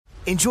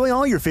Enjoy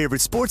all your favorite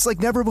sports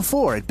like never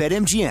before at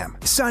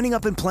BetMGM. Signing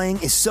up and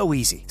playing is so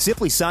easy.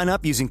 Simply sign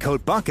up using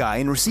code Buckeye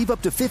and receive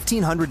up to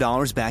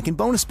 $1,500 back in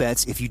bonus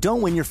bets if you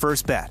don't win your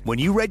first bet. When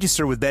you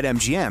register with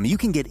BetMGM, you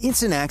can get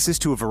instant access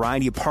to a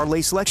variety of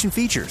parlay selection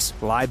features,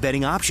 live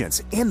betting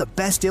options, and the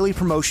best daily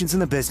promotions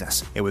in the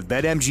business. And with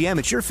BetMGM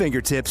at your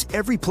fingertips,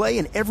 every play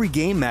and every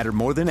game matter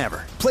more than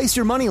ever. Place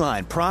your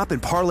moneyline, prop,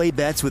 and parlay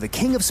bets with the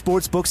king of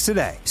sportsbooks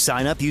today.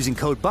 Sign up using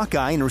code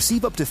Buckeye and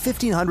receive up to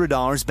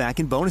 $1,500 back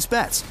in bonus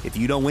bets if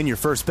you don't win your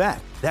first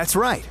bet. That's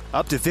right,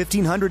 up to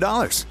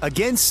 $1,500.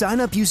 Again, sign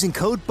up using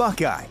code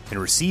Buckeye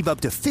and receive up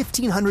to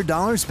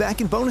 $1,500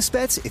 back in bonus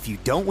bets if you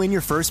don't win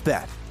your first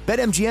bet.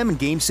 BetMGM and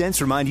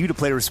GameSense remind you to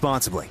play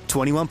responsibly.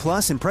 21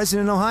 plus and present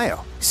in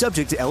Ohio.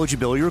 Subject to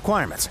eligibility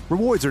requirements.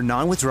 Rewards are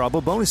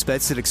non-withdrawable bonus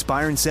bets that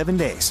expire in 7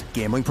 days.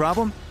 Gambling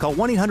problem? Call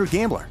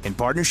 1-800-GAMBLER in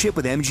partnership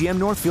with MGM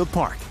Northfield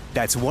Park.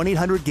 That's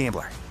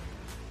 1-800-GAMBLER.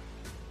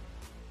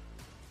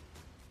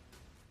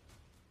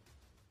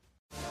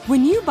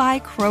 When you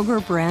buy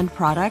Kroger brand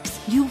products,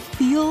 you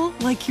feel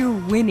like you're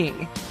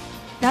winning.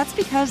 That's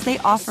because they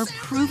offer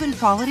proven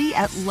quality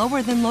at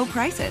lower than low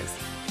prices.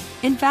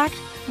 In fact,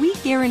 we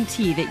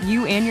guarantee that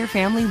you and your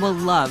family will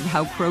love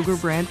how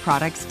Kroger brand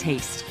products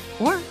taste,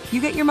 or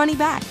you get your money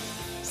back.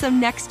 So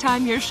next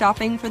time you're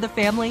shopping for the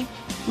family,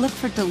 look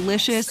for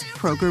delicious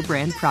Kroger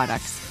brand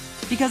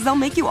products, because they'll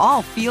make you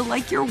all feel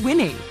like you're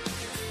winning.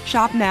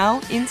 Shop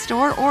now,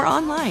 in-store, or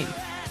online.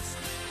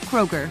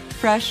 Kroger,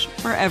 fresh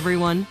for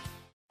everyone.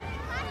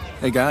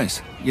 Hey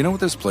guys, you know what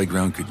this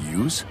playground could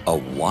use? A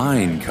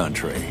wine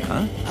country,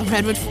 huh? A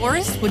redwood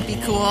forest would be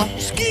cool.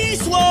 Ski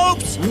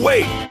slopes!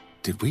 Wait!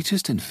 Did we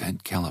just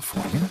invent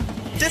California?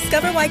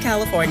 Discover why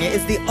California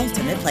is the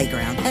ultimate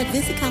playground at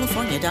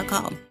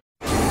visitcalifornia.com.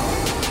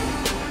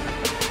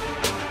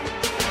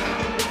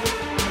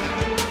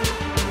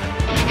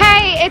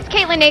 Hey, it's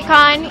Caitlin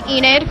Akon,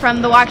 Enid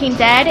from The Walking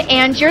Dead,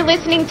 and you're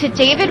listening to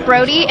David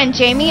Brody and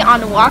Jamie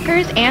on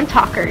Walkers and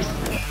Talkers.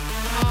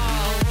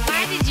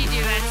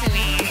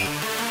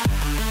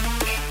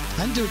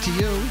 I didn't do it to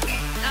you.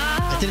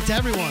 I did it to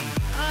everyone.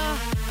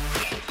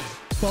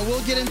 Well,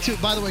 we'll get into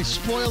it. By the way,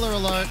 spoiler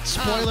alert.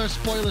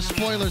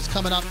 Spoilers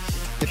coming up.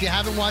 If you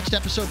haven't watched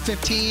episode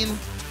 15,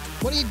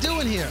 what are you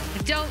doing here?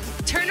 Don't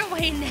turn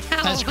away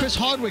now. As Chris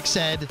Hardwick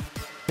said,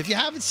 if you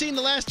haven't seen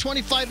the last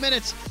 25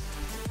 minutes,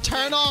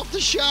 turn off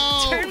the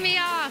show. Turn me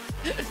off.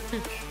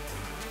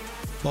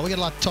 Well, we got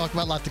a lot to talk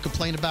about, a lot to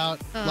complain about,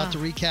 a lot to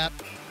recap.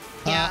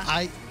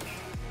 Yeah.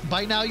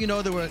 By now, you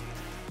know there were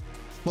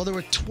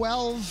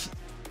 12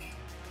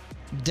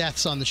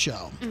 deaths on the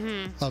show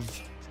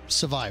of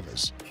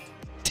survivors.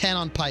 10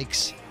 on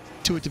Pikes,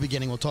 2 at the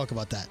beginning. We'll talk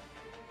about that.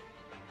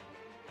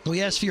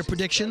 We asked for your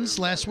predictions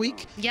last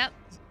week. Yep.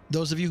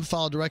 Those of you who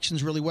followed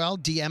directions really well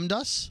DM'd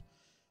us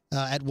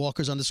at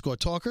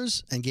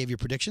Walkers_Talkers and gave your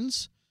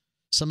predictions.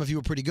 Some of you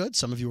were pretty good.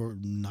 Some of you were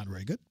not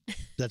very good.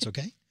 That's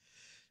okay.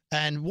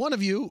 And one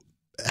of you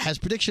has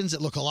predictions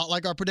that look a lot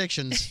like our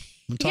predictions.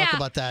 We'll talk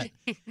about that.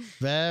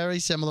 Very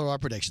similar to our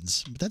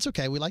predictions. But that's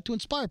okay. We like to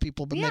inspire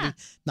people, but maybe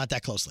not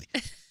that closely.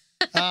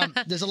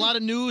 There's a lot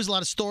of news, a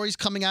lot of stories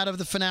coming out of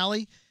the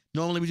finale.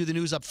 Normally we do the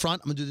news up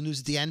front. I'm going to do the news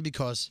at the end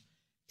because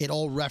it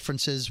all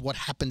references what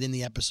happened in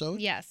the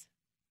episode. Yes.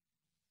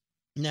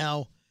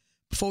 Now,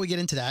 before we get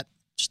into that,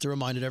 just a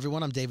reminder to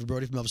everyone, I'm David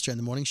Brody from Elvis Duran in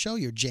the Morning Show.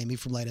 You're Jamie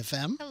from Light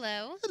FM.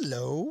 Hello.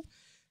 Hello.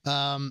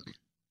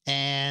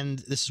 And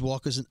this is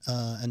Walkers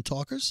and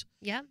Talkers.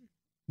 Yep.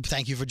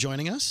 Thank you for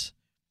joining us.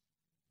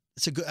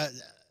 It's a good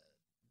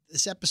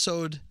this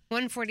episode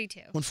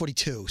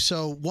 142.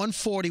 So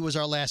 140 was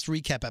our last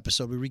recap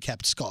episode. We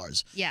recapped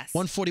Scars. Yes.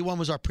 141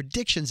 was our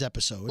predictions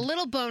episode. A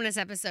little bonus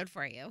episode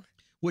for you.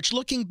 Which,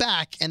 looking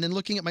back and then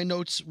looking at my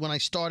notes when I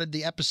started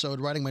the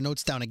episode, writing my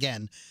notes down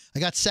again, I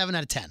got 7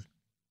 out of 10.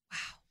 Wow.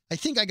 I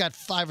think I got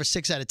 5 or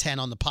 6 out of 10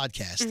 on the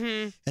podcast.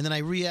 And then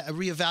I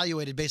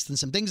reevaluated based on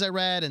some things I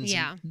read and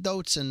some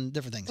notes and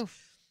different things.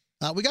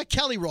 We got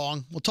Kelly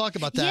wrong. We'll talk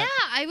about that. Yeah,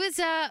 I was,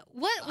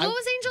 what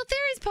was Angel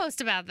Theory's post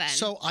about then?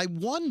 So I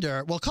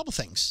wonder, well, a couple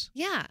things.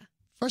 Yeah.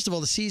 First of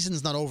all, the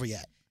season's not over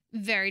yet.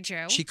 Very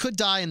true. She could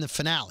die in the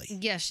finale.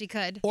 Yes, she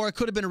could. Or it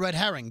could have been a red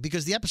herring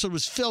because the episode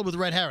was filled with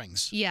red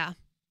herrings. Yeah.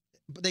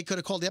 But they could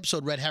have called the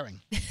episode Red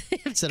Herring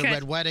instead of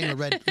Red Wedding or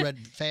Red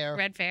Fair.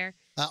 Red Fair.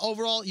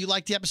 Overall, you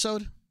liked the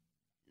episode?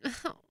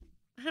 Oh,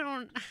 I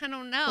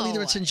don't know. Well,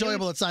 either it's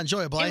enjoyable or it's not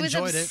enjoyable. I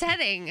enjoyed it.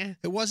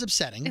 It was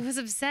upsetting. It was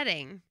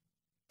upsetting.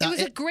 It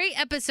was a great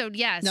episode,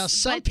 yes. Now,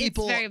 some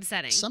people, it's very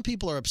upsetting. Some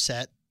people are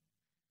upset.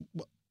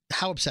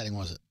 How upsetting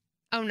was it?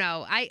 Oh,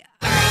 no. I'm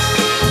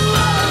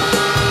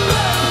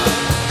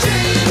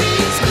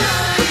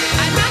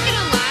not going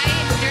to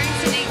lie. During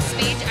Sinead's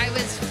speech, I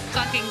was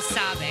fucking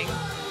sobbing.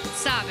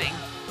 Sobbing.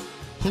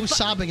 Who's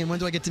sobbing and when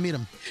do I get to meet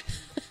him?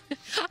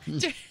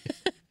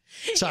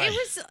 Sorry.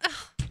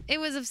 It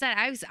was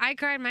upsetting. I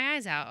cried my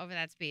eyes out over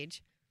that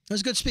speech. It was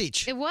a good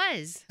speech. It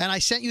was. And I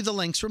sent you the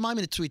links. Remind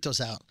me to tweet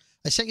those out.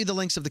 I sent you the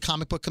links of the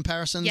comic book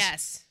comparisons.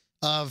 Yes.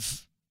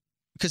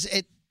 Because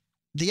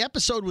the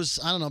episode was,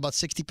 I don't know, about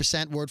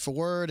 60% word for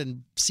word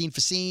and scene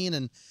for scene,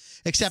 and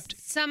except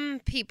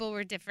Some people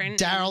were different.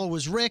 Daryl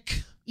was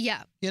Rick,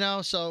 Yeah.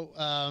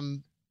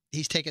 so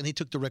he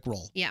took the Rick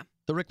role. Yeah.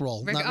 The Rick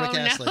role, Rick- not Rick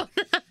Astley.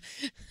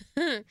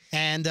 No.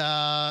 And,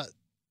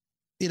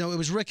 it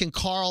was Rick and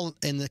Carl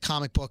in the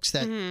comic books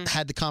that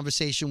had the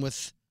conversation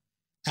with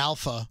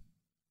Alpha.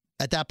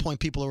 At that point,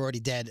 people are already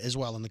dead as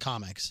well in the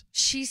comics.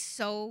 She's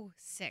so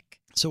sick.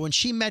 So when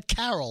she met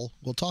Carol,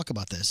 we'll talk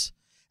about this.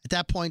 At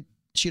that point,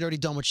 she'd already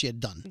done what she had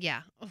done.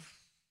 Yeah.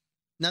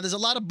 Now, there's a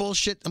lot of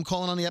bullshit I'm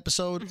calling on the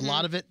episode. A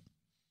lot of it.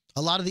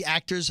 A lot of the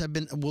actors have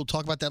been, we'll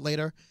talk about that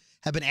later,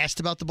 have been asked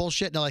about the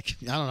bullshit. And they're like,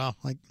 I don't know.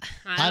 Like,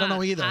 I don't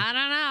know either. I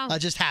don't know. It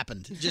just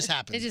happened. It just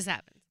happened. It just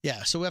happened.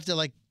 Yeah, so we have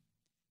to,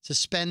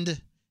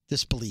 suspend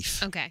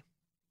disbelief. Okay.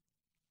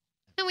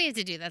 And we have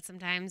to do that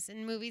sometimes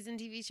in movies and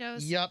TV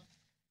shows. Yep.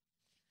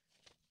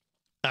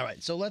 All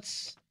right, so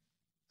let's.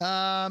 We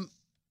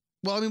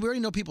already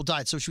know people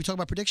died. So should we talk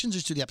about predictions or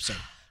just do the episode?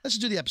 Let's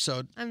just do the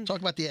episode. Talk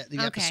about the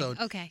episode.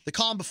 Okay. The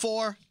column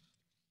before.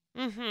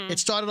 It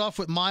started off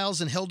with Miles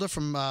and Hilda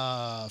from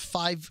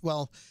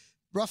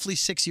roughly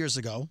 6 years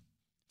ago,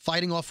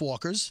 fighting off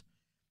walkers.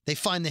 They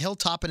find the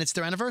hilltop and it's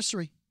their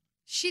anniversary.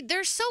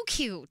 They're so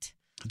cute.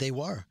 They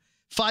were.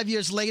 5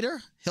 years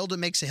later, Hilda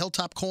makes a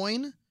hilltop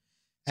coin,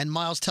 and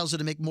Miles tells her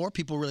to make more.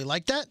 People really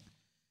like that.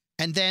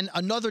 And then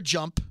another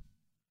jump.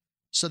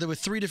 So there were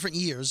 3 different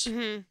years,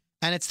 and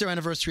it's their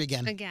anniversary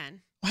again.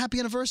 Well, happy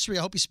anniversary.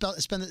 I hope you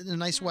spend it in a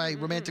nice way,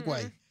 romantic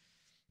way.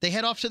 They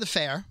head off to the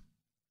fair,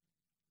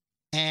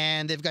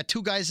 and they've got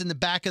 2 guys in the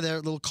back of their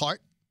little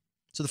cart.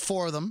 So the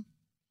 4 of them.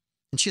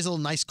 And she has a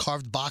little nice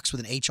carved box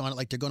with an H on it,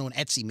 like they're going to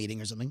an Etsy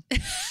meeting or something.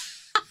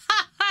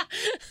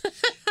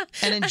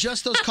 And in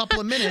just those couple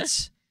of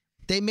minutes,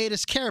 they made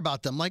us care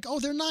about them. Like, oh,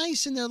 they're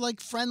nice and they're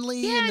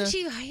friendly. Yeah, and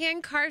she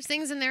hand carves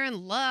things and they're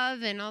in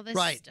love and all this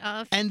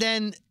stuff. And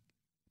then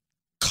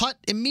cut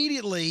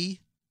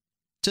immediately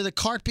to the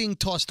cart being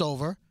tossed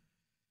over,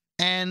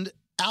 and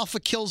Alpha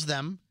kills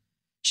them.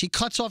 She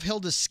cuts off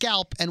Hilda's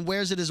scalp and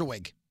wears it as a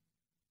wig.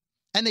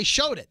 And they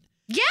showed it.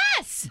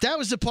 Yes! That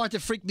was the part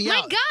that freaked me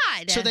out. My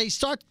God! So they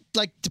start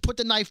to put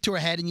the knife to her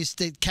head, and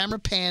the camera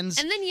pans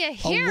and then you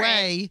hear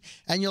away,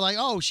 and you're like,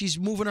 oh, she's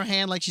moving her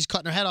hand like she's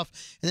cutting her head off.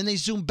 And then they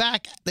zoom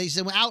back, they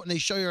zoom out, and they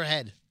show you her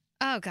head.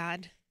 Oh,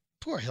 God.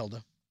 Poor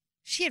Hilda.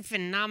 She had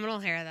phenomenal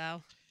hair,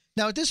 though.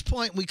 Now, at this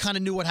point, we kind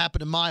of knew what happened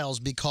to Miles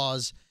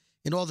because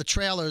in all the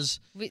trailers,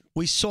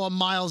 we saw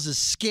Miles'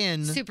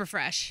 skin super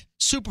fresh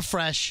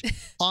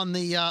on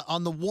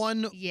the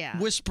one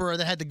whisperer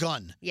that had the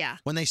gun. Yeah.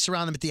 When they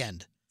surround him at the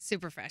end.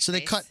 Super fresh. So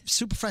they cut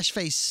super fresh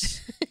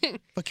face,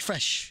 fucking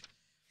fresh.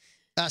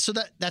 So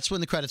that's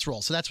when the credits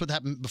roll. So that's what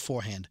happened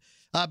beforehand.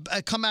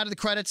 Come out of the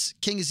credits.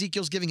 King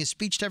Ezekiel's giving his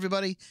speech to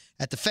everybody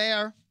at the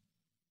fair.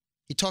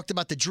 He talked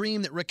about the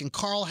dream that Rick and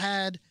Carl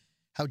had,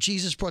 how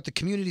Jesus brought the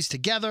communities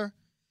together.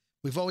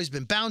 We've always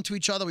been bound to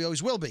each other. We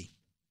always will be.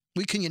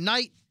 We can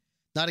unite,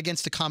 not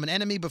against the common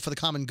enemy, but for the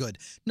common good.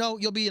 No,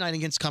 you'll be uniting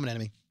against the common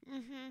enemy.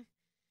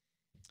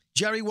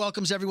 Jerry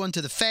welcomes everyone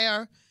to the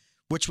fair,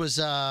 which was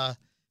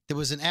there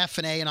was an F,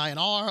 an A, an I, and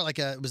R.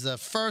 It was the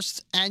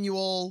first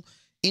annual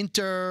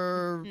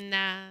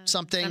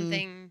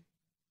something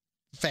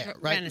fair,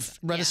 right?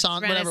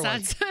 Renaissance, whatever it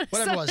was.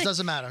 Whatever it was,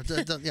 doesn't matter.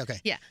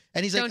 Okay. Yeah.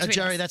 And he's like,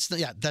 Jerry, that's not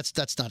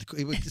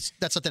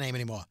the name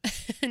anymore.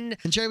 And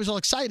Jerry was all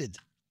excited.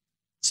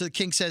 So the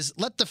king says,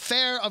 let the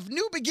fair of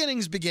new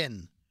beginnings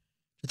begin.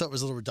 I thought it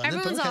was a little redundant.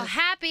 Everyone's all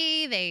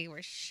happy. They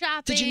were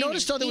shopping. Did you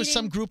notice, though, there was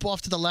some group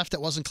off to the left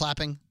that wasn't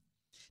clapping?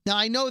 Now,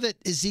 I know that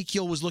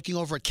Ezekiel was looking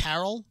over at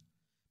Carol,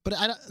 but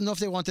I don't know if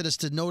they wanted us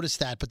to notice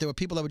that, but there were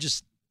people that were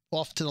just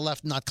off to the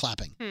left not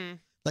clapping.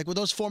 Like, were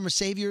those former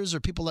saviors or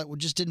people that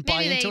just didn't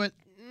buy into it?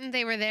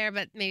 They were there,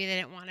 but maybe they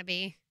didn't want to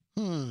be.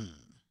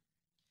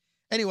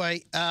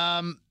 Anyway,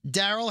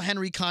 Daryl,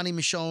 Henry, Connie,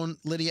 Michonne,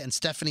 Lydia, and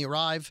Stephanie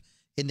arrive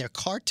in their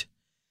cart.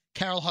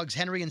 Carol hugs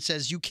Henry and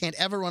says, you can't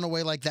ever run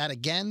away like that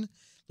again.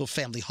 Little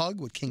family hug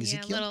with King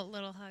Ezekiel.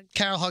 Little hug.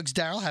 Carol hugs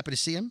Daryl, happy to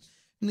see him.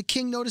 And the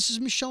king notices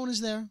Michonne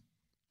is there.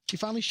 She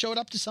finally showed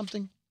up to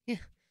something. Yeah.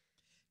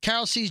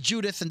 Carol sees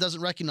Judith and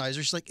doesn't recognize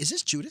her. She's like, is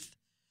this Judith?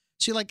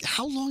 So you're like,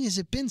 how long has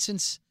it been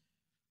since...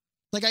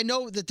 I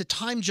know that the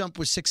time jump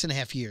was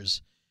 6.5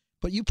 years,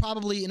 but you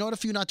probably, in order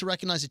for you not to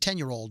recognize a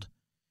 10-year-old,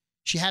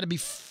 she had to be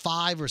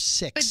 5 or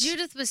 6. But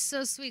Judith was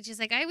so sweet. She's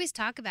like, I always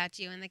talk about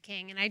you and the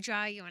king, and I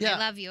draw you, and I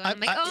love you. And I'm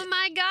like, oh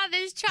my God,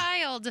 this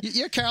child.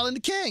 You're Carolyn the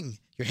King.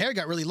 Your hair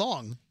got really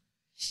long.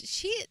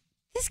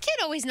 This kid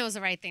always knows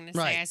the right thing to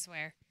say, I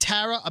swear.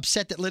 Tara,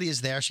 upset that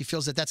Lydia's there. She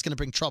feels that that's going to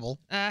bring trouble.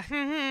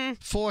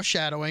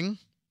 Foreshadowing.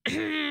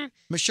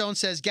 Michonne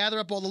says, gather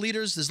up all the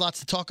leaders. There's lots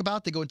to talk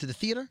about. They go into the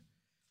theater.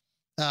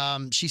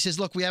 She says,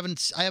 look, I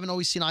haven't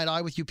always seen eye to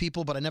eye with you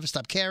people, but I never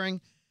stopped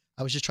caring.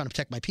 I was just trying to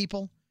protect my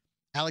people.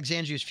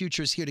 Alexandria's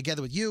future is here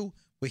together with you.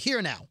 We're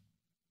here now.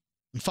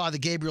 And Father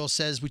Gabriel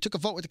says, we took a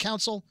vote with the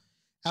council.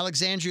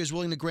 Alexandria is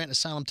willing to grant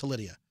asylum to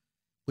Lydia.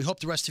 We hope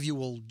the rest of you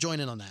will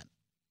join in on that.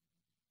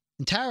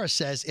 And Tara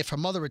says, if her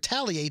mother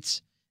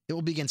retaliates, it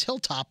will be against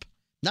Hilltop,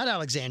 Not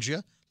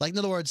Alexandria. Like, in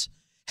other words,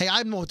 hey,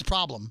 I know what the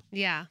problem.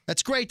 Yeah.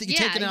 That's great that you're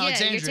taking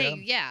Alexandria.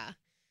 Yeah.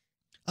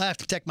 I have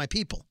to protect my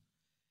people.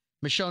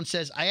 Michonne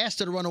says, I asked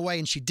her to run away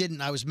and she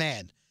didn't. I was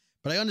mad.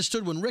 But I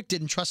understood when Rick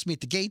didn't trust me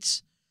at the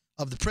gates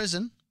of the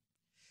prison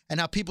and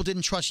how people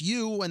didn't trust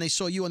you when they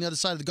saw you on the other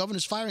side of the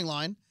governor's firing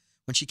line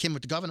when she came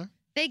with the governor.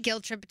 They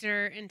guilt-tripped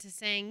her into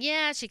saying,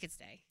 yeah, she could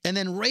stay. And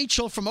then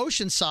Rachel from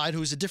Oceanside,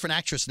 who's a different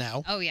actress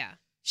now. Oh, yeah.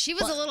 She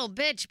was a little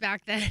bitch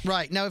back then.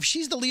 Right. Now, if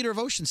she's the leader of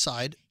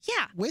Oceanside,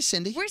 yeah. Where's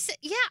Cindy?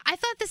 Yeah, I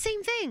thought the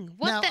same thing.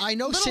 Now, I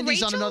know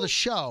Cindy's on another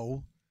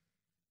show,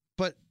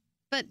 but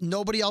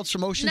nobody else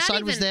from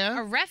Oceanside was there?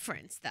 Not even a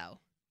reference, though.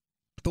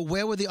 But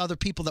where were the other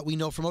people that we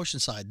know from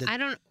Oceanside?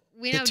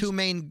 We know the two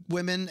main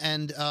women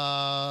and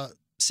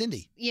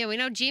Cindy. Yeah, we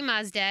know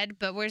Jima's dead,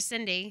 but where's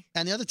Cindy?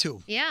 And the other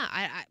two.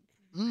 Yeah,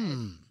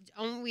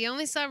 we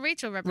only saw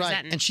Rachel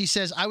representing. Right, and she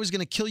says, I was going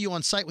to kill you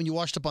on sight when you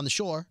washed up on the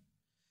shore.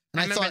 And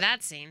I remember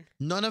that scene.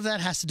 None of that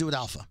has to do with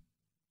Alpha,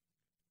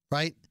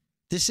 right?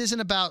 This isn't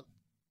about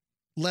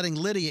letting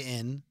Lydia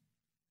in.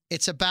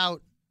 It's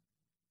about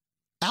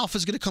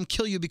Alpha's going to come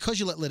kill you because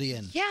you let Lydia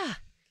in. Yeah.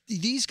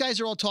 These guys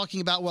are all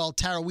talking about, well,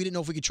 Tara, we didn't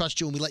know if we could trust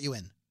you and we let you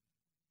in,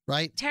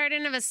 right? Tara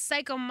didn't have a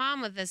psycho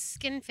mom with a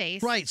skin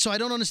face. Right, so I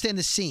don't understand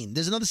this scene.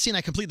 There's another scene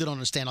I completely don't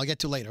understand. I'll get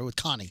to later with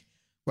Connie.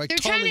 Right, they're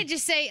trying to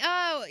just say,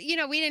 oh,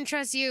 we didn't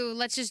trust you.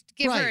 Let's just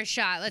give her a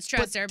shot. Let's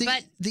trust her.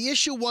 But the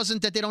issue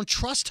wasn't that they don't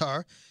trust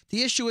her.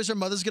 The issue is her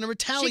mother's going to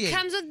retaliate. She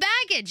comes with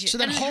baggage. So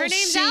that whole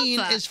scene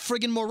is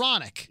friggin'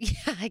 moronic.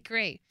 Yeah, I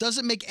agree.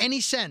 Doesn't make any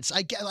sense.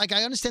 I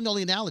understand all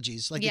the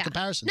analogies, the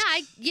comparisons.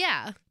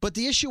 No, But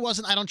the issue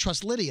wasn't I don't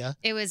trust Lydia.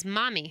 It was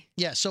mommy.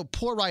 Yeah, so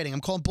poor writing. I'm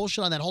calling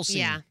bullshit on that whole scene.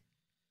 Yeah.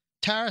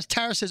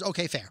 Tara says,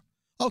 okay, fair.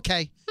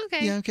 Okay.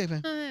 Okay. Yeah, okay,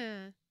 fair.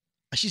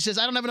 She says,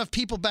 I don't have enough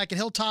people back at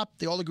Hilltop.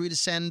 They all agree to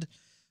send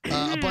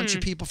a bunch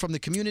of people from the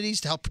communities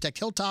to help protect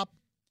Hilltop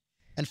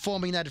and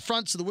form a united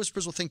front so the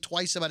Whisperers will think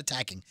twice about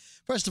attacking.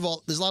 First of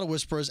all, there's a lot of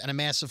Whisperers and a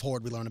massive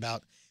horde we learn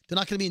about. They're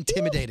not going to be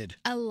intimidated.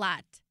 A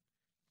lot.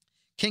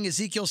 King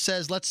Ezekiel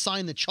says, let's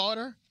sign the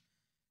charter.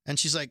 And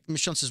she's like,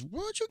 Michonne says,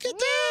 where'd you get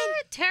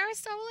that? Tara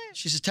stole it.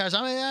 She says, Tara,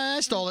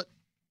 I stole it.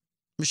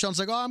 Michonne's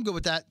like, oh, I'm good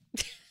with that.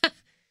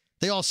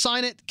 They all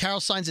sign it. Carol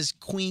signs as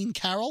Queen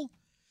Carol.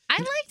 I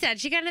like that.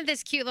 She got into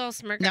this cute little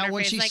smirk on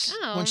her face.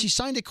 When she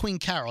signed it Queen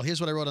Carol, here's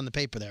what I wrote on the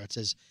paper there. It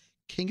says,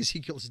 King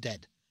Ezekiel's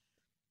dead.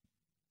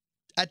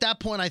 At that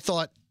point, I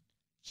thought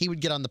he would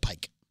get on the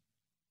pike.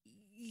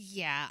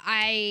 Yeah,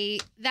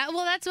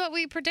 that's what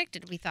we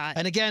predicted, we thought.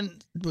 And again,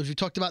 as we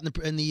talked about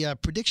in the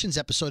predictions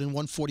episode in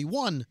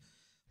 141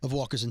 of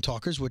Walkers and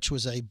Talkers, which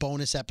was a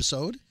bonus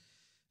episode.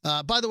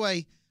 By the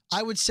way,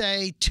 I would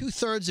say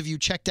 2/3 of you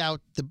checked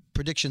out the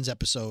predictions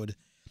episode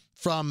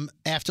from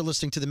after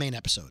listening to the main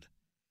episode.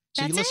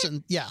 So you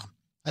listen, yeah.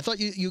 I thought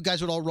you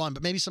guys would all run,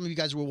 but maybe some of you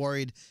guys were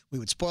worried we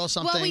would spoil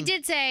something. Well, we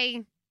did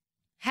say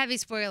heavy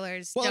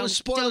spoilers. Well, it was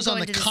spoilers on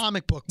the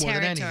comic book more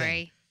than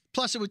anything.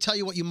 Plus, it would tell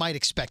you what you might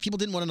expect. People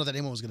didn't want to know that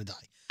anyone was going to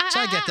die. So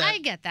I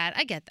get that.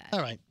 I get that. All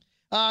right.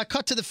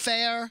 Cut to the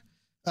fair.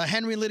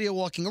 Henry and Lydia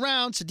walking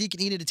around. Sadiq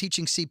and Enid are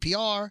teaching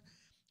CPR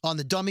on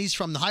the dummies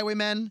from the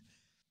Highwaymen.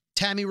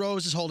 Tammy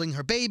Rose is holding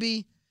her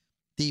baby,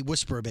 the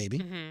Whisperer baby.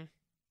 Mm-hmm.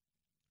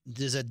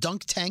 There's a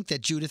dunk tank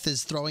that Judith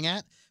is throwing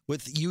at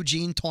with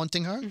Eugene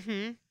taunting her.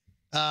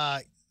 Mm-hmm.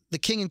 The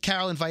King and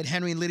Carol invite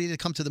Henry and Lydia to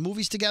come to the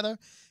movies together,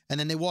 and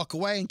then they walk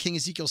away, and King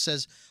Ezekiel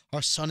says,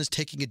 our son is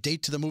taking a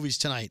date to the movies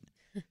tonight.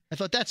 I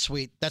thought, that's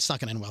sweet. That's not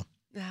going to end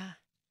well.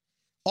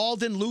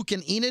 Alden, Luke,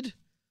 and Enid.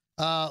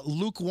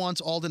 Luke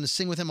wants Alden to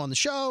sing with him on the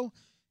show.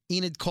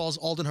 Enid calls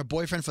Alden her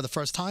boyfriend for the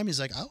first time. He's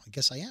like, oh, I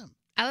guess I am.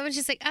 I love when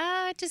she's like,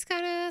 it just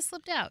kind of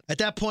slipped out. At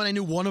that point, I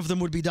knew one of them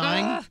would be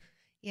dying.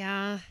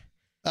 Yeah.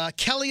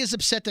 Kelly is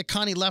upset that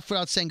Connie left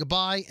without saying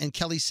goodbye, and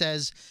Kelly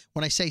says,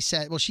 when I say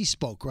sad, well, she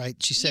spoke,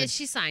 right? She said,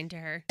 she signed to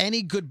her.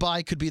 Any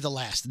goodbye could be the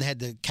last. And they had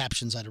the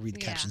captions. I had to read the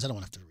captions. I don't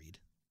want to have to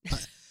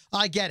read.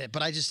 I get it,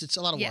 but it's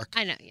a lot of work.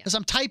 I know. Because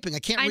I'm typing. I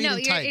can't read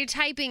and type. You're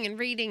typing and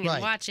reading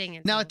and watching.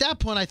 And now, at that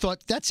point, I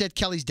thought, that's it.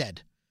 Kelly's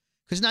dead.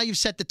 Because now you've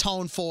set the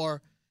tone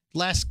for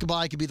last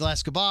goodbye could be the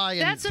last goodbye.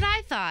 And, that's what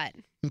I thought.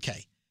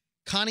 Okay.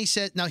 Connie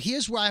said, now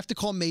here's where I have to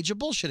call major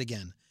bullshit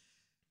again.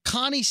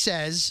 Connie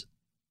says,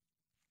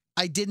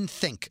 I didn't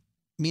think,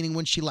 meaning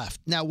when she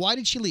left. Now, why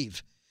did she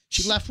leave?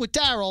 She left with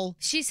Daryl.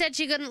 She said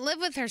she couldn't live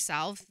with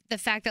herself, the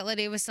fact that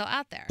Lydia was still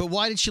out there. But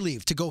why did she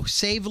leave? To go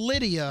save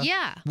Lydia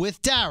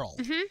with Daryl.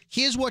 Mm-hmm.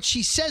 Here's what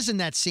she says in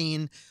that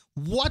scene.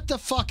 What the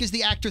fuck is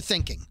the actor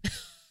thinking?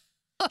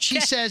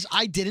 She says,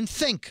 I didn't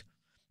think.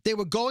 They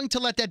were going to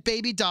let that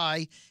baby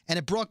die, and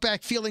it brought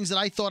back feelings that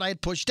I thought I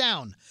had pushed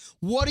down.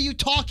 What are you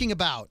talking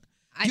about?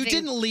 You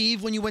didn't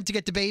leave when you went to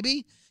get the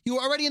baby. You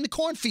were already in the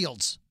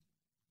cornfields.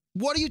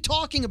 What are you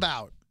talking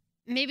about?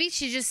 Maybe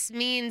she just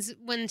means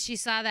when she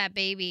saw that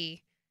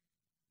baby,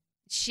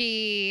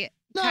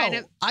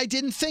 No, I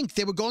didn't think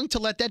they were going to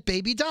let that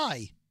baby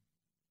die.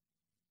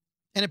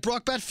 And it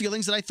brought back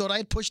feelings that I thought I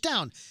had pushed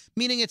down.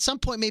 Meaning at some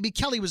point maybe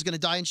Kelly was going to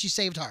die and she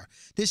saved her.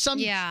 There's some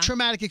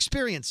traumatic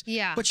experience.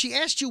 Yeah. But she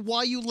asked you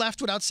why you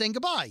left without saying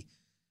goodbye.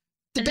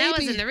 That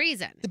wasn't the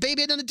reason. The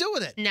baby had nothing to do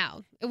with it.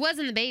 No, it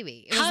wasn't the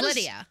baby. It was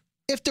Lydia.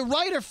 If the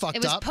writer fucked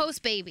up. It was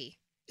post-baby.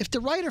 If the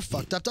writer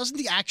fucked up, doesn't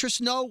the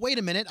actress know? Wait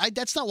a minute.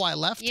 That's not why I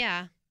left.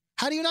 Yeah.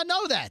 How do you not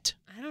know that?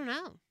 I don't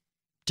know.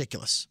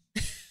 Ridiculous.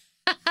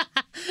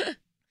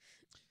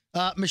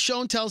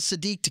 Michonne tells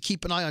Sadiq to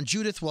keep an eye on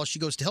Judith while she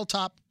goes to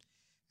Hilltop.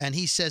 And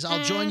he says,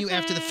 I'll join you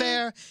after the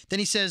fair. Then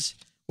he says,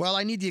 well,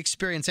 I need the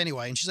experience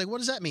anyway. And she's like, what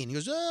does that mean? He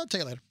goes, I'll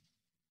tell you later.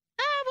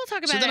 We'll talk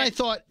about it. So then I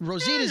thought,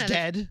 Rosita's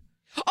dead.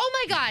 Oh,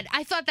 my God.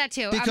 I thought that,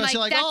 too. Because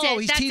you're like,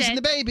 he's teasing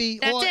the baby.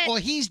 That's or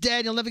he's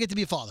dead. He'll never get to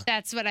be a father.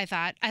 That's what I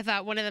thought. I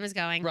thought one of them is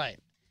going. Right.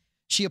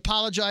 She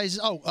apologizes.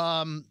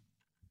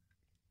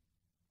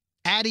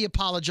 Addie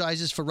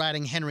apologizes for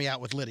ratting Henry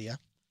out with Lydia.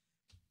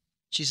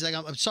 She's like,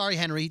 I'm sorry,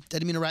 Henry. I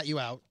didn't mean to rat you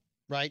out.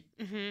 Right?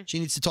 Mm-hmm. She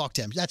needs to talk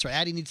to him. That's right.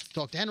 Addie needs to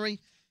talk to Henry.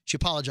 She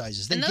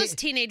apologizes. Then and those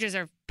teenagers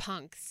are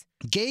punks.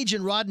 Gage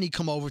and Rodney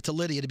come over to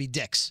Lydia to be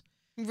dicks.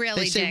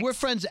 Really, they say, dicks. We're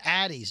friends of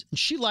Addie's, and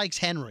she likes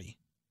Henry.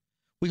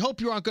 We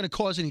hope you aren't going to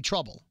cause any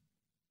trouble.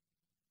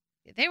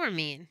 They were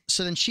mean.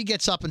 So then she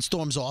gets up and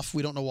storms off.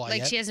 We don't know why yet.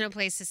 Like she has no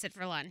place to sit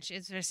for lunch.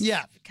 It's just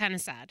kind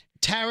of sad.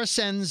 Tara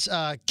sends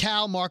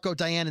Cal, Marco,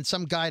 Diane, and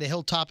some guy to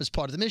Hilltop as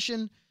part of the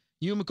mission.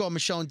 Yumiko,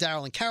 Michonne,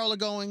 Daryl, and Carol are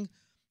going.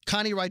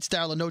 Connie writes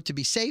Daryl a note to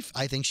be safe.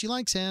 I think she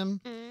likes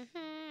him.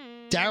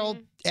 Mm-hmm.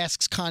 Daryl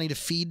asks Connie to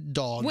feed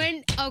dog.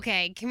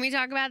 Okay, can we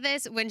talk about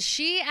this? When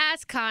he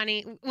asked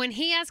Connie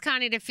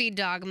to feed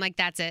dog, I'm like,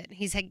 that's it.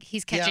 He's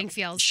catching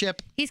feels.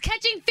 He's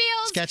catching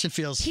feels. He's catching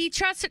feels. He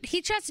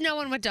trusts no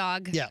one with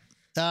dog. Yeah.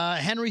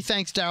 Henry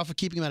thanks Daryl for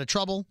keeping him out of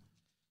trouble.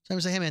 So I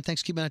was like, hey man,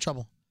 thanks for keeping him out of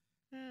trouble.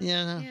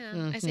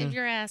 I saved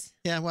your ass.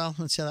 Yeah, well,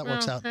 let's see how that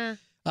works out.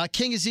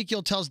 King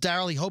Ezekiel tells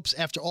Daryl he hopes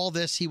after all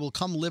this he will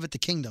come live at the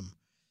kingdom.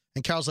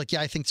 And Carol's like,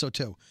 yeah, I think so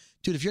too.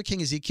 Dude, if you're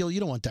King Ezekiel, you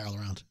don't want Daryl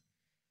around.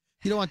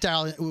 You don't want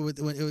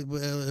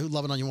Daryl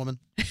loving on your woman.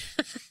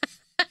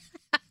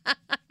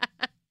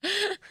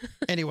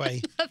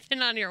 Anyway,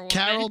 loving on your woman.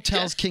 Carol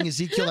tells King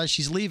Ezekiel as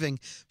she's leaving,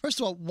 first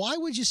of all, why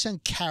would you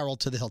send Carol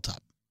to the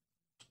Hilltop?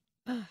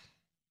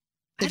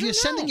 If you're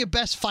sending your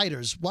best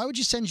fighters, why would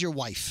you send your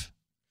wife?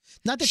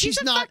 Not that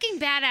she's not a fucking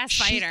badass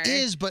fighter. She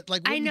is, but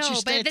like, wouldn't you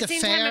stay at the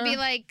same time, I'd be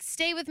like,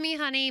 stay with me,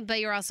 honey, but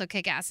you're also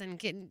kick-ass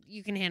and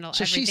you can handle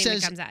everything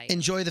that comes at you.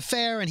 Enjoy the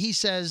fair, and he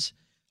says,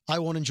 I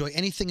won't enjoy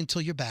anything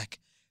until you're back.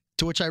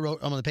 To which I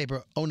wrote on the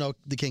paper, oh no,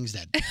 the king's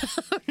dead.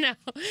 Oh no.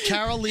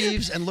 Carol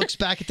leaves and looks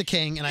back at the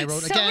king, and I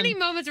wrote again. So many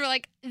moments were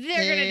like,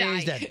 they're going to die.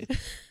 He's dead.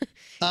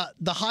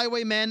 The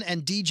highwaymen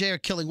and DJ are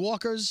killing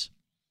walkers.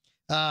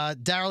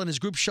 Daryl and his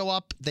group show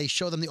up. They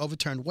show them the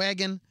overturned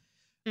wagon.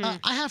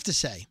 I have to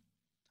say,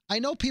 I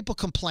know people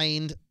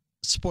complained,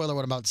 spoiler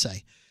what I'm about to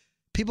say,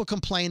 people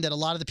complained that a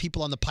lot of the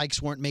people on the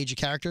Pikes weren't major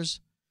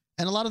characters,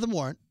 and a lot of them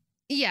weren't.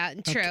 Yeah,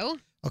 true.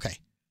 Okay.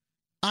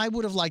 I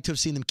would have liked to have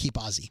seen them keep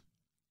Ozzy.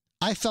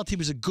 I felt he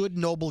was a good,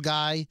 noble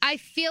guy. I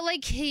feel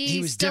like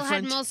he was still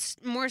different. had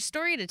more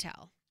story to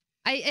tell.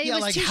 It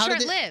was too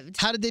short-lived.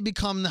 How did they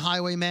become the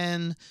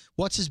highwaymen?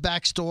 What's his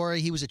backstory?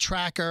 He was a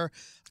tracker.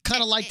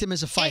 Kind of liked him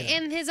as a fighter.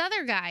 And his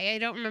other guy, I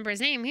don't remember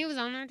his name. He was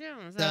on there too.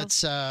 So.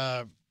 That's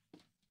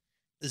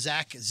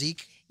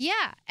Zeke.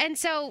 Yeah. And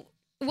so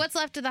what's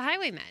left of the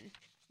highwaymen?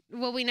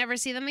 Will we never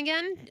see them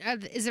again?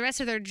 Is the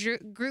rest of their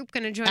group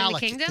going to join Alec.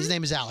 the kingdom? His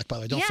name is Alec, by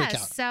the way. Don't freak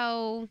out.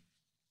 So...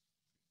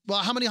 Well,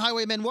 how many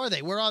highwaymen were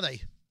they? Where are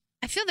they?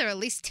 I feel there were at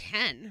least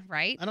 10,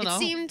 right? I don't know. It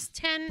seemed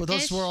 10. Well,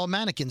 those were all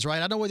mannequins,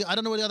 right? I don't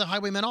know where the other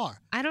highwaymen are.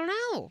 I don't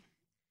know.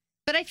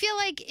 But I feel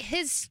like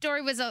his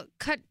story was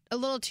cut a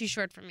little too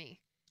short for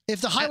me.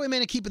 If the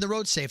highwaymen are keeping the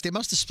roads safe, they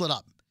must have split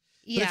up.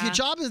 Yeah. But if your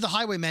job as the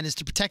highwaymen is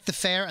to protect the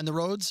fair and the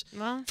roads,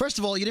 first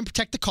of all, you didn't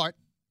protect the cart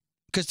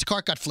because the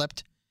cart got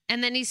flipped.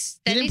 And then she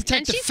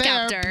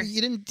scalped her.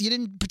 You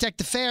didn't protect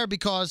the fair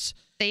because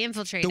they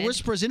infiltrated. The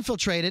Whisperers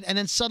infiltrated, and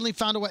then suddenly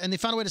found a way, and they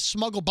found a way to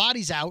smuggle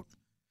bodies out.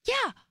 Yeah,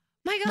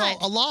 my God.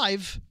 Well,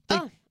 alive.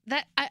 So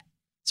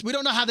we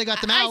don't know how they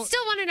got them out. I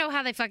still want to know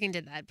how they fucking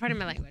did that. Pardon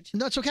my language.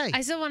 No, it's okay. I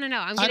still want to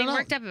know. I'm getting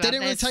worked up about this. They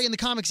didn't really tell you in the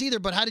comics either.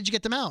 But how did you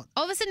get them out?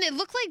 All of a sudden, it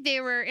looked like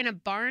they were in a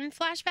barn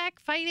flashback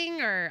fighting,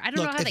 or I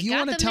don't know how they got them there. If you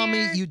want to tell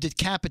me you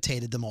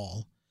decapitated them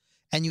all,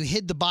 and you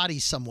hid the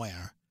bodies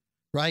somewhere,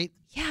 right?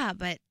 Yeah,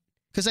 but.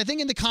 Because I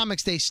think in the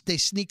comics, they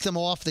sneak them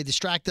off, they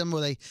distract them,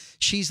 or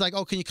she's like,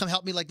 oh, can you come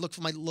help me, like, look for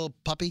my little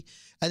puppy?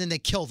 And then they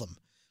kill them.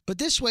 But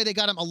this way, they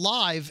got them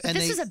alive. But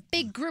this was a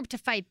big group to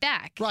fight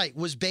back. Right.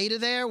 Was Beta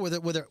there? Were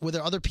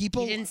there other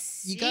people? You didn't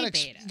see Beta.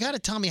 You got to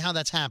tell me how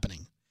that's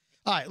happening.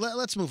 All right,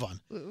 let's move on.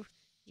 Ooh,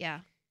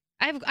 yeah.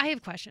 I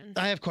have questions.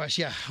 I have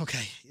questions, yeah.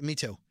 Okay, me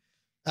too.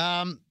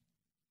 Ozzy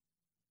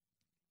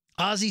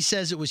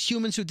says it was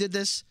humans who did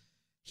this.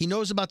 He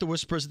knows about the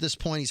Whisperers at this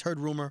point. He's heard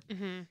rumor.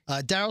 Mm-hmm.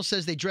 Daryl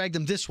says they dragged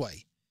them this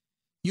way.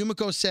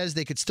 Yumiko says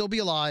they could still be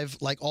alive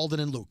like Alden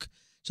and Luke.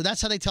 So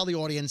that's how they tell the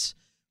audience,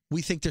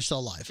 we think they're still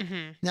alive.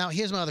 Mm-hmm. Now,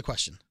 here's my other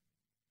question.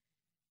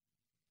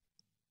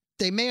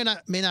 They may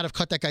not have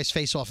cut that guy's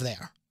face off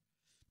there.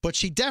 But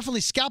she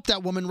definitely scalped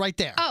that woman right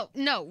there. Oh,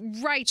 no,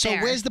 right there.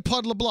 So where's the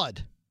puddle of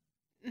blood?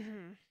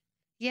 Mm-hmm.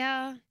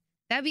 Yeah.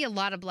 That'd be a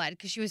lot of blood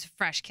because she was a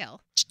fresh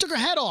kill. She took her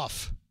head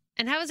off.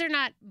 And how is there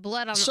not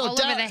blood all over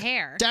the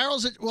hair?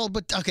 Daryl's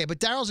but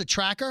Daryl's a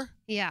tracker.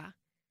 Yeah.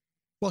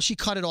 Well, she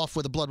cut it off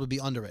where the blood would be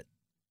under it.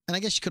 And I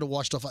guess she could have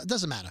washed off. It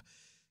doesn't matter.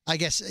 I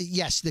guess,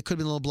 yes, there could have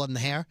been a little blood in the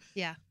hair.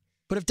 Yeah.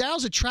 But if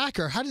Daryl's a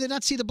tracker, how did they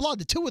not see the blood?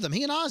 The two of them,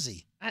 he and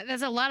Ozzy.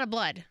 That's a lot of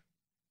blood.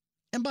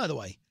 And by the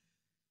way,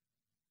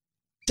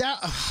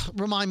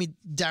 remind me,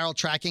 Daryl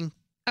tracking.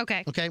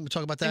 Okay. Okay, we'll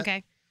talk about that.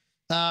 Okay.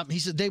 He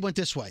said they went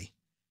this way.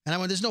 And I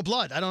went, there's no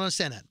blood. I don't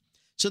understand that.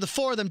 So the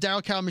four of them,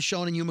 Daryl, Carol,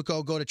 Michonne, and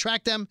Yumiko, go to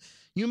track them.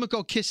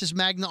 Yumiko kisses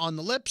Magna on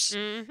the lips.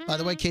 Mm-hmm. By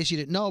the way, in case you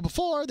didn't know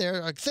before,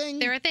 they're a thing.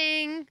 They're a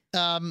thing.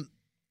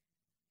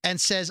 And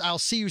says, I'll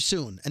see you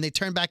soon. And they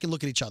turn back and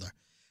look at each other.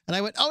 And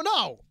I went, oh,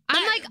 no.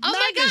 I'm like, oh,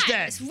 my God.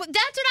 Dead. That's what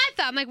I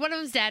thought. I'm like, one of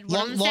them's dead.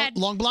 One of them's dead.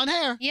 Long blonde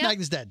hair. Yep.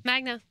 Magna's dead.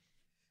 Magna.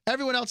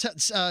 Everyone else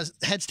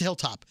heads to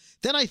Hilltop.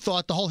 Then I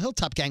thought the whole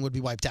Hilltop gang would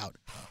be wiped out.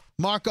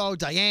 Marco,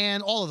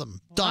 Diane, all of them.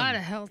 Done. A lot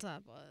of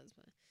Hilltop was.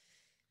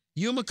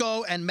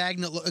 Yumiko and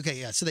Magna.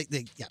 Okay, yeah. So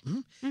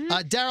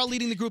Daryl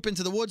leading the group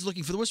into the woods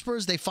looking for the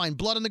Whisperers. They find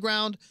blood on the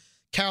ground.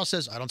 Carol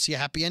says, I don't see a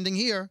happy ending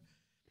here.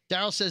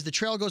 Daryl says the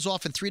trail goes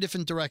off in 3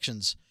 different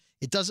directions.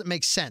 It doesn't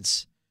make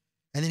sense.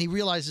 And then he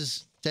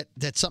realizes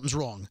that something's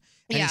wrong.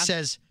 And he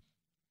says,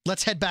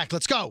 let's head back.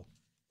 Let's go.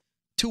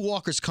 2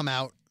 walkers come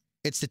out.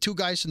 It's the 2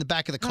 guys from the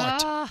back of the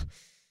cart.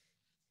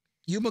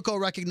 Yumiko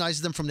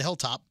recognizes them from the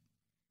Hilltop.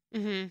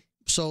 Mm-hmm.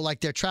 So, like,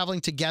 they're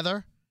traveling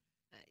together.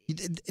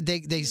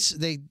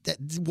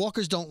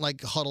 Walkers don't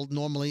like huddle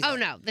normally. Oh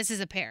no, this is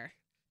a pair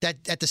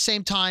that at the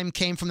same time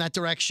came from that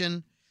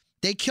direction.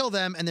 They kill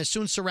them and they're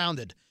soon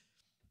surrounded.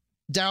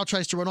 Daryl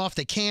tries to run off.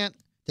 They can't.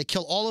 They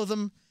kill all of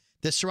them.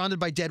 They're surrounded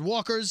by dead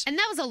walkers. And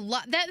that was a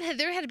lot.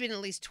 There had been at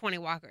least 20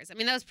 walkers. I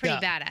mean, that was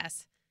pretty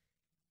badass.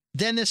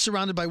 Then they're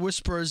surrounded by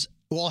Whisperers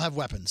who all have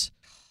weapons.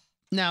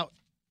 Now,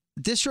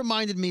 this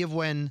reminded me of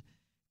when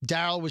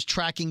Daryl was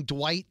tracking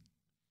Dwight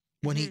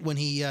when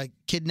he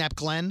kidnapped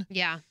Glenn.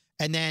 Yeah.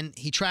 And then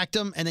he tracked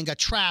him and then got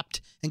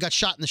trapped and got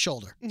shot in the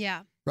shoulder.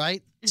 Yeah.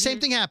 Right? Mm-hmm. Same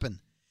thing happened.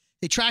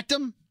 They tracked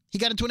him. He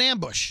got into an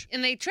ambush.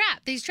 And they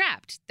trapped. He's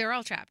trapped. They're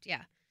all trapped.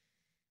 Yeah.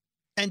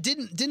 And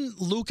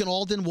didn't Luke and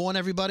Alden warn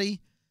everybody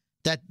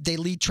that they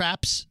lead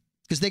traps?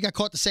 Because they got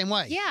caught the same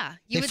way. Yeah.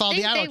 They followed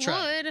the arrow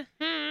trap. Would.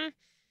 Hmm.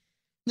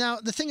 Now,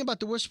 the thing about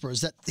the Whisperers,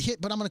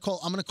 but I'm going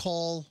to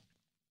call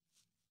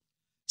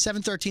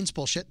 713's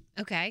bullshit.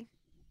 Okay.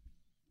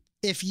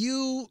 If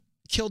you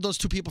killed those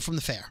 2 people from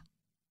the fair,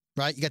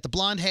 right? You got the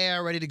blonde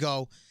hair ready to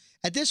go.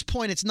 At this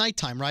point, it's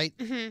nighttime, right?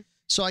 Mm-hmm.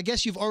 So I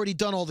guess you've already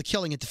done all the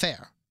killing at the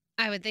fair.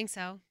 I would think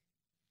so.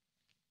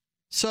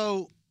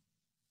 So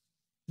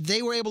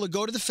they were able to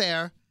go to the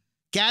fair,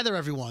 gather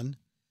everyone,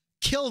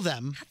 kill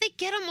them. How'd they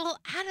get them all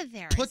out of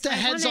there? Put the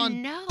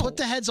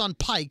heads on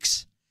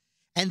pikes,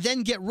 and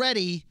then get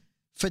ready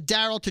for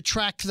Daryl to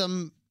track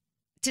them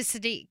to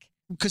Sadiq.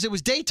 Because it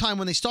was daytime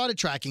when they started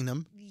tracking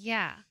them.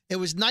 Yeah. It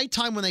was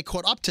nighttime when they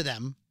caught up to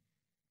them,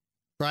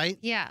 right?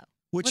 Yeah.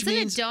 Which Wasn't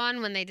means it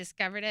dawn when they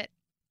discovered it?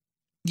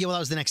 Yeah, well, that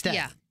was the next day.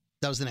 Yeah.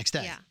 That was the next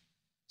day. Yeah.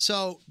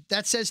 So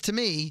that says to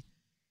me,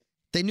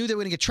 they knew they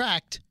were going to get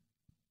tracked,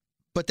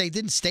 but they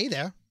didn't stay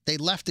there. They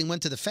left and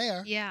went to the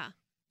fair. Yeah.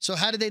 So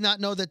how did they not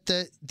know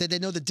did they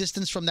know the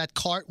distance from that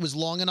cart was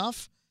long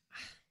enough?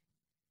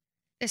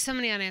 There's so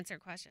many unanswered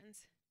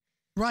questions.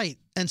 Right.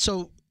 And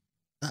so,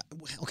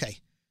 okay.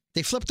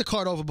 They flipped the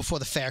cart over before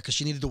the fair because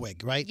she needed the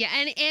wig, right? Yeah,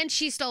 and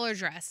she stole her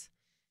dress.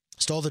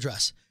 Stole the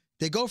dress.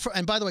 They go for,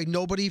 and by the way,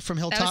 nobody from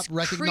Hilltop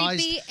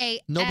recognized.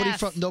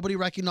 Nobody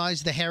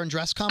recognized the hair and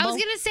dress combo. I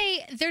was gonna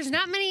say there's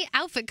not many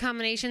outfit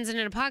combinations in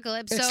an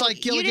apocalypse. It's so like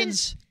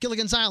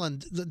Gilligan's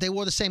Island. They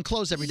wore the same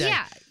clothes every day.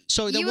 Yeah.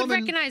 So the you would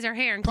woman recognize her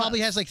hair and probably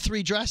clothes. has like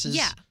 3 dresses.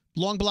 Yeah.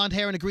 Long blonde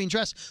hair and a green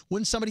dress.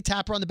 Wouldn't somebody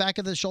tap her on the back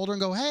of the shoulder and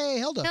go, "Hey,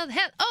 Hilda"?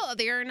 Oh,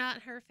 they're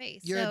not her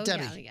face. You're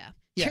Debbie.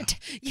 Yeah.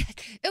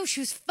 Oh,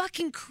 she was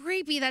fucking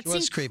creepy. That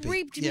scene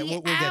creeped me out.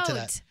 We'll get to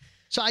that.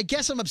 So I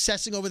guess I'm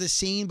obsessing over this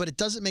scene, but it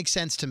doesn't make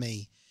sense to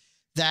me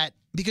that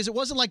because it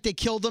wasn't like they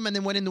killed them and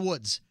then went in the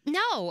woods.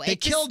 No. They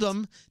killed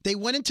them. They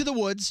went into the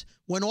woods,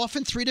 went off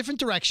in 3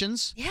 different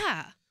directions.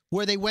 Yeah.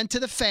 Where they went to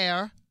the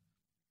fair,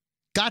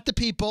 got the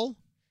people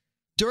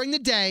during the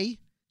day,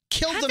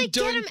 killed them get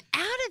them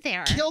out of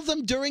there? Killed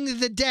them during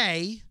the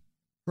day,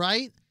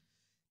 right?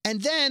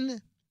 And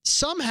then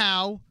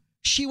somehow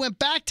she went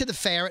back to the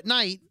fair at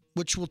night,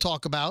 which we'll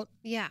talk about.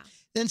 Yeah.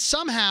 Then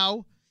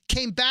somehow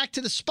came back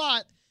to the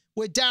spot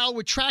where Daryl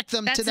would track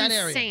them to that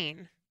area. That's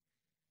insane.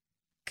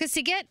 Because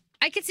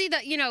I could see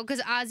that,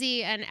 because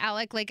Ozzy and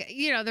Alec,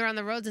 they're on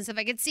the roads and stuff.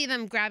 I could see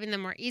them grabbing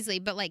them more easily.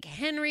 But like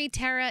Henry,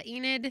 Tara,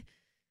 Enid,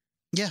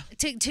 yeah,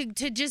 to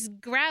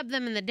just grab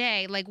them in the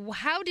day, like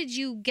how did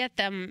you get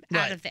them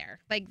out of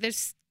there? Like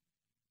there's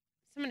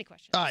so many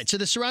questions. All right, so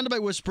they're surrounded by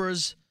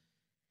Whisperers.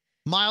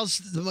 Miles,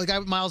 the guy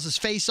with Miles'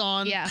 face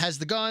on, has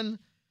the gun.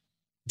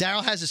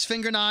 Daryl has his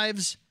finger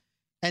knives,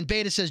 and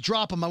Beta says,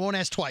 "Drop him. I won't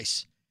ask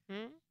twice."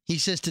 He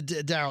says to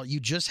Daryl, "You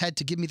just had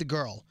to give me the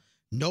girl.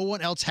 No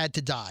one else had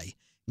to die.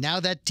 Now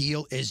that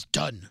deal is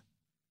done."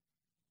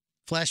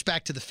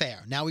 Flashback to the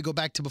fair. Now we go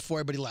back to before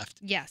everybody left.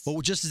 Yes.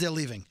 But just as they're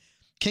leaving.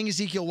 King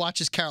Ezekiel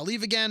watches Carol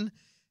leave again.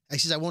 He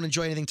says, I won't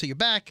enjoy anything till you're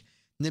back.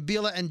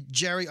 Nabila and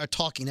Jerry are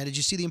talking. Now, did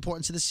you see the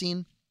importance of the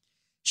scene?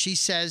 She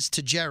says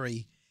to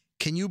Jerry,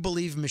 can you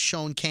believe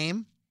Michonne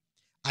came?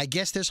 I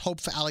guess there's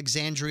hope for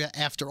Alexandria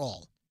after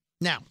all.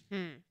 Now,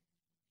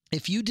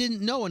 if you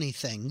didn't know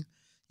anything,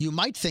 you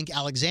might think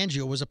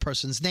Alexandria was a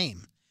person's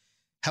name.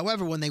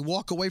 However, when they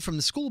walk away from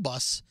the school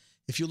bus,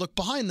 if you look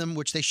behind them,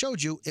 which they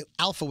showed you,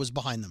 Alpha was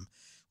behind them,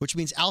 which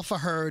means Alpha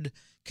heard,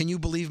 can you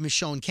believe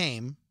Michonne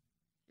came?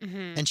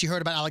 And she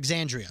heard about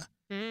Alexandria.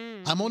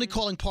 I'm only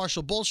calling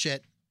partial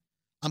bullshit.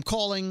 I'm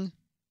calling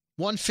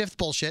 1/5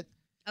 bullshit.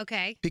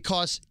 Okay.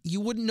 Because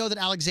you wouldn't know that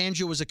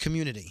Alexandria was a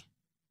community.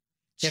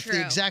 If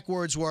the exact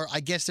words were, I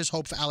guess there's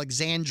hope for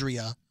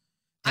Alexandria.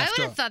 I would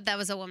have thought that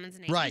was a woman's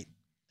name. Right.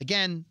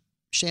 Again,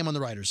 shame on the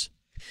writers.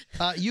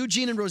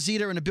 Eugene and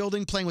Rosita are in a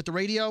building playing with the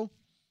radio.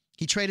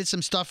 He traded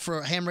some stuff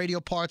for ham radio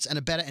parts and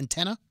a better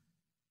antenna.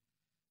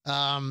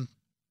 We'll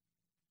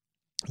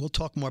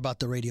talk more about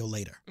the radio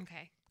later.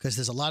 Okay. Because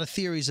there's a lot of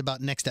theories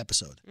about next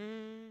episode.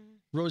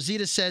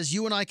 Rosita says,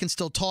 you and I can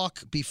still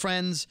talk, be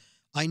friends.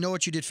 I know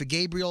what you did for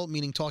Gabriel,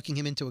 meaning talking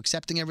him into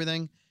accepting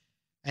everything.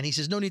 And he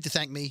says, no need to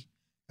thank me.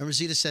 And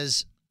Rosita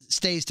says,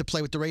 stays to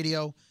play with the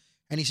radio.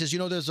 And he says, you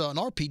know, there's an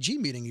RPG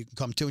meeting you can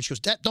come to. And she goes,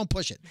 don't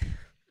push it.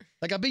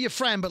 Like, I'll be your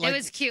friend, but like... It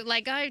was cute.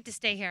 Like, I have to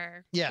stay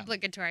here. Yeah.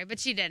 Obligatory. But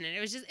she didn't. It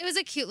was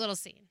a cute little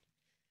scene.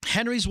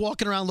 Henry's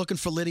walking around looking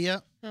for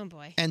Lydia. Oh,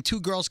 boy. And two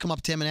girls come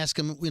up to him and ask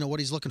him, what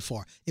he's looking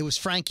for. It was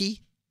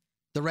Frankie,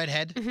 the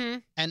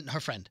redhead, and her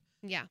friend.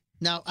 Yeah.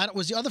 Now,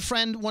 was the other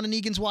friend one of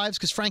Negan's wives?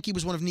 Because Frankie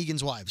was one of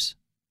Negan's wives.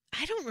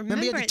 I don't remember.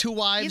 Remember he had the two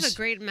wives? You have a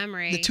great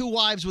memory. The two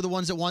wives were the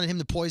ones that wanted him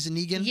to poison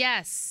Negan?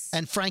 Yes.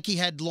 And Frankie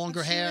had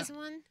longer hair. She was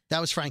one?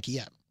 That was Frankie,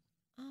 yeah.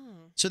 Oh.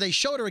 So they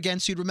showed her again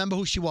so you'd remember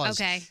who she was.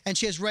 Okay. And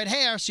she has red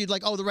hair, so you'd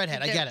like, oh, the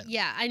redhead. I get it.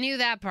 Yeah, I knew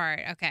that part.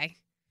 Okay.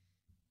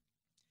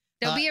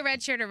 There'll be a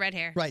red shirt or red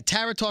hair. Right.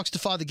 Tara talks to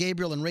Father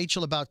Gabriel and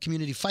Rachel about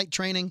community fight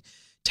training.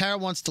 Tara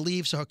wants to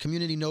leave so her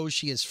community knows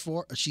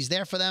she's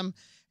there for them.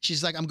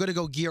 She's like, I'm going to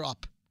go gear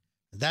up.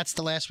 That's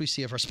the last we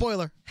see of her.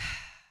 Spoiler.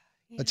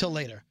 Until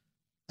later.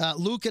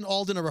 Luke and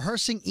Alden are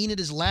rehearsing. Enid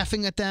is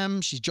laughing at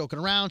them. She's joking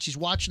around. She's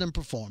watching them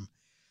perform.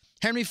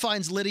 Henry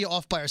finds Lydia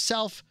off by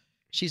herself.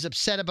 She's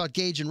upset about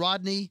Gage and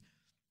Rodney.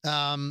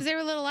 Because they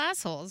were little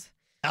assholes.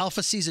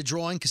 Alpha sees a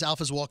drawing because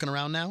Alpha's walking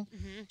around now.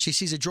 She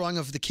sees a drawing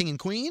of the king and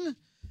queen.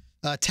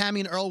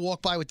 Tammy and Earl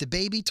walk by with the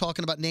baby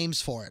talking about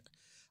names for it.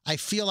 I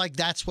feel like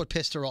that's what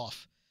pissed her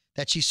off.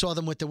 That she saw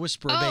them with the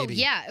Whisperer baby. Oh,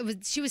 yeah.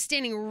 She was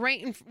standing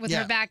right with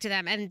her back to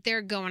them, and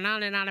they're going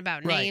on and on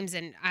about names.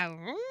 And well,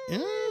 they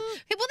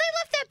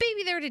left that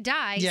baby there to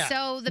die,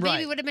 so the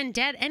baby would have been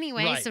dead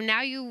anyway. So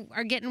now you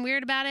are getting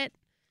weird about it?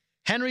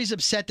 Henry's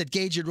upset that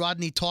Gage and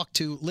Rodney talked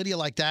to Lydia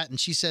like that, and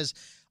she says,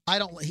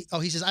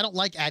 he says, I don't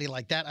like Addie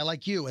like that. I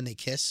like you, and they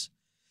kiss.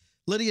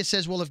 Lydia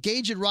says, well, if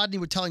Gage and Rodney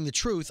were telling the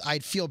truth,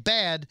 I'd feel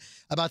bad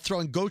about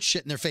throwing goat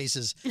shit in their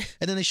faces.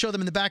 And then they show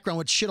them in the background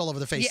with shit all over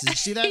their faces. Did you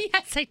see that?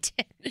 Yes, I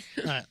did.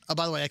 All right. Oh,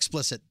 by the way,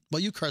 explicit. Well,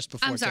 you cursed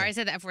before. I'm sorry. too. I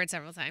said the F word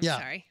several times. Yeah.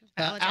 Sorry.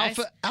 Apologize.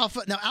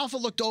 Alpha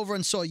looked over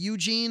and saw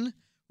Eugene,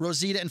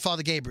 Rosita, and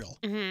Father Gabriel.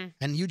 And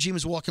Eugene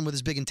was walking with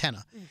his big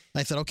antenna. And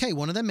I thought, okay,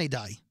 one of them may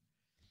die.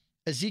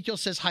 Ezekiel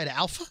says hi to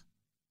Alpha.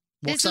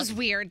 This was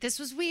weird. This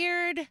was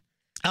weird.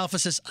 Alpha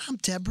says, I'm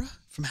Deborah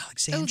from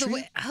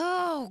Alexandria.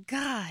 Oh,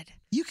 God.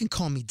 You can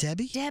call me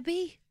Debbie.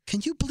 Debbie?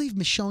 Can you believe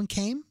Michonne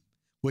came?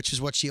 Which is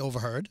what she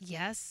overheard.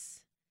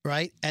 Yes.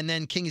 Right? And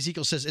then King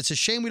Ezekiel says, it's a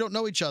shame we don't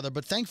know each other,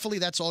 but thankfully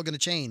that's all going to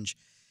change.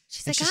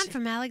 She's like, I'm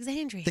from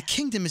Alexandria. The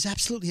kingdom is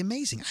absolutely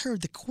amazing. I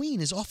heard the queen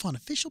is off on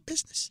official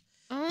business.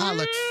 I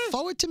look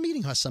forward to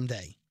meeting her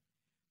someday.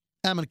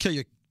 I'm going to kill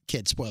your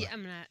kid, spoiler. Yeah,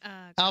 I'm gonna,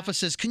 Alpha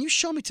says, can you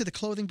show me to the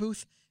clothing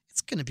booth?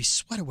 It's going to be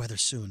sweater weather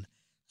soon.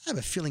 I have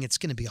a feeling it's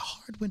going to be a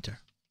hard winter.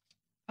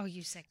 Oh,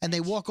 you sick. And they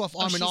walk off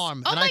arm in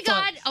arm. Oh,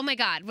 my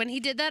God. When he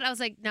did that, I was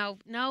like, no,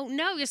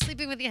 you're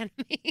sleeping with the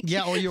enemy.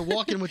 Yeah, or you're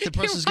walking with the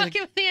person's going to...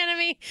 You're walking with the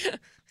enemy.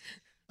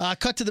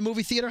 Cut to the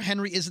movie theater.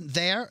 Henry isn't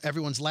there.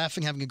 Everyone's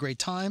laughing, having a great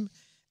time.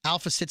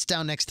 Alpha sits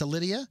down next to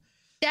Lydia.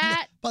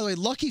 By the way,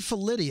 lucky for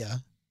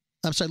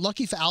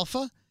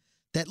Alpha,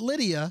 that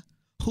Lydia,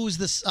 who's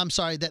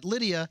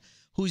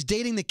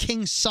dating the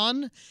king's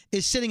son,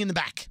 is sitting in the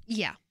back.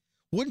 Yeah.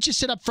 Wouldn't you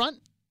sit up front?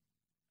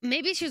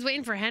 Maybe she was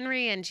waiting for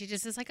Henry, and she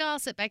just is like, oh, I'll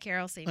sit back here.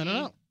 I'll see me. I don't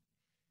know.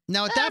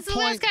 Now, at that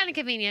point... That's kind of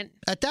convenient.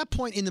 At that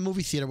point in the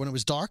movie theater, when it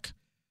was dark,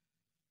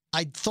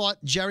 I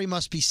thought Jerry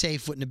must be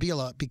safe with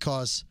Nabila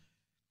because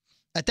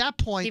at that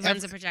point... He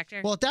runs a projector.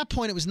 Well, at that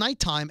point, it was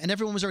nighttime, and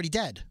everyone was already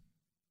dead.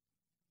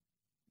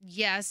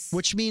 Yes.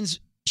 Which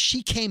means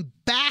she came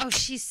back. Oh,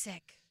 she's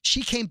sick.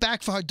 She came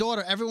back for her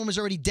daughter. Everyone was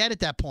already dead at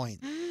that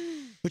point.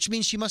 Which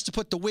means she must have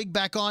put the wig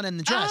back on and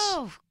the dress.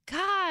 Oh,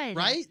 God.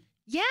 Right?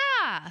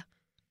 Yeah.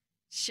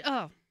 She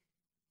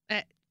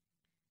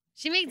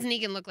makes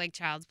Negan look like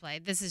child's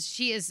play.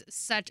 She is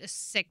such a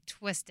sick,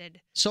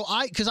 twisted. So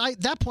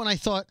that point I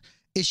thought,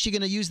 is she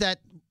going to use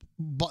that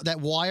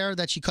wire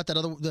that she cut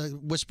the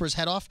Whisperer's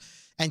head off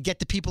and get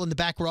the people in the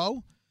back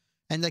row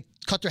and like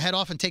cut their head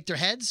off and take their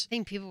heads? I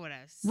think people would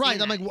have.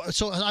 Right.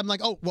 I'm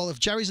like, oh, well, if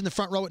Jerry's in the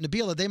front row at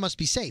Nabila, they must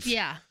be safe.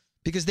 Yeah.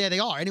 Because there they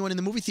are. Anyone in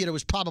the movie theater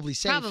was probably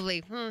safe.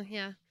 Probably.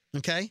 Yeah.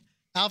 Okay.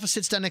 Alpha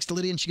sits down next to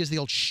Lydia and she gives the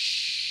old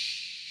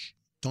shh,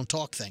 don't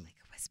talk thing. Like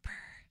a whisper.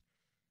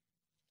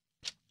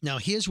 Now,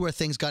 here's where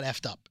things got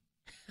effed up.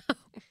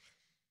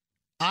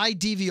 I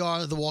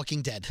DVR The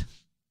Walking Dead.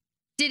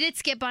 Did it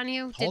skip on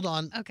you? Hold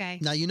on. Okay.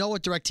 Now, you know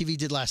what DirecTV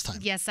did last time?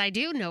 Yes, I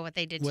do know what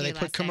they did where they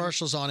put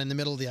commercials on in the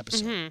middle of the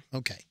episode. Mm-hmm.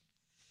 Okay.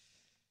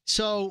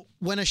 So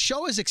when a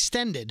show is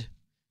extended,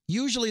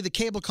 usually the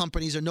cable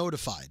companies are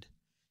notified.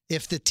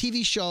 If the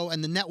TV show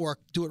and the network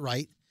do it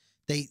right,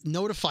 they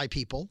notify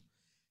people,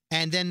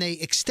 and then they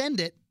extend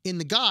it in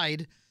the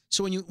guide.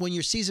 So when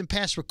your season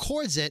pass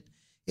records it,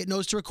 it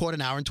knows to record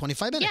an hour and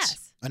 25 minutes.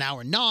 Yes. An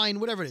hour and 9,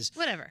 whatever it is.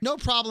 Whatever. No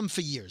problem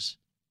for years.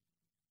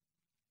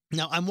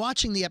 Now, I'm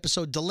watching the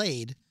episode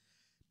delayed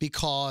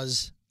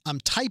because I'm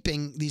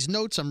typing these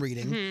notes I'm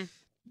reading, mm-hmm.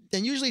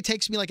 and usually it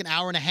takes me like an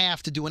hour and a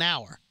half to do an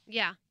hour.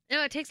 Yeah.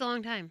 No, it takes a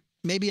long time.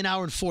 Maybe an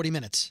hour and 40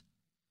 minutes.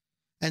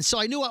 And so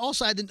I knew I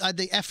also had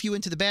the FU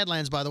into the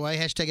Badlands, by the way,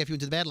 hashtag FU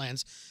into the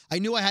Badlands. I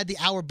knew I had the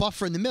hour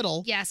buffer in the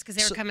middle. Yes, because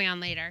they were coming on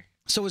later.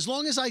 So as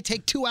long as I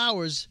take 2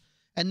 hours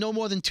and no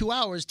more than 2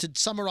 hours to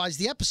summarize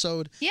the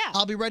episode,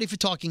 I'll be ready for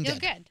Talking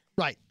Dead. You're good.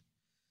 Right.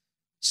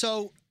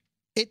 So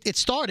it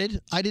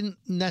started. I didn't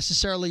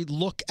necessarily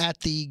look at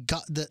the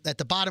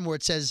bottom where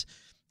it says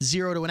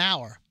 0 to an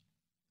hour.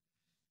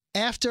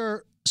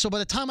 So by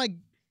the time I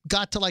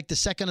got to like the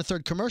second or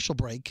third commercial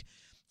break,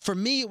 for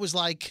me it was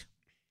like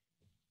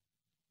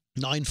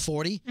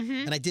 9:40, mm-hmm.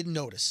 and I didn't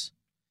notice.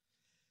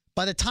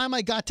 By the time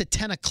I got to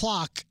 10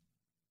 o'clock,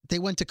 they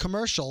went to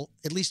commercial,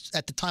 at least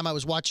at the time I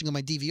was watching on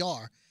my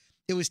DVR.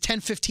 It was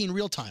 10:15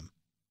 real time.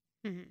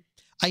 Mm-hmm.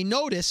 I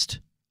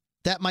noticed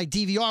that my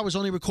DVR was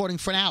only recording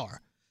for an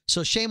hour,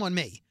 so shame on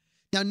me.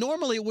 Now,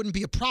 normally it wouldn't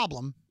be a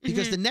problem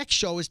because mm-hmm. the next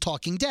show is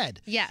Talking Dead.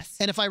 Yes.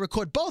 And if I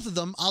record both of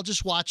them, I'll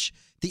just watch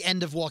the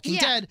end of Walking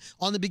Dead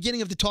on the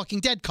beginning of the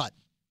Talking Dead cut.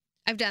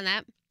 I've done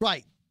that.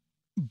 Right.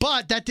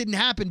 But that didn't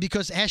happen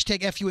because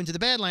hashtag FU into the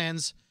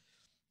Badlands,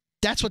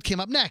 that's what came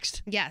up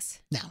next.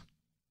 Yes. Now,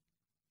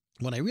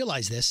 when I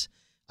realized this,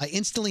 I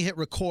instantly hit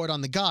record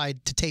on the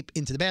guide to tape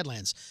Into the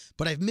Badlands,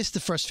 but I've missed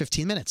the first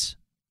 15 minutes.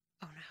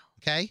 Oh,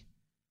 no.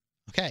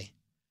 Okay.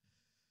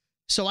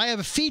 So I have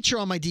a feature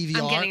on my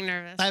DVR. I'm getting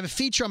nervous. I have a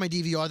feature on my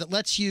DVR that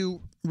lets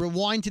you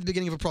rewind to the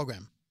beginning of a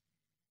program.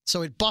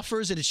 So it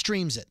buffers it, it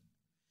streams it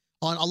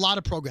on a lot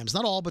of programs.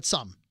 Not all, but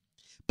some.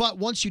 But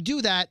once you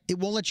do that, it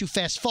won't let you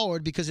fast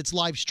forward because it's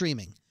live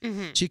streaming.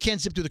 Mm-hmm. So you can't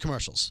zip through the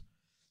commercials.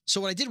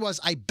 So what I did was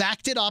I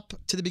backed it up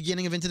to the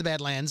beginning of Into the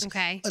Badlands.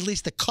 Okay. At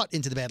least the cut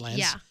Into the Badlands.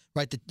 Yeah.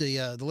 Right,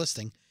 the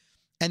listing.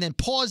 And then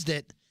paused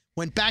it,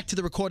 went back to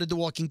the recorded The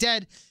Walking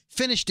Dead,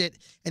 finished it,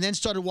 and then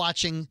started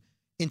watching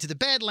Into the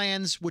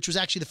Badlands, which was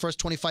actually the first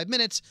 25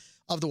 minutes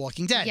of The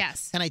Walking Dead.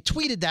 Yes. And I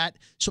tweeted that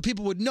so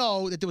people would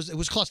know that it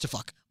was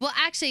clusterfuck. Well,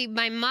 actually,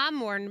 my mom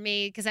warned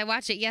me because I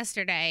watched it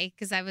yesterday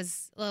because I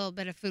was a little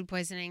bit of food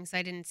poisoning, so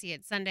I didn't see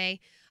it Sunday.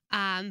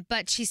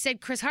 But she said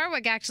Chris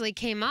Hardwick actually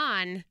came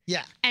on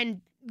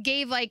and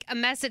gave like a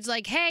message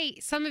like, hey,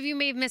 some of you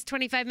may have missed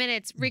 25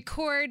 minutes.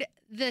 Record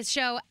the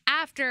show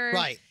after.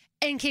 Right.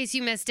 In case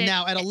you missed it.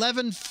 Now, at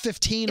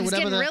 11:15 or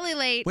whatever, really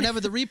late.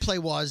 Whenever the replay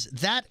was,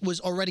 that was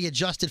already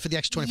adjusted for the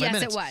extra 25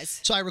 minutes. Yes, it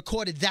was. So I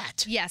recorded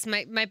that. Yes,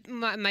 my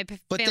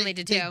family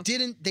did too.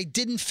 They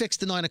didn't fix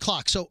the 9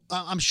 o'clock. So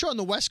I'm sure on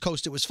the West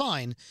Coast it was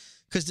fine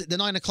because the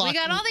 9 o'clock. We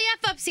got all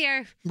the F-ups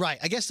here. Right.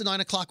 I guess the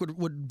 9 o'clock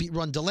would be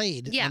run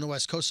delayed on the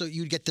West Coast. So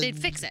you'd get they'd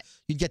fix it.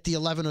 You'd get the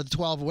 11 or the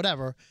 12 or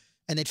whatever,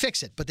 and they'd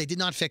fix it. But they did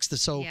not fix the.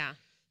 So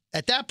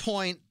at that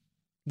point,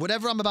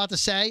 whatever I'm about to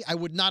say, I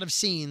would not have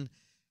seen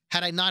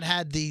had I not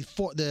had the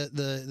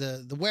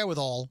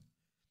wherewithal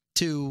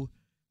to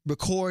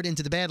record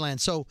Into the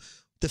Badlands. So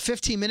the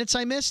 15 minutes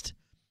I missed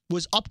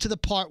was up to the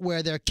part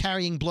where they're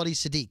carrying Bloody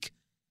Sadiq.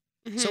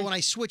 Mm-hmm. So when I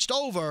switched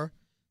over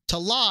to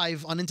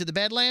live on Into the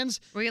Badlands,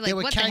 were you like,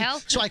 what the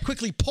hell? So I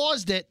quickly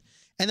paused it,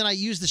 and then I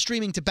used the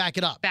streaming to back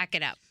it up.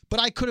 But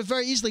I could have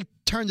very easily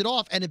turned it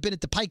off and had been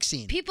at the Pike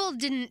scene. People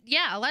didn't,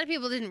 a lot of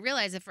people didn't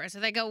realize it first. So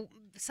they go,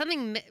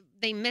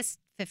 they missed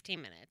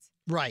 15 minutes.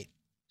 Right.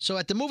 So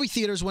at the movie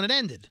theaters when it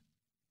ended.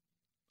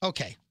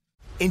 Okay.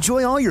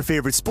 Enjoy all your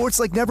favorite sports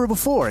like never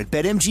before at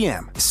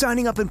BetMGM.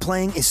 Signing up and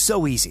playing is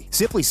so easy.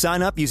 Simply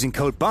sign up using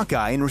code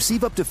Buckeye and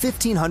receive up to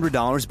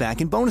 $1,500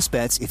 back in bonus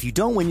bets if you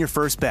don't win your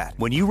first bet.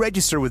 When you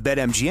register with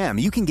BetMGM,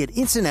 you can get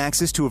instant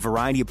access to a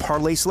variety of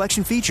parlay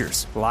selection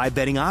features, live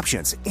betting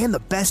options, and the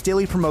best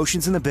daily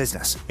promotions in the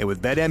business. And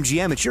with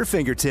BetMGM at your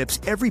fingertips,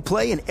 every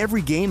play and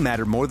every game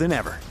matter more than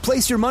ever.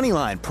 Place your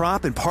moneyline,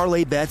 prop, and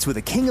parlay bets with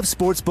the king of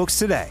sportsbooks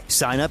today.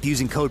 Sign up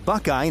using code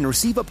Buckeye and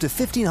receive up to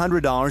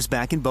 $1,500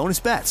 back in bonus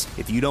bets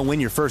if you don't win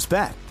your first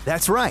bet.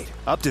 That's right,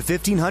 up to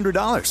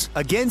 $1,500.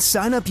 Again,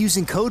 sign up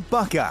using code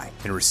Buckeye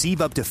and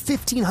receive up to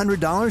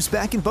 $1,500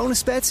 back in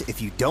bonus bets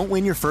if you don't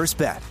win your first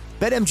bet.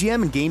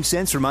 BetMGM and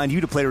GameSense remind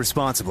you to play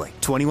responsibly.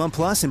 21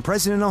 plus and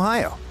present in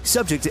Ohio.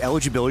 Subject to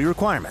eligibility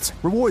requirements.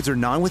 Rewards are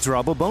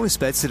non-withdrawable bonus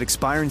bets that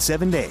expire in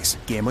 7 days.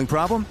 Gambling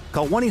problem?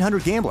 Call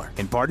 1-800-GAMBLER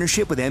in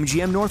partnership with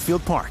MGM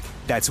Northfield Park.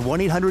 That's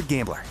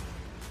 1-800-GAMBLER.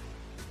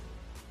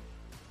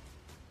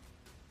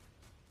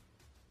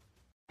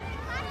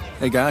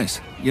 Hey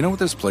guys, you know what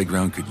this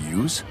playground could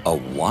use? A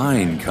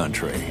wine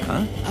country,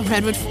 huh? A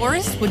redwood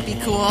forest would be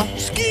cool.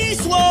 Ski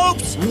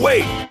slopes!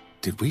 Wait!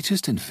 Did we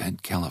just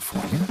invent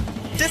California?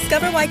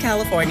 Discover why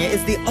California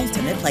is the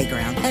ultimate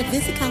playground at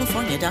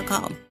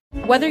visitcalifornia.com.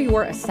 Whether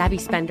you're a savvy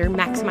spender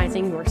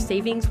maximizing your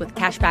savings with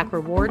cashback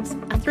rewards,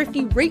 a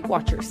thrifty rate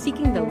watcher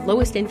seeking the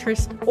lowest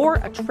interest, or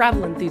a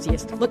travel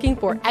enthusiast looking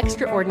for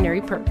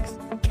extraordinary perks,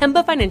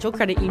 Kemba Financial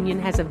Credit Union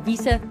has a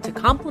visa to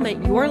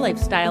complement your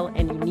lifestyle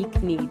and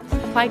unique needs.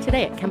 Apply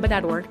today at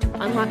Kemba.org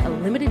to unlock a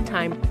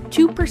limited-time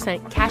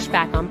 2% cash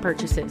back on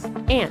purchases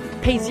and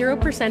pay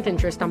 0%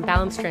 interest on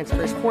balance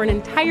transfers for an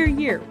entire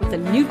year with a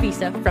new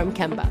visa from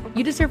Kemba.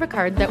 You deserve a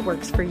card that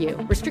works for you.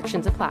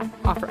 Restrictions apply.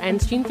 Offer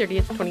ends June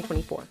 30th,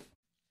 2024.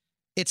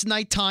 It's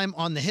nighttime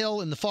on the hill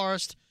in the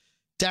forest.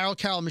 Daryl,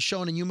 Carol,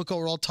 Michonne, and Yumiko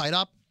are all tied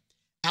up.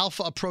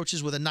 Alpha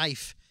approaches with a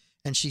knife,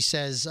 and she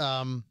says,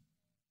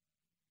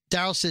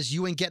 Daryl says,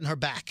 you ain't getting her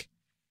back.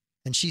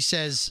 And she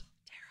says,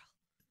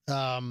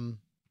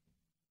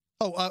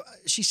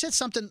 she said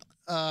something.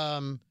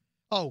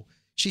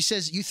 She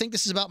says, you think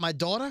this is about my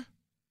daughter?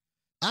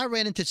 I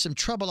ran into some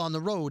trouble on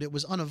the road. It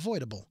was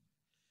unavoidable.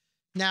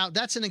 Now,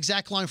 that's an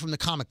exact line from the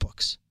comic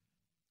books.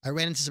 I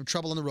ran into some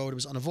trouble on the road. It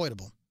was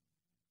unavoidable.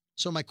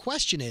 So my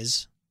question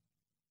is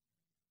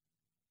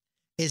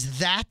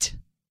that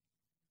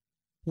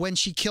when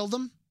she killed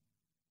him?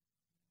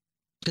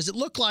 Because it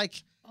looked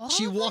like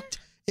she walked...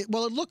 It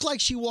looked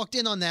like she walked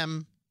in on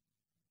them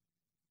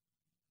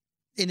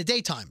in the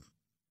daytime,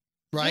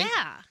 right?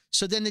 Yeah.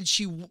 So then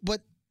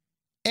but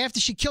after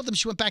she killed them,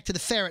 she went back to the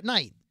fair at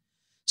night.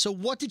 So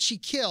what did she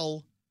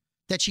kill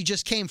that she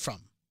just came from?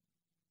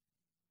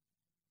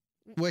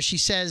 Where she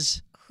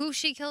says... Who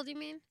she killed, you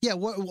mean? Yeah,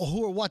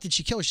 who or what did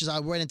she kill? She says, I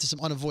ran into some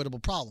unavoidable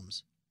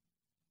problems.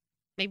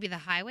 Maybe the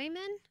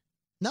highwaymen?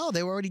 No,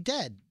 they were already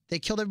dead. They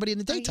killed everybody in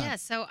the daytime. Yeah,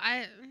 so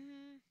I'm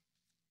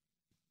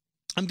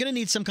going to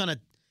need some kind of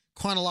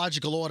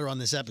chronological order on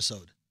this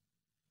episode.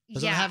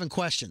 Because I'm having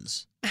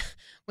questions.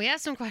 We have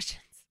some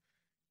questions.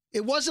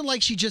 It wasn't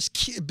like she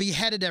just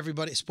beheaded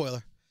everybody.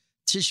 Spoiler.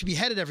 She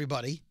beheaded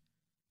everybody,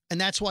 and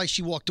that's why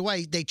she walked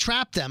away. They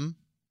trapped them,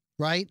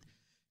 right?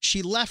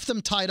 She left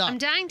them tied up. I'm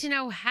dying to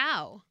know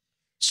how.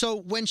 So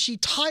when she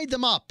tied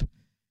them up,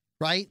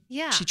 right?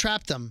 Yeah. She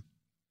trapped them.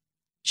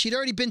 She'd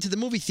already been to the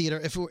movie theater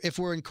if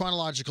we're in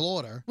chronological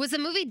order. Was the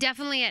movie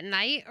definitely at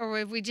night, or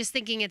were we just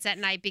thinking it's at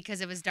night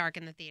because it was dark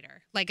in the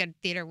theater, like a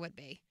theater would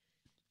be?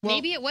 Well,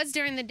 maybe it was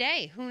during the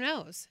day. Who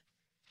knows?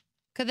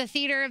 Could the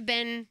theater have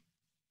been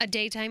a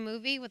daytime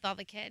movie with all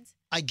the kids?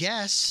 I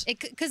guess.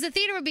 Because the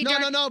theater would be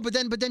dark. No.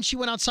 But then she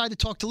went outside to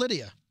talk to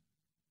Lydia.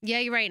 Yeah,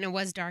 you're right, and it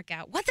was dark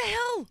out. What the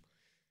hell?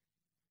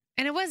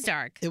 And it was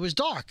dark. It was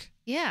dark.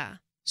 Yeah.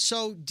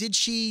 So did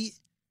she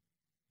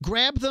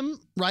grab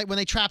them, right? When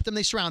they trapped them,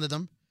 they surrounded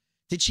them.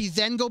 Did she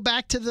then go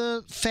back to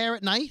the fair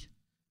at night?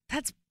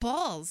 That's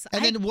balls.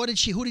 And then who did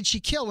she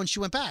kill when she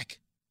went back?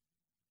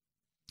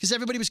 Because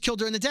everybody was killed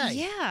during the day.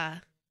 Yeah.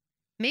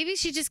 Maybe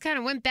she just kind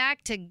of went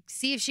back to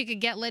see if she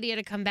could get Lydia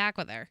to come back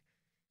with her.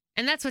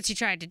 And that's what she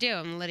tried to do,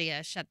 and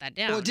Lydia shut that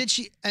down. Well, did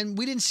she? And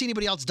we didn't see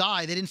anybody else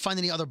die. They didn't find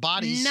any other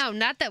bodies. No,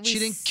 not that we She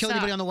didn't kill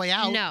anybody on the way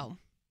out? No.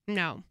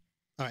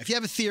 All right. If you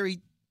have a theory,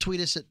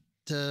 tweet us at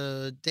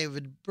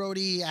David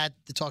Brody, at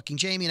The Talking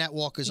Jamie, and at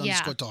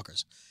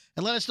Walkers_Talkers.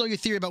 And let us know your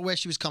theory about where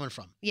she was coming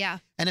from. Yeah.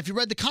 And if you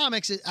read the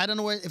comics, I don't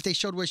know if they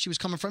showed where she was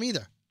coming from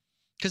either.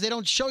 Because they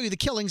don't show you the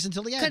killings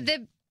until the end. Could there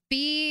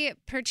be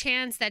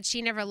perchance that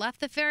she never left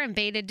the fair and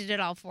Beta did it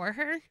all for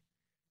her?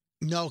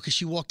 No, because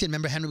she walked in.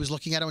 Remember Henry was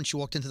looking at her when she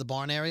walked into the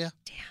barn area?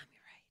 Damn,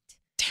 you're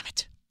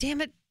right.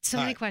 Damn it. So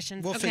many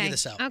questions. We'll figure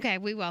this out. Okay,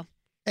 we will.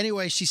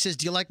 Anyway, she says,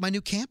 do you like my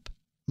new camp?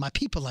 My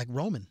people like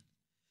Roman.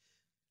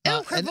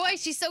 Oh, her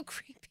voice, she's so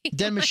creepy.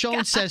 Then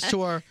Michonne says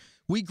to her,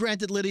 we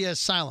granted Lydia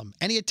asylum.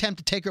 Any attempt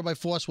to take her by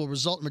force will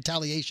result in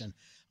retaliation.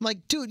 I'm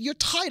like, dude, you're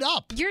tied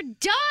up. You're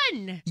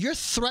done.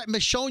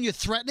 Michonne, you're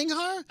threatening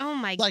her? Oh,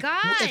 my God.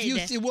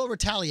 If you will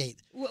retaliate.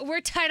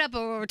 We're tied up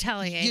or we'll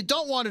retaliate. You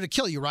don't want her to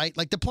kill you, right?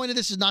 Like, the point of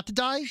this is not to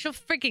die? She'll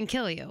freaking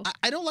kill you.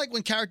 I don't like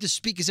when characters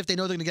speak as if they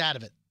know they're going to get out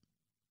of it.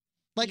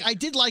 Like, I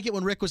did like it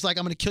when Rick was like,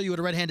 I'm going to kill you with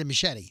a red-handed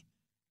machete.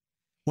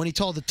 When he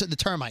told the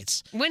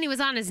termites. When he was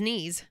on his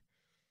knees.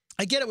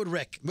 I get it with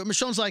Rick. But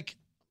Michonne's like,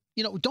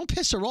 don't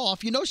piss her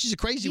off. You know she's a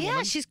crazy woman.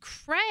 Yeah, she's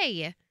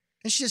cray.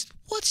 And she says,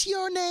 what's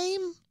your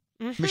name?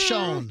 Mm-hmm.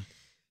 Michonne.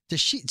 To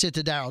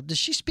Daryl, does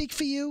she speak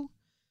for you?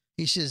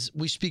 He says,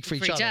 we speak for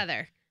each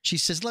other. She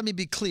says, let me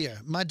be clear.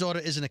 My daughter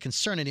isn't a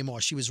concern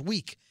anymore. She was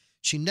weak.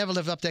 She never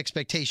lived up to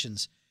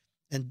expectations.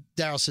 And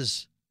Daryl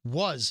says,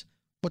 was?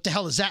 What the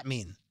hell does that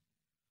mean?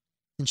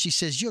 And she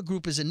says, your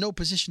group is in no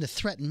position to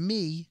threaten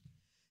me.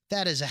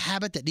 That is a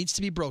habit that needs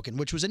to be broken,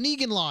 which was a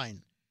Negan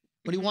line.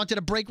 But he wanted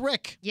to break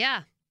Rick.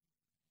 Yeah.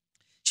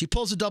 She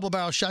pulls a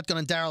double-barrel shotgun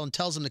on Daryl and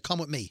tells him to come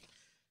with me.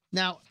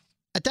 Now,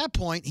 at that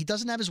point, he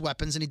doesn't have his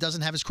weapons and he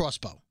doesn't have his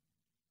crossbow.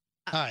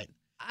 All right.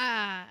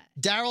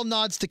 Daryl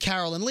nods to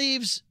Carol and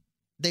leaves.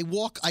 They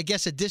walk, I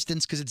guess, a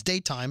distance because it's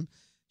daytime,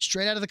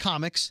 straight out of the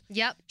comics.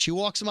 Yep. She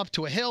walks him up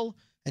to a hill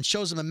and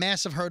shows him a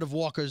massive herd of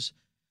walkers.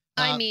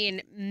 I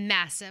mean,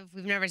 massive.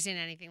 We've never seen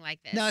anything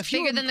like this. Now, if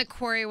bigger than the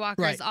quarry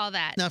walkers, right. all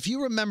that. Now, if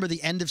you remember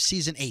the end of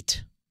season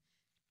 8,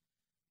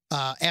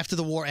 after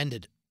the war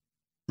ended,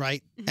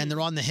 right? Mm-hmm. And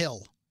they're on the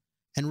hill,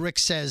 and Rick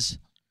says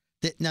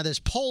that now there's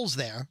poles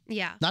there.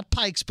 Yeah. Not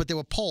pikes, but there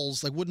were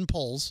poles, like wooden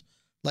poles,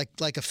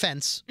 like a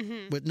fence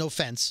with no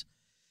fence.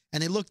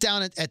 And they looked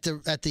down at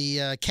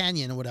the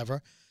canyon or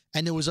whatever,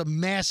 and there was a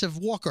massive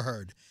walker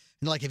herd.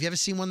 And they're like, have you ever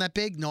seen one that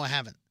big? No, I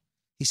haven't.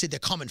 He said, they're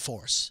coming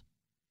for us.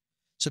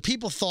 So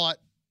people thought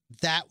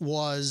that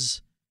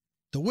was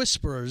the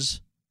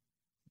Whisperers,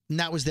 and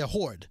that was their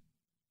horde,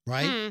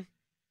 right?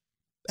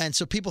 And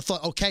so people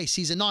thought, okay,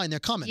 season 9, they're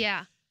coming.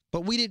 Yeah.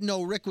 But we didn't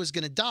know Rick was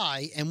going to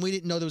die, and we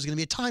didn't know there was going to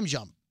be a time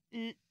jump.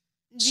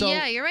 So,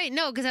 yeah, you're right.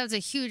 No, because that was a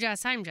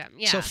huge-ass time jump.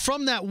 Yeah. So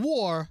from that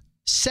war,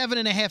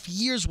 7.5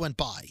 years went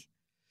by.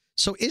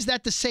 So is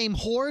that the same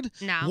horde?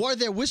 No. Were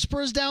there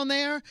Whisperers down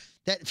there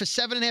that for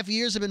 7.5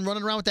 years have been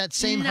running around with that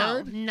same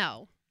herd?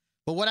 No.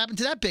 But what happened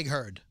to that big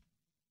herd?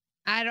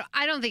 I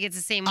don't think it's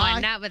the same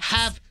one. I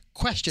have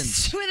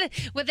questions.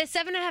 With a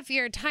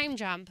 7.5-year time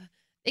jump,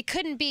 it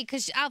couldn't be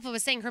because Alpha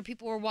was saying her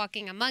people were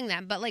walking among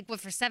them. But like, what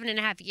for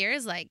 7.5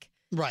 years? Like,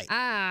 right.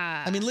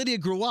 I mean, Lydia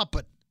grew up,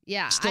 but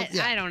yeah, still,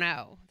 I don't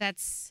know.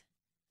 That's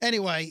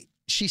anyway.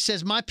 She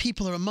says, my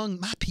people are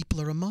among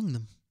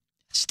them,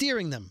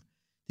 steering them.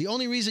 The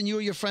only reason you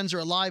or your friends are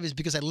alive is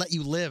because I let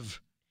you live.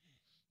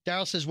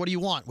 Daryl says, what do you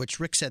want? Which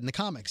Rick said in the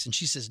comics. And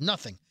she says,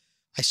 nothing.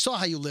 I saw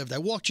how you lived. I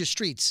walked your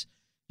streets.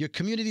 Your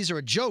communities are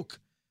a joke,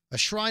 a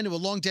shrine to a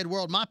long-dead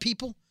world. My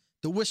people,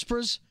 the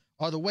Whisperers,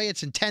 are the way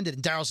it's intended.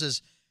 And Daryl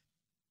says,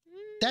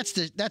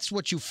 that's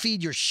what you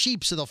feed your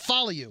sheep so they'll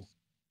follow you.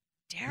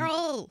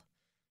 Daryl.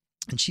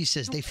 And she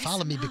says, they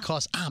follow me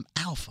because I'm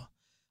Alpha.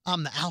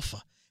 I'm the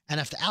Alpha. And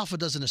if the Alpha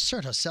doesn't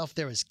assert herself,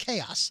 there is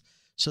chaos.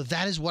 So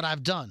that is what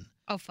I've done.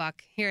 Oh,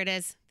 fuck. Here it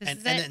is. This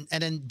is it.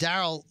 And then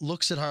Daryl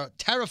looks at her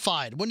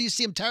terrified. When do you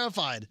see him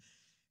terrified?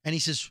 And he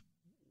says,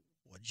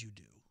 what'd you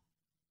do?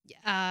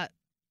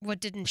 What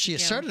didn't she do?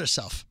 She asserted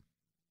herself.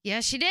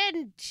 Yeah, she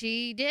did.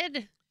 She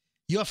did.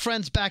 Your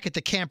friends back at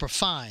the camp are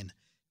fine.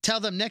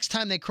 Tell them next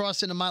time they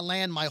cross into my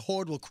land, my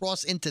horde will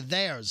cross into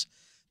theirs.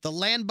 The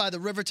land by the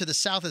river to the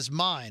south is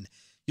mine.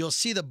 You'll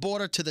see the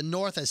border to the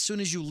north as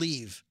soon as you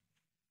leave.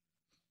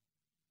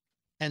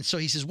 And so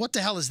he says, what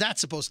the hell is that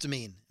supposed to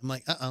mean? I'm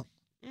like,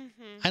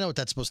 I know what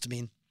that's supposed to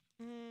mean.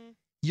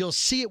 You'll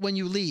see it when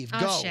you leave. Oh,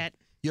 Go. Shit.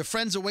 Your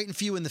friends are waiting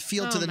for you in the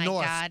field to the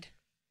north. God.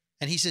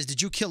 And he says,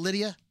 did you kill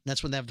Lydia? And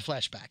that's when they have the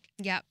flashback.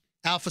 Yep.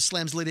 Alpha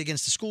slams Lydia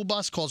against the school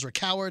bus, calls her a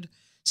coward,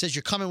 says,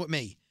 you're coming with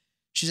me.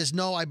 She says,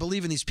 no, I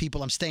believe in these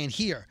people. I'm staying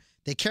here.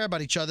 They care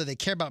about each other. They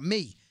care about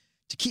me.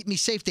 To keep me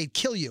safe, they'd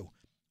kill you.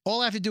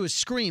 All I have to do is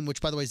scream, which,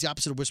 by the way, is the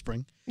opposite of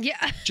whispering.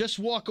 Yeah. Just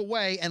walk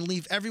away and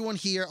leave everyone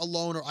here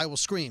alone or I will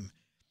scream.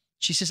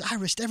 She says, I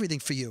risked everything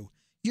for you.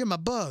 You're my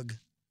bug.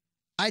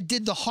 I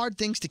did the hard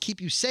things to keep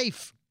you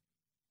safe.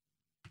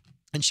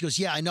 And she goes,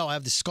 yeah, I know. I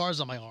have the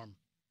scars on my arm.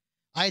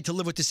 I had to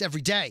live with this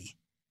every day.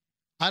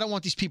 I don't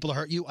want these people to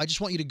hurt you. I just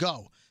want you to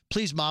go.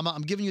 Please, Mama,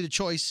 I'm giving you the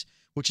choice,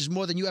 which is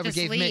more than you ever just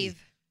gave leave. me.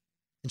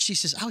 And she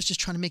says, I was just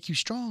trying to make you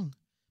strong.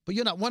 But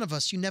you're not one of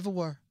us. You never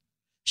were.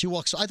 She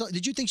walks. I thought,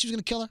 did you think she was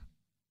going to kill her?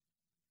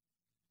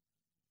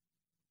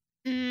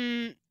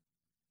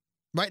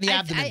 Right in the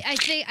abdomen.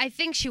 I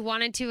think she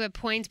wanted to at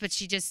points, but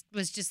she just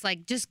was just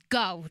like, just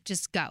go.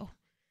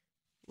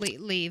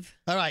 Leave.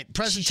 All right,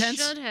 present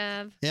tense. Should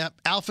have. Yep.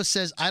 Alpha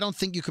says, I don't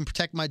think you can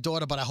protect my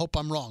daughter, but I hope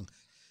I'm wrong.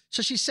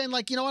 So she's saying,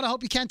 like, you know what? I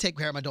hope you can take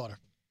care of my daughter.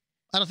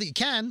 I don't think you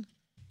can.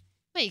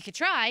 Well, you could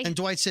try. And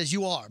Dwight says,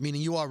 you are,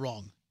 meaning you are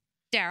wrong.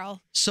 Daryl.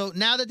 So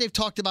now that they've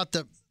talked about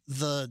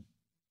the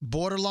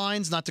border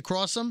lines, not to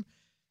cross them,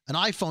 an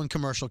iPhone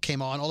commercial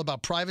came on all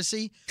about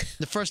privacy.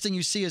 The first thing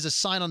you see is a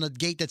sign on the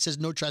gate that says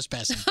no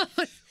trespassing,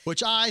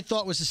 which I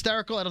thought was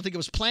hysterical. I don't think it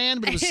was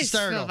planned, but it was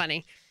hysterical. It's so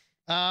funny.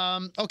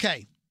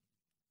 Okay.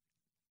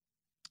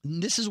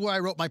 This is where I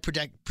wrote my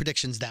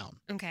predictions down.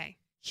 Okay.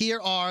 Here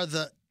are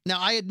the... Now,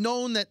 I had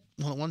known that...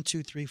 Hold on. 1,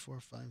 2, 3, 4,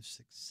 5,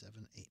 6,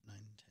 7, 8, 9,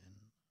 10...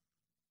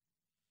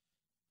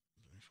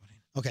 14.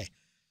 Okay.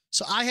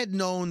 So I had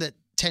known that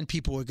 10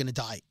 people were going to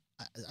die.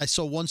 I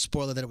saw one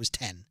spoiler that it was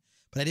 10.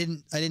 But I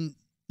didn't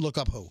look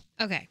up who.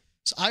 Okay.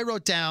 So I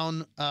wrote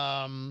down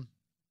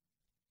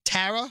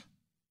Tara,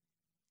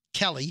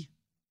 Kelly,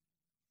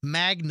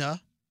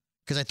 Magna,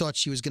 because I thought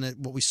she was going to...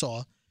 What we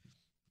saw.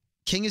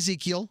 King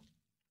Ezekiel...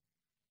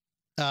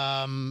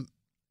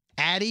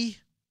 Addie,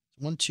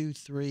 1, 2,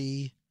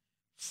 3,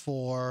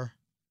 4.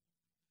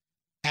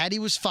 Addie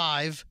was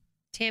 5.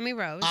 Tammy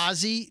Rose.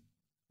 Ozzy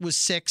was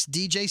 6.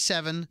 DJ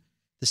 7.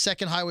 The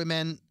second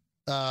Highwayman,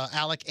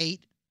 Alec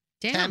 8.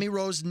 Damn. Tammy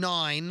Rose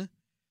 9.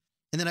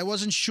 And then I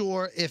wasn't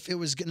sure if it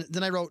was gonna.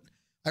 Then I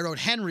wrote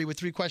Henry with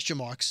 3 question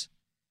marks.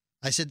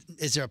 I said,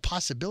 is there a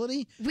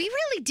possibility? We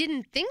really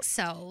didn't think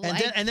so.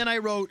 And then I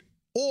wrote,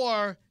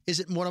 or is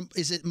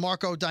it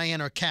Marco,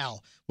 Diane, or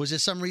Cal? Was there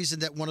some reason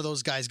that one of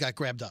those guys got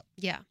grabbed up?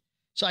 Yeah.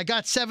 So I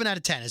got 7 out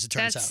of 10, as it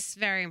turns out. That's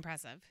very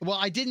impressive. Well,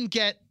 I didn't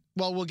get.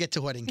 Well, we'll get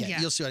to who I didn't get.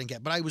 Yeah. You'll see who I didn't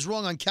get. But I was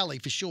wrong on Kelly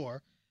for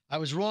sure. I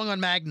was wrong on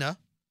Magna.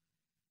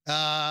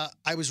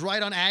 I was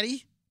right on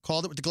Addie.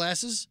 Called it with the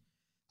glasses.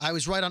 I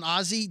was right on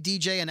Ozzy,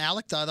 DJ, and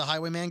Alec, the other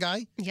Highwayman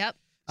guy. Yep.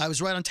 I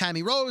was right on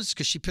Tammy Rose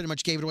because she pretty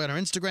much gave it away on her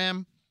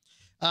Instagram.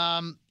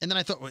 And then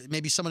I thought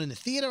maybe someone in the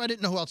theater. I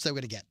didn't know who else they were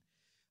going to get.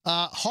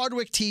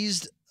 Hardwick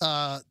teased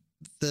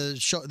the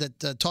show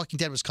that Talking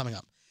Dead was coming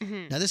up.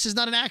 Mm-hmm. Now, this is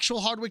not an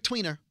actual Hardwick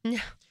tweener. No.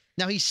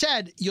 Now, he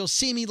said, you'll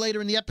see me later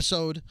in the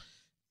episode.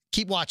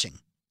 Keep watching.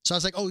 So I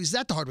was like, oh, is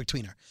that the Hardwick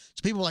tweener?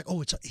 So people were like, oh,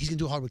 he's going to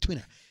do a Hardwick tweener.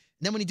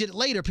 And then when he did it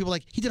later, people were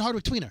like, he did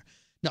Hardwick tweener.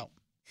 No.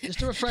 Just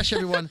to refresh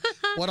everyone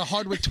what a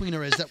Hardwick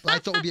tweener is that I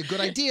thought would be a good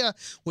idea,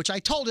 which I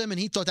told him, and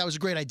he thought that was a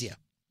great idea.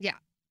 Yeah.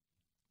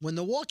 When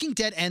The Walking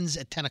Dead ends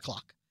at 10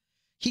 o'clock,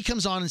 he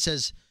comes on and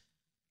says,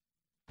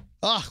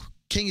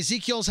 King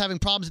Ezekiel's having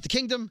problems at the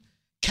kingdom.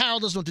 Carol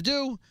doesn't know what to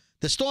do.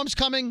 The storm's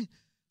coming.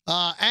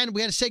 And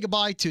we had to say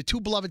goodbye to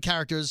 2 beloved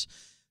characters.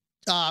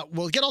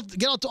 We'll get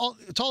to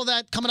all of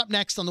that coming up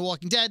next on The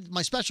Walking Dead.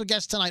 My special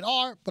guests tonight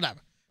are whatever,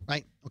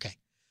 right? Okay.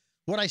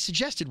 What I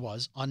suggested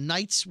was on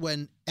nights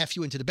when F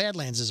You Into the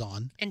Badlands is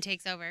on. And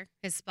takes over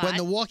his spot. When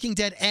The Walking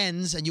Dead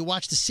ends and you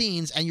watch the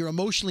scenes and you're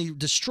emotionally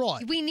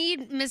distraught. We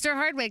need Mr.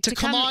 Hardwick to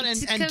come on and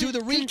do the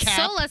recap.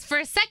 Console us for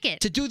a second.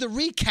 To do the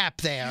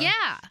recap there.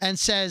 Yeah. And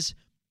says,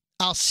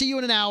 I'll see you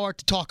in an hour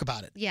to talk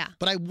about it. Yeah.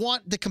 But I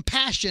want the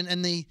compassion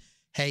and the,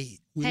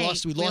 we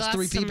lost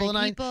 3 people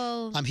tonight.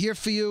 I'm here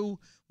for you.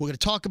 We're going to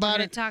talk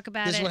about it.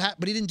 This is what happened.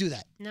 But he didn't do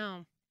that.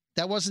 No.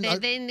 That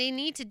wasn't. They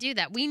need to do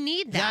that. We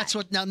need that. That's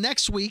what. Now,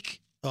 next week.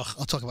 I'll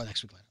talk about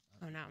next week later.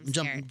 Oh, no. I'm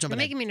scared. You're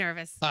making me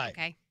nervous. All right.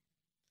 Okay.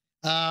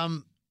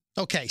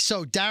 Okay.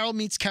 So Daryl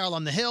meets Carol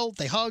on the hill.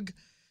 They hug.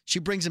 She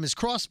brings him his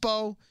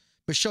crossbow.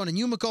 Michonne and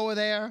Yumiko are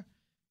there.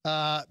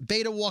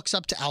 Beta walks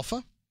up to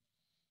Alpha.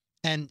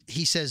 And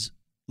he says,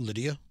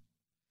 Lydia.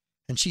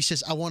 And she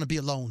says, I want to be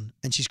alone.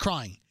 And she's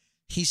crying.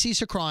 He sees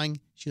her crying.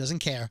 She doesn't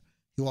care.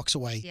 He walks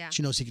away. Yeah.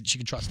 She knows she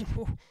can trust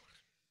him.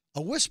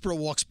 A whisperer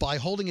walks by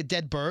holding a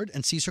dead bird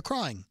and sees her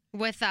crying.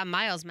 With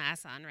Miles'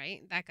 mask on,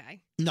 right? That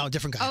guy. No,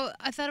 different guy. Oh,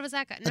 I thought it was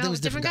that guy. No, I think it was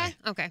a different guy.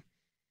 Okay.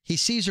 He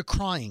sees her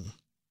crying.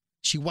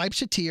 She wipes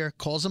a tear,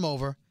 calls him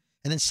over,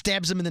 and then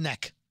stabs him in the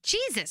neck.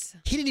 Jesus.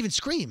 He didn't even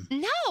scream.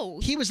 No.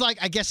 He was like,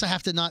 I guess I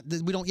have to not.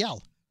 We don't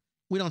yell.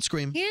 We don't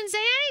scream. He didn't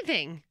say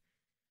anything.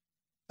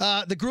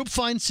 The group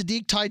finds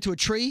Siddiq tied to a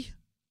tree,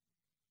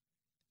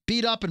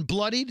 beat up and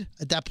bloodied.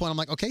 At that point, I'm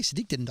like, okay,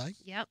 Siddiq didn't die.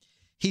 Yep.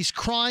 He's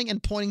crying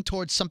and pointing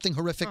towards something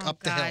horrific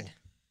up the hill.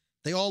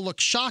 They all look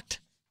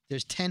shocked.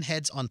 There's 10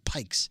 heads on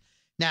pikes.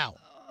 Now,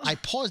 I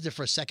paused it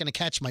for a second to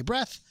catch my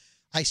breath.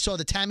 I saw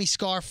the Tammy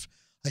scarf.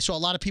 I saw a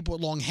lot of people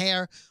with long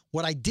hair.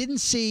 What I didn't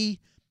see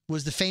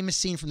was the famous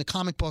scene from the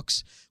comic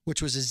books,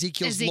 which was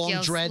Ezekiel's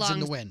long dreads in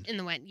the wind. In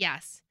the wind,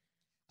 yes.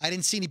 I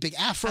didn't see any big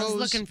afros. I was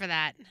looking for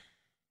that.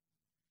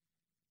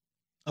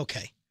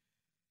 Okay.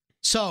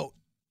 So,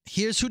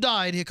 here's who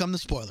died. Here come the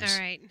spoilers. All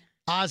right.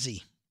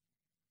 Ozzy.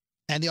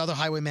 And the other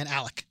highwayman,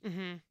 Alec.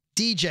 Mm-hmm.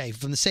 DJ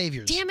from the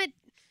Saviors. Damn it.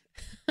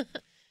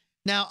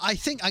 Now, I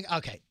think,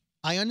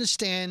 I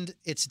understand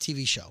it's a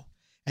TV show.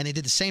 And they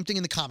did the same thing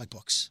in the comic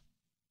books.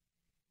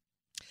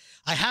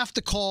 I have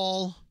to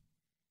call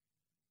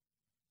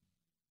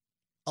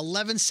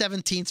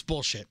 11/17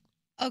 bullshit.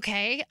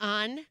 Okay,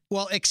 on?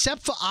 Well,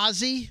 except for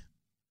Ozzy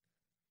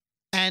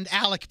and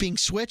Alec being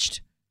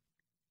switched,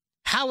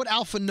 how would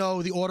Alpha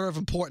know the order of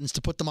importance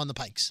to put them on the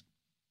pikes?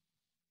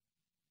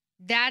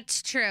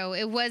 That's true.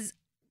 It was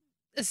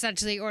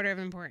essentially order of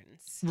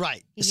importance.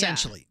 Right,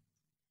 essentially.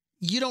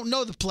 Yeah. You don't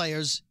know the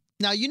players.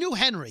 Now, you knew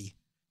Henry.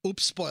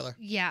 Oops, spoiler.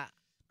 Yeah.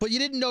 But you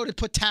didn't know to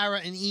put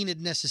Tara and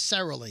Enid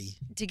necessarily.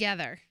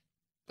 Together.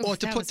 Or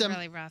to put them.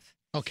 Really rough.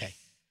 Okay.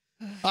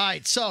 All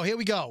right, so here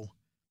we go.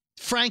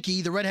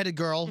 Frankie, the redheaded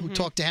girl who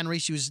talked to Henry,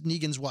 she was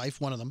Negan's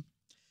wife, one of them.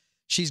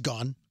 She's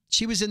gone.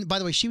 She was in, by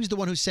the way, she was the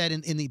one who said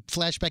in the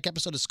flashback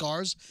episode of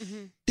Scars,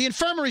 the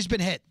infirmary's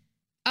been hit.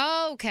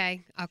 Oh,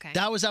 okay. Okay.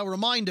 That was our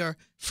reminder.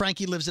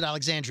 Frankie lives at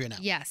Alexandria now.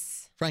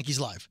 Yes. Frankie's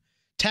live.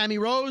 Tammy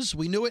Rose,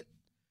 we knew it.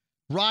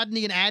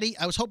 Rodney and Addie.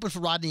 I was hoping for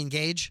Rodney and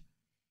Gage.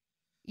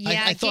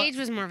 Yeah, I thought, Gage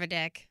was more of a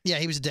dick. Yeah,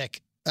 he was a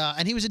dick.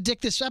 And he was a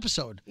dick this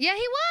episode. Yeah,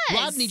 he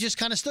was. Rodney just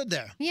kind of stood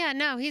there. Yeah,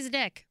 no, he's a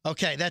dick.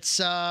 Okay, that's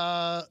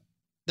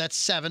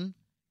 7.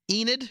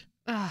 Enid.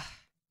 Ugh.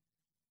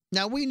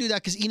 Now, we knew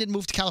that because Enid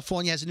moved to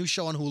California, has a new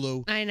show on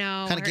Hulu. I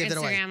know. Kind of gave that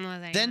away.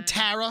 Then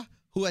Tara,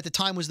 who at the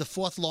time was the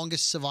 4th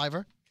longest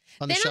survivor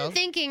on the show. Then I'm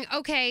thinking,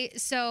 okay,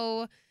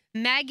 so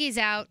Maggie's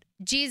out,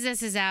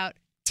 Jesus is out,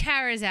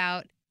 Tara's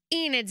out,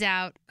 Enid's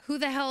out. Who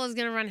the hell is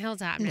going to run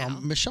Hilltop now?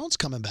 Well, Michonne's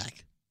coming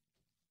back.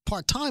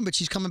 Part-time, but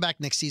she's coming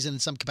back next season in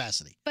some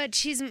capacity. But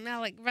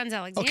runs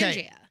Alexandria.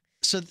 Okay.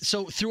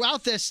 So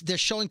throughout this, they're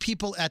showing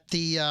people at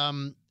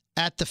the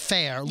at the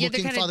fair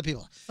looking for other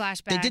people.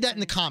 Flashbacks. They did that in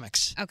the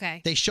comics.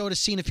 Okay. They showed a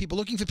scene of people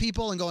looking for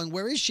people and going,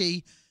 where is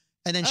she?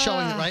 And then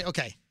showing it, right?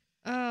 Okay.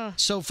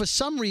 So for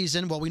some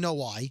reason, well, we know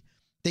why,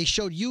 they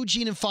showed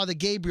Eugene and Father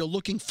Gabriel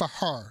looking for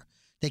her.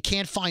 They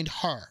can't find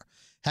her.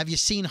 Have you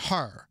seen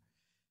her?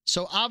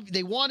 So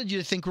they wanted you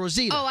to think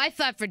Rosita. Oh, I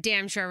thought for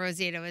damn sure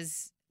Rosita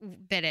was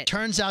bit it.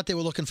 Turns out they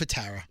were looking for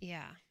Tara.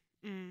 Yeah.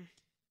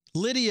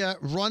 Lydia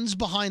runs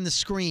behind the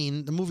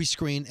screen, the movie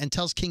screen, and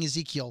tells King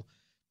Ezekiel,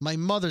 my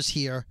mother's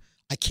here.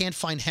 I can't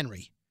find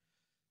Henry.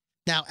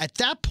 Now, at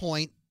that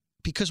point,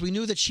 because we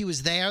knew that she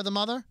was there, the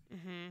mother,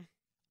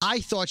 I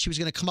thought she was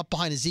going to come up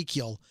behind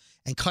Ezekiel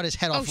and cut his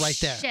head off right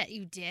there. Oh, shit,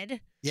 you did?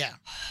 Yeah.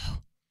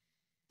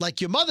 Like,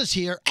 your mother's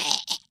here.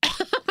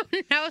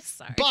 No,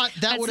 sorry. But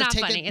that would have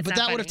taken would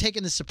have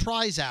taken the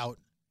surprise out.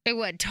 It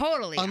would,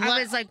 totally. I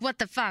was like, what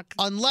the fuck?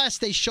 Unless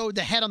they showed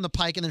the head on the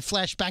pike and then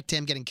flashed back to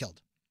him getting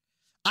killed.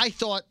 I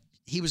thought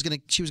she was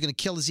gonna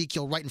kill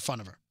Ezekiel right in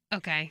front of her.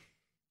 Okay.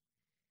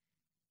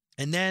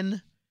 And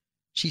then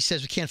she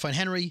says, we can't find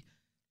Henry.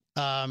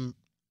 The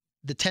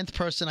 10th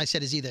person I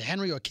said is either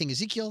Henry or King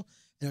Ezekiel,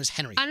 and it was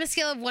Henry. On a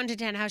scale of 1 to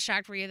 10, how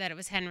shocked were you that it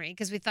was Henry?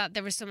 Because we thought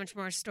there was so much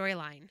more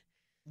storyline.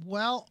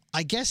 Well,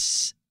 I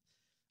guess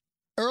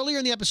earlier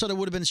in the episode, I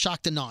would have been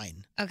shocked to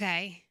 9.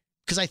 Okay.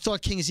 Because I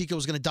thought King Ezekiel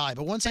was going to die.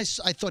 But once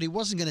I thought he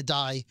wasn't going to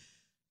die,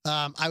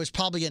 I was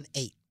probably an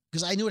 8.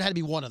 Because I knew it had to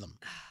be one of them.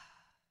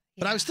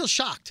 But I was still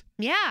shocked.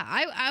 Yeah,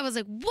 I was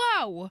like,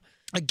 whoa.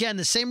 Again,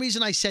 the same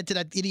reason I said to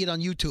that idiot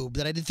on YouTube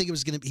that I didn't think he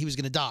was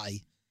going to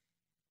die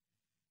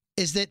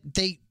is that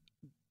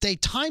they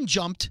time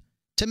jumped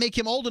to make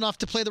him old enough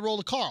to play the role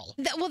of Carl.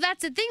 Well,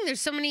 that's the thing.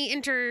 There's so many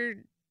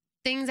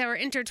things that were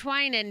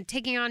intertwined and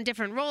taking on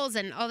different roles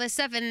and all this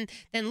stuff. And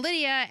then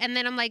Lydia, and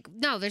then I'm like,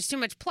 no, there's too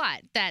much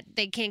plot that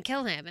they can't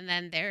kill him. And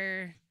then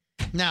there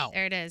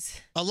it is.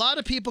 A lot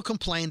of people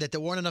complained that there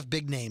weren't enough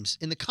big names.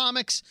 In the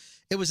comics,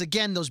 it was,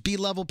 again, those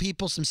B-level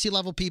people, some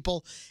C-level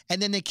people,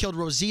 and then they killed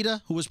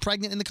Rosita, who was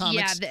pregnant in the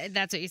comics. Yeah,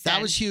 that's what you said.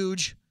 That was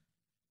huge.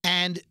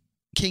 And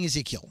King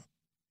Ezekiel.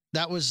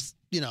 That was,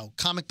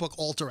 comic book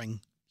altering.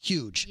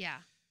 Huge. Yeah.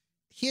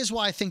 Here's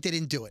why I think they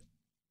didn't do it.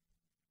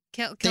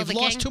 They've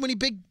lost too many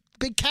big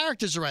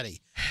characters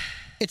already.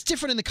 It's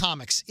different in the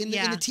comics. In the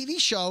TV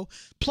show,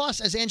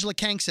 plus, as Angela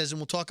Kang says, and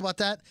we'll talk about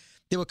that,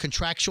 there were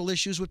contractual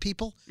issues with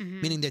people,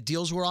 meaning their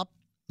deals were up.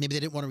 Maybe they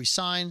didn't want to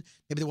resign.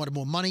 Maybe they wanted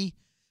more money.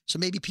 So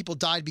maybe people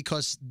died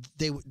because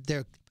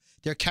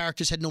their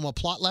characters had no more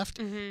plot left.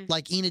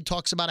 Like Enid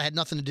talks about, I had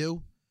nothing to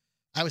do.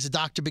 I was a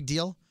doctor, big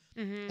deal.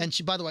 And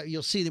she, by the way,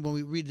 you'll see that when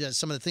we read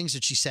some of the things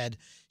that she said,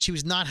 she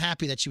was not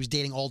happy that she was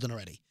dating Alden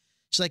already.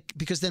 She's like,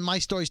 because then my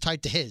story's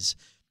tied to his.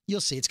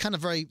 You'll see. It's kind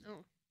of very,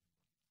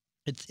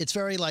 it's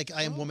very like,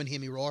 I am woman,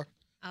 hear me roar.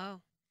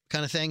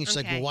 Kind of thing. And she's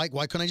like, well,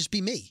 why couldn't I just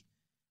be me?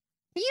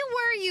 You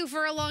were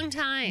for a long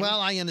time.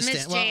 Well, I understand.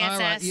 Miss Well, JSS. all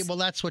right. Yeah, well,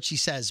 that's what she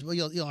says.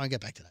 Well, I'll get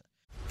back to that.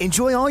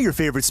 Enjoy all your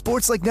favorite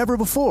sports like never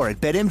before at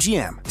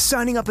BetMGM.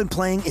 Signing up and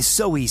playing is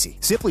so easy.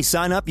 Simply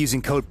sign up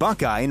using code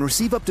Buckeye and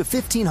receive up to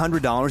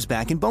 $1,500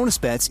 back in bonus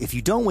bets if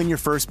you don't win your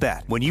first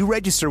bet. When you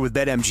register with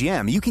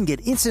BetMGM, you can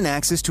get instant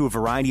access to a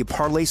variety of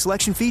parlay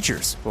selection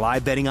features,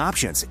 live betting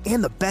options,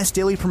 and the best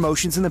daily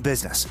promotions in the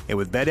business. And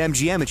with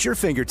BetMGM at your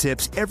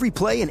fingertips, every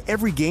play and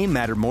every game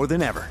matter more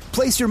than ever.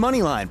 Place your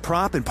moneyline,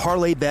 prop, and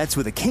parlay bets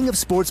with the king of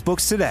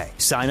sportsbooks today.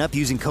 Sign up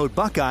using code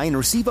Buckeye and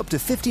receive up to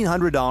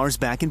 $1,500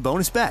 back in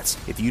bonus bets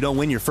if you don't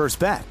win your first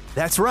bet.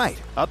 That's right,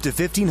 up to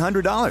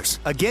 $1,500.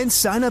 Again,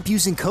 sign up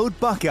using code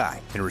Buckeye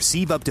and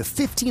receive up to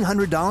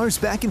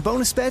 $1,500 back in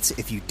bonus bets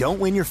if you don't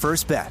win your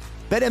first bet.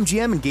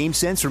 BetMGM and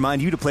GameSense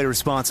remind you to play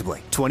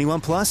responsibly.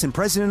 21 plus and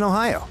present in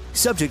Ohio.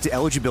 Subject to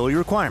eligibility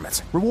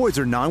requirements. Rewards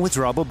are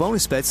non-withdrawable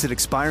bonus bets that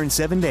expire in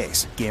 7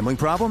 days. Gambling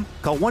problem?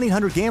 Call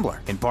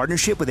 1-800-GAMBLER in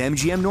partnership with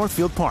MGM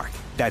Northfield Park.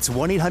 That's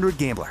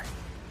 1-800-GAMBLER.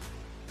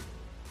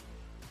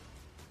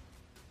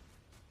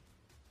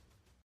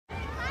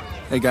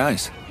 Hey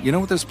guys, you know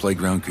what this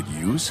playground could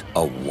use?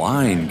 A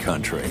wine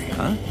country,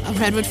 huh? A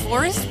redwood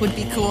forest would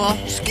be cool.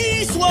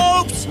 Ski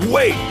slopes!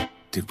 Wait!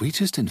 Did we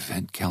just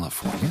invent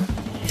California?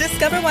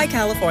 Discover why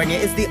California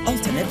is the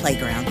ultimate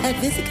playground at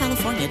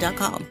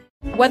visitcalifornia.com.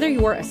 Whether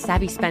you're a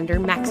savvy spender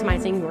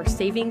maximizing your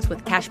savings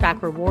with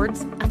cashback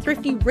rewards, a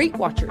thrifty rate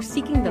watcher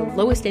seeking the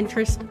lowest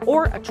interest,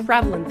 or a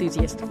travel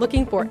enthusiast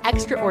looking for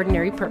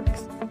extraordinary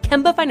perks,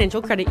 Kemba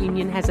Financial Credit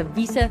Union has a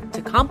visa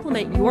to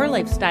complement your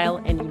lifestyle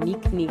and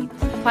unique needs.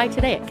 Apply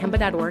today at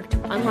Kemba.org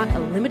to unlock a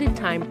limited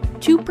time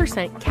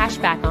 2% cash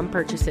back on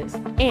purchases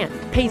and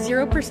pay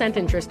 0%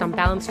 interest on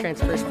balance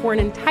transfers for an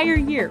entire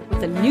year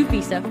with a new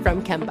visa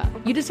from Kemba.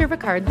 You deserve a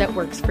card that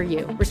works for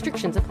you.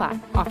 Restrictions apply.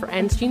 Offer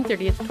ends June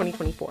 30th,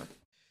 2024.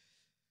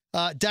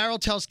 Daryl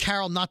tells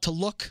Carol not to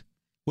look,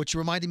 which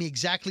reminded me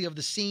exactly of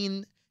the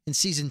scene in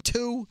season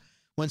 2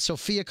 when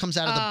Sophia comes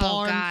out of the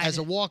barn as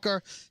a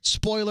walker.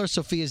 Spoiler,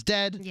 Sophia's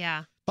dead.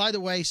 Yeah. By the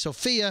way,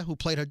 Sophia, who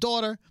played her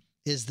daughter,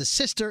 is the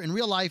sister in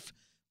real life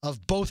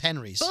of both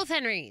Henrys. Both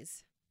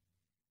Henrys.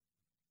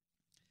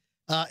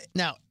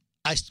 Now,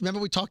 I remember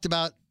we talked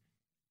about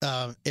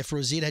if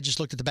Rosita had just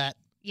looked at the bat.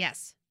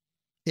 Yes.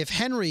 if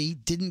Henry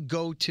didn't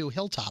go to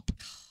Hilltop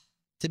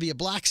to be a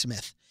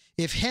blacksmith,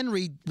 if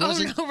Henry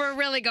wasn't... Oh, no, we're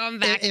really going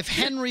back. If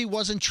Henry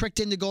wasn't tricked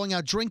into going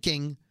out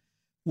drinking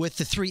with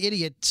the 3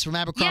 idiots from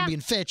Abercrombie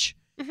and Fitch,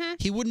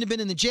 he wouldn't have been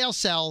in the jail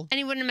cell. And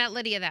he wouldn't have met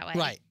Lydia that way.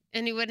 Right.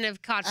 And he wouldn't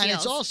have caught And feels.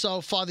 it's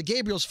also Father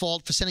Gabriel's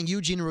fault for sending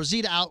Eugene and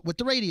Rosita out with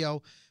the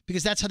radio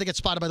because that's how they get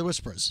spotted by the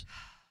Whisperers.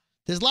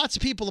 There's lots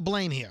of people to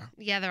blame here.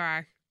 Yeah, there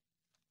are.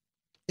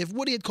 If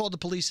Woody had called the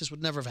police, this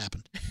would never have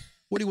happened.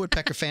 Woody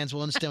Woodpecker fans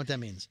will understand what that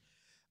means.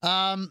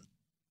 None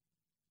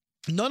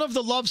of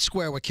the Love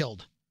Square were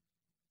killed.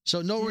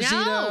 So no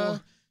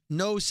Rosita,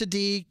 no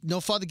Sadiq,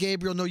 no Father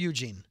Gabriel, no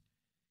Eugene.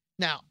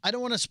 Now, I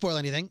don't want to spoil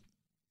anything,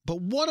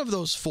 but one of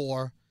those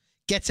 4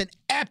 gets an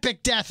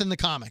epic death in the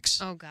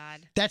comics. Oh,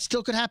 God. That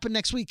still could happen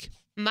next week.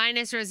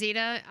 Minus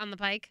Rosita on the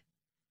pike?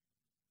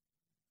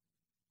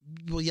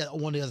 Well, yeah,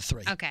 one of the other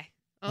 3. Okay.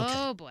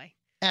 Oh, boy.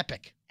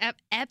 Epic.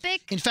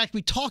 Epic? In fact,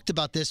 we talked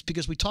about this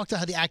because we talked about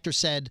how the actor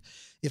said,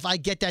 if I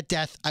get that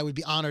death, I would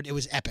be honored. It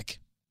was epic.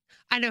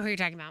 I know who you're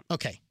talking about.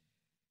 Okay.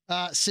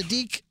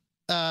 Sadiq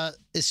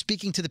is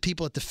speaking to the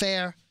people at the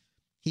fair.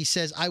 He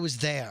says, I was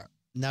there.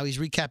 Now he's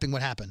recapping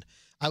what happened.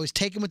 I was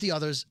taken with the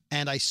others,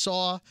 and I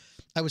saw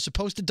I was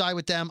supposed to die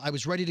with them. I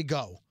was ready to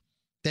go.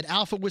 Then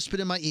Alpha whispered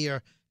in my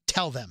ear,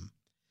 tell them.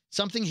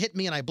 Something hit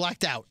me, and I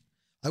blacked out.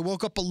 I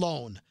woke up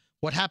alone.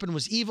 What happened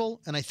was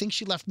evil, and I think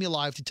she left me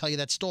alive to tell you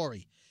that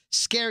story.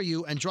 Scare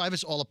you and drive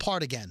us all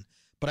apart again.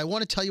 But I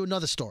want to tell you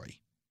another story.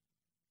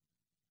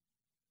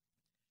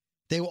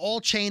 They were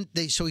all chained.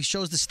 So he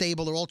shows the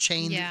stable. They're all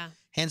chained,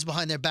 hands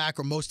behind their back,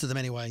 or most of them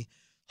anyway,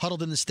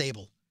 huddled in the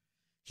stable.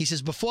 He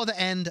says, before the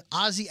end,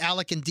 Ozzy,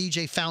 Alec, and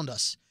DJ found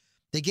us.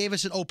 They gave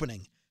us an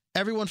opening.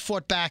 Everyone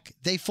fought back.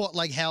 They fought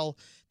like hell.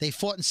 They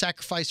fought and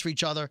sacrificed for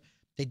each other.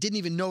 They didn't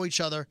even know each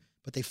other,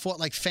 but they fought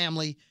like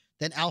family.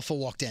 Then Alpha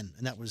walked in,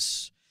 and that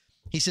was...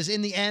 He says,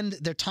 in the end,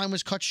 their time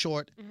was cut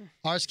short.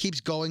 Ours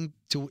keeps going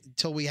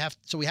till we have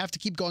to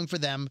keep going for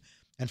them.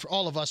 And for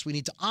all of us, we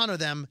need to honor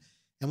them.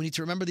 And we need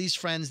to remember these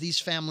friends, these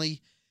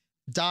family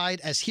died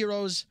as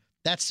heroes.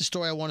 That's the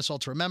story I want us all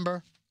to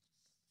remember.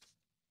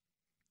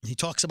 He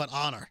talks about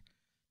honor.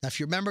 Now, if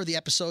you remember the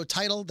episode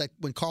title that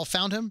when Carl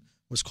found him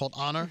was called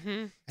Honor,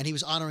 and he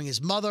was honoring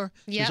his mother.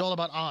 Yep. It was all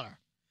about honor.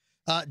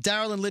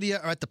 Daryl and Lydia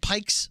are at the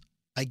Pikes,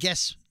 I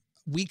guess,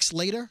 weeks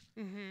later.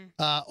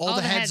 All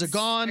the heads are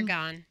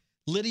gone.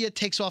 Lydia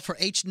takes off her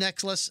H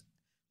necklace,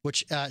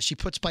 which she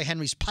puts by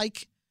Henry's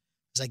pike.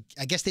 It's like,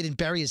 I guess they didn't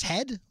bury his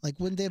head. Like,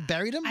 wouldn't they have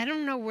buried him? I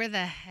don't know where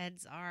the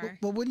heads are.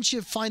 Well, wouldn't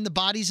you find the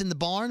bodies in the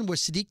barn where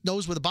Sadiq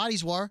knows where the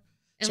bodies were?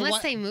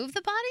 Unless they move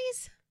the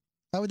bodies?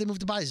 Why would they move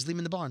the bodies? Just leave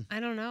them in the barn. I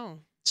don't know.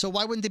 So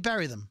why wouldn't they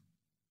bury them?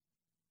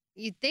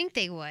 You'd think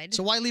they would.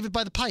 So why leave it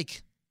by the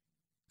pike?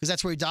 Because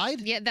that's where he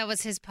died? Yeah, that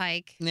was his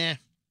pike. Nah.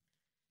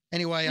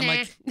 Anyway, I'm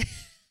like,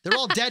 they're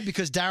all dead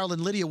because Daryl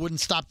and Lydia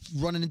wouldn't stop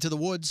running into the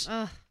woods.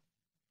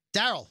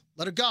 Daryl,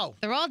 let her go.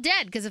 They're all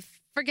dead because of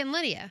friggin'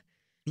 Lydia.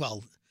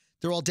 Well,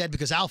 they're all dead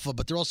because Alpha,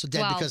 but they're also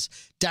dead because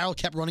Daryl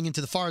kept running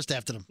into the forest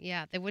after them.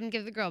 Yeah, they wouldn't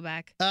give the girl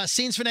back.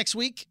 Scenes for next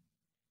week.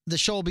 The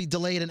show will be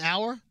delayed an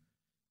hour.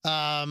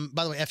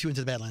 By the way, F you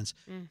into the Badlands.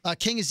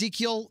 King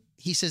Ezekiel,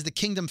 he says the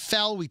kingdom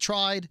fell. We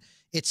tried.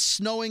 It's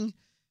snowing.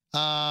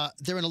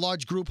 They're in a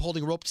large group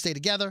holding a rope to stay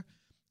together.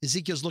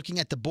 Ezekiel's looking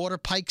at the border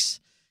pikes.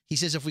 He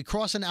says if we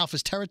cross into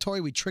Alpha's territory,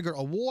 we trigger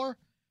a war.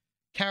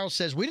 Carol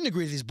says we didn't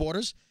agree to these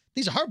borders.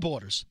 These are her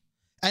borders.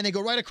 And they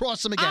go right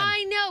across them again.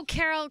 I know,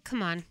 Carol.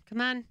 Come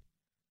on.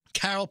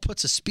 Carol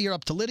puts a spear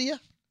up to Lydia.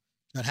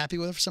 Not happy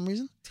with her for some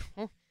reason.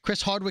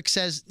 Chris Hardwick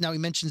says, now he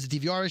mentions the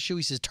DVR issue.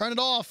 He says, turn it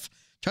off.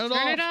 Turn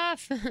it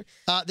off.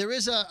 There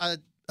is a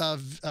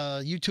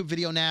YouTube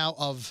video now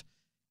of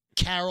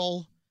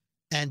Carol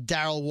and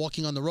Daryl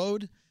walking on the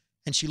road.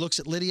 And she looks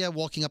at Lydia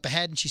walking up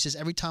ahead. And she says,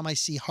 every time I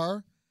see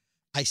her,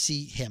 I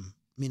see him,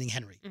 meaning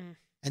Henry.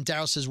 And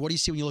Daryl says, what do you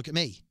see when you look at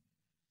me?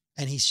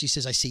 And she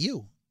says, I see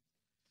you.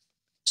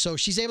 So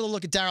she's able to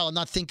look at Daryl and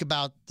not think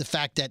about the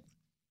fact that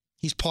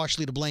he's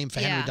partially to blame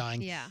for Henry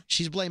dying. Yeah.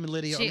 She's blaming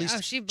Lydia, or at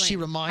least she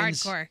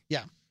reminds. Hardcore.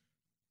 Yeah.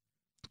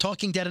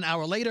 Talking Dead an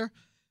hour later.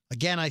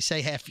 Again, I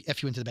say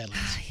F you into the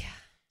Badlands.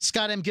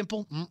 Scott M.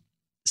 Gimple,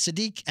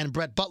 Sadiq, and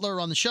Brett Butler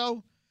are on the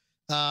show.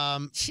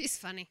 She's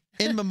funny.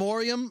 In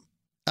memoriam.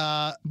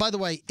 By the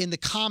way, in the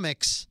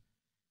comics,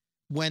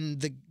 when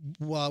the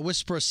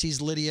Whisperer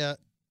sees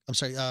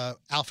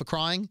Alpha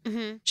crying,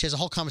 she has a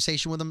whole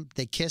conversation with him.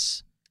 They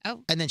kiss.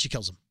 Oh. And then she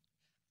kills him.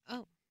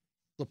 Oh.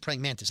 Little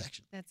praying mantis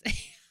action. That's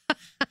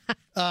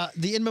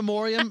the In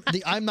Memoriam,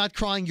 the I'm not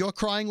crying, you're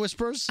crying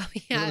Whisperers. Oh,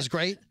 yeah. It was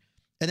great.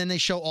 And then they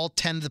show all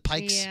 10 of the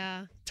Pikes.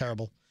 Yeah.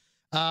 Terrible.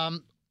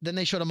 Then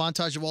they showed a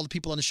montage of all the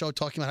people on the show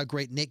talking about how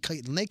great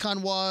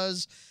Nacon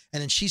was.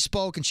 And then she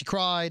spoke and she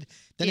cried.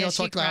 Then they all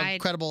talked about how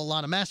incredible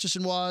Alana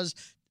Masterson was.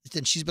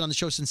 Then she's been on the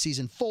show since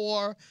season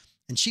 4.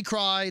 And she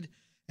cried.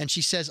 And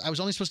she says, I was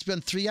only supposed to be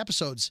on 3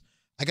 episodes.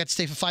 I got to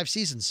stay for 5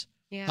 seasons.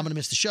 Yeah. I'm going to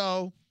miss the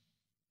show.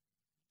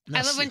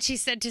 I love when she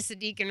said to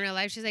Sadiq in real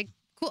life, she's like,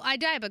 cool. I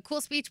die, but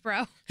cool speech,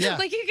 bro. Yeah.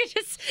 Like you could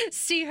just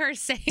see her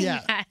saying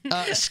that.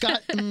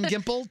 Scott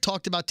Gimple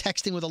talked about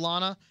texting with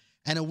Alana,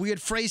 and a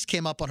weird phrase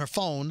came up on her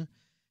phone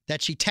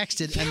that she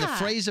texted, and the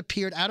phrase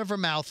appeared out of her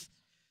mouth.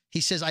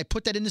 He says, I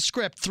put that in the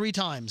script 3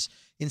 times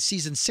in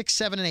season 6,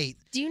 7, and 8.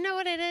 Do you know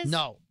what it is?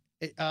 No.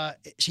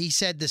 He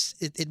said this.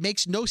 It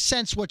makes no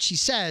sense what she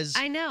says.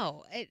 I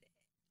know.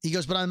 He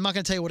goes, but I'm not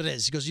going to tell you what it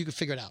is. He goes, you can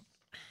figure it out.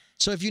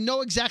 So if you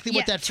know exactly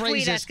what that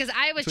phrase is. Because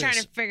I was trying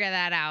to figure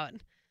that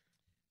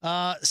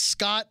out.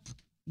 Scott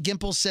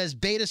Gimple says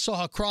Beta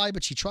saw her cry,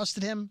 but she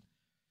trusted him.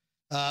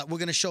 We're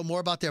going to show more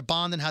about their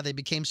bond and how they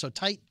became so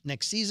tight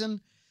next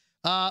season.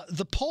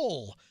 The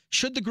poll,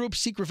 should the group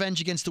seek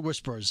revenge against the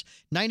Whisperers?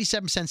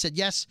 97% said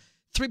yes.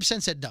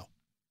 3% said no.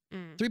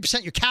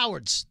 3% you're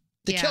cowards.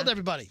 They killed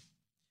everybody.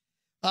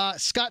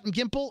 Scott and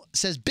Gimple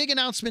says big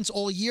announcements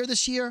all year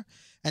this year,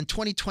 and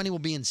 2020 will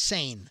be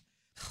insane.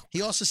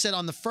 He also said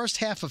on the first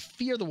half of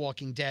Fear the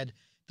Walking Dead,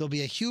 there'll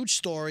be a huge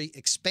story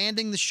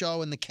expanding the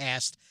show and the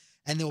cast,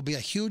 and there will be a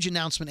huge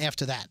announcement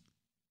after that.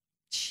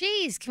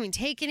 Jeez, can we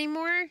take any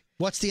more?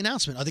 What's the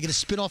announcement? Are they going to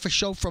spin off a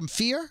show from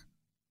Fear?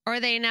 Or are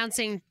they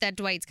announcing that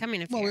Dwight's coming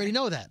to Fear? Well, we already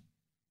know that.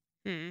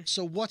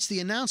 So what's the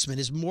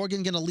announcement? Is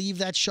Morgan going to leave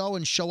that show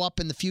and show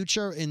up in the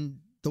future in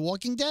The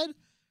Walking Dead?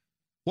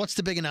 What's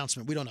the big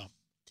announcement? We don't know.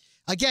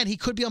 Again, he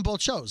could be on both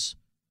shows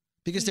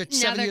because they're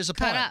 7 years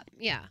apart. Caught up.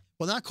 Yeah.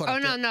 Well, not caught up. Oh,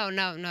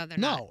 no, they're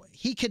not. No,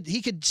 he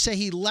could say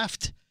he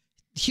left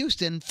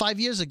Houston 5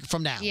 years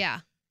from now. Yeah.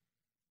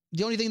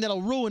 The only thing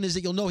that'll ruin is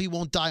that you'll know he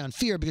won't die on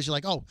Fear because you're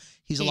like, oh,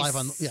 he's alive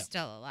on. Yeah.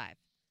 Still alive.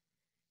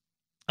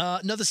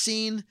 Another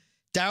scene.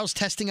 Daryl's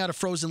testing out a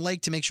frozen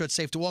lake to make sure it's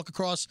safe to walk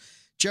across.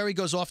 Jerry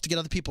goes off to get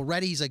other people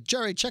ready. He's like,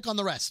 Jerry, check on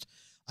the rest.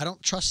 I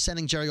don't trust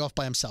sending Jerry off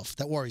by himself.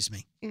 That worries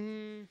me.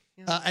 And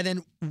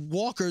then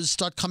walkers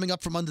start coming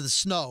up from under the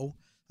snow.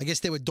 I guess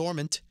they were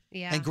dormant.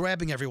 Yeah. And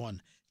grabbing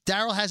everyone.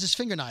 Daryl has his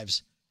finger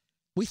knives.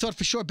 We thought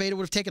for sure Beta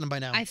would have taken them by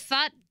now. I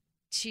thought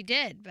she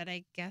did, but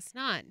I guess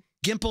not.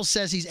 Gimple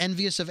says he's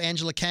envious of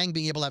Angela Kang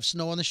being able to have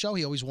snow on the show.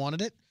 He always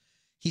wanted it.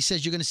 He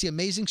says you're going to see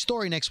Amazing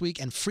Story next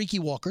week and Freaky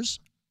Walkers.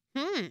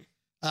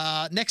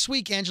 Next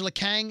week, Angela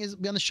Kang will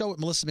be on the show with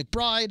Melissa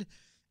McBride,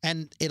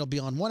 and it'll be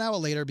on 1 hour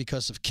later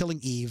because of Killing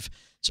Eve.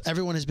 So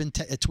everyone has been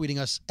tweeting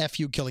us, F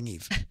you, Killing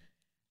Eve.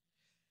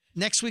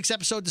 Next week's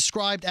episode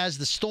described as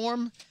The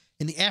Storm.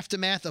 In the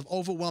aftermath of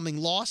overwhelming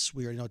loss,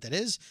 we already know what that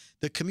is,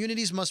 the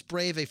communities must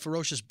brave a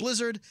ferocious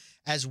blizzard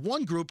as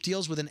one group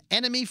deals with an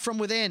enemy from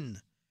within,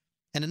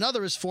 and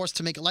another is forced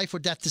to make a life or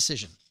death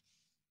decision.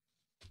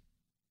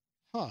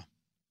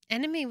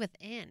 Enemy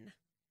within.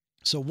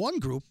 So one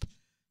group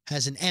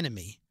has an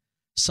enemy.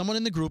 Someone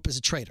in the group is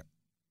a traitor.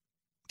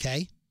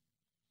 Okay?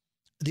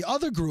 The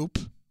other group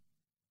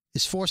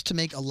is forced to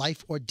make a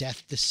life or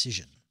death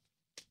decision.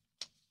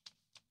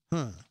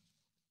 Well,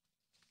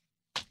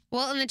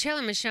 in the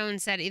trailer,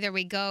 Michonne said either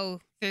we go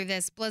through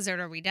this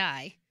blizzard or we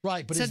die.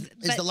 Right, but is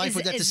the life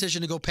or death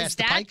decision to go past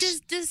the pikes? Is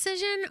that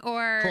decision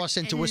or... cross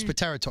into Whisper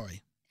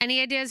territory.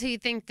 Any ideas who you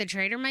think the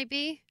traitor might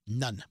be?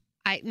 None.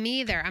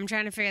 Me either. I'm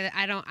trying to figure that.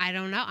 I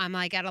don't know. I'm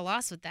like at a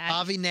loss with that.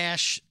 Avi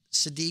Nash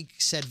Sadiq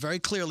said very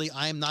clearly,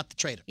 I am not the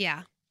traitor.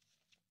 Yeah.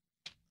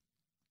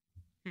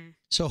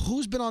 So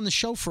who's been on the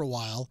show for a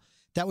while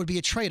that would be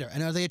a traitor?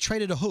 And are they a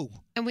traitor to who?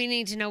 And we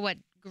need to know what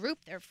group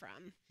they're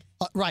from.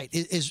 Right.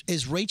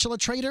 Is Rachel a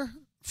traitor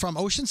from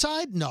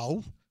Oceanside?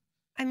 No.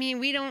 I mean,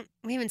 we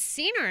haven't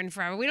seen her in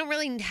forever. We don't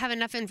really have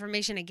enough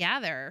information to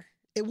gather.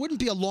 It wouldn't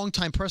be a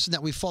longtime person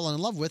that we've fallen in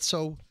love with.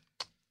 So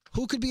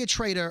who could be a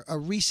traitor, a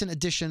recent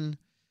addition,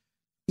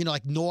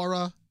 like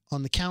Nora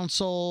on the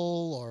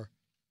council or...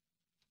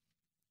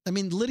 I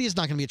mean, Lydia's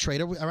not going to be a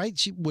traitor, all right?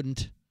 She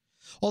wouldn't.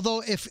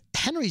 Although if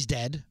Henry's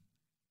dead,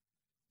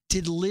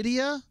 did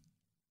Lydia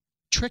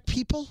trick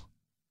people?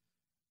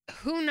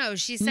 Who knows?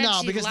 She said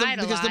she lied a lot.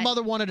 Because the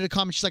mother wanted her to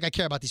come and she's like, I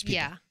care about these people.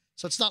 Yeah.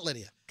 So it's not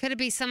Lydia. Could it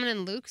be someone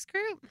in Luke's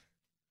group?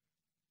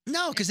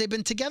 No, because they've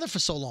been together for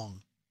so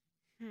long.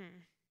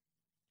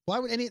 Why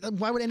would any of them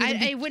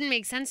It wouldn't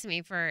make sense to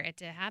me for it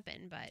to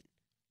happen, but...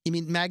 You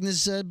mean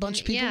Magna's bunch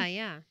of people?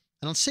 Yeah.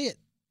 I don't see it.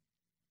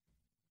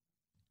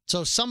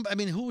 So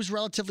who was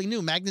relatively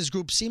new? Magna's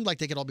group seemed like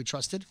they could all be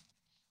trusted.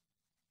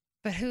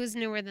 But who's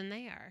newer than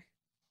they are?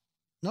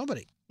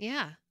 Nobody.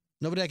 Yeah.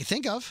 Nobody I could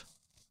think of.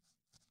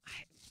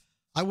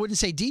 I wouldn't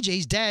say DJ.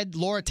 He's dead.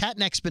 Laura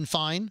Tatnick's been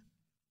fine.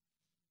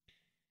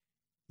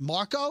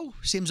 Marco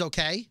seems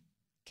okay.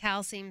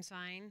 Cal seems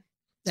fine.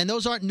 And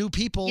those aren't new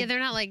people. Yeah, they're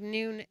not like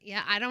new.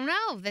 Yeah, I don't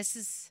know.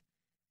 It's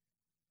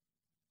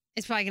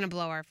probably going to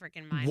blow our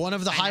freaking mind. One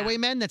of the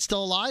highwaymen that's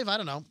still alive? I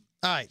don't know.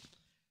 All right.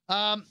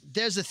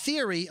 There's a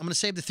theory. I'm going to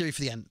save the theory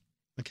for the end.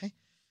 Okay.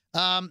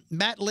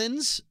 Matt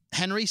Linz,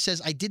 Henry,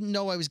 says, I didn't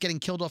know I was getting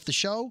killed off the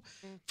show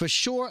for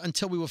sure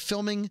until we were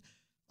filming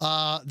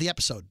the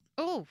episode.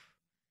 Oh.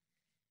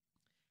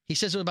 He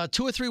says it was about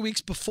 2 or 3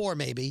 weeks before,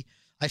 maybe.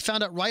 I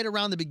found out right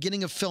around the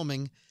beginning of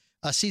filming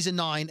season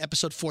 9,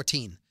 episode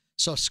 14.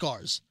 So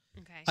Scars.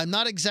 Okay. I'm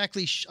not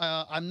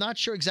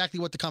sure exactly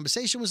what the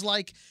conversation was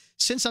like.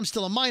 Since I'm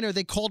still a minor,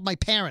 they called my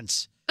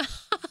parents.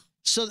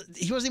 So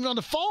he wasn't even on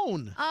the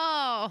phone.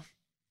 Oh.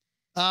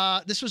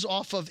 This was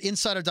off of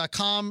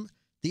Insider.com.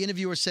 The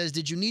interviewer says,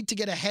 did you need to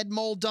get a head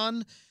mold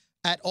done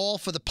at all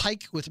for the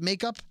Pike with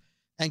makeup?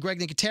 And Greg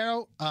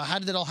Nicotero, how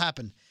did it all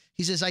happen?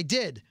 He says, I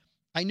did.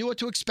 I knew what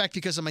to expect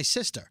because of my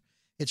sister.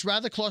 It's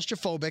rather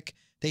claustrophobic.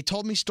 They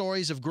told me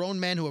stories of grown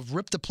men who have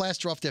ripped the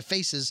plaster off their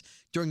faces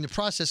during the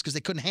process because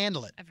they couldn't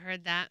handle it. I've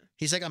heard that.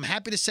 He's like, I'm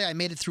happy to say I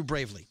made it through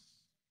bravely.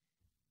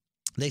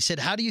 They said,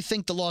 how do you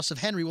think the loss of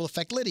Henry will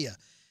affect Lydia?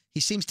 He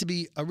seems to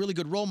be a really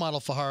good role model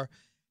for her.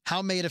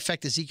 How may it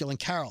affect Ezekiel and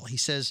Carol? He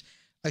says,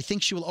 I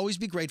think she will always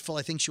be grateful.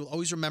 I think she will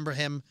always remember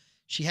him.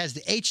 She has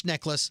the H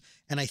necklace,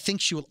 and I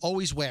think she will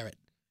always wear it.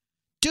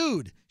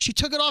 Dude, she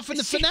took it off in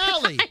the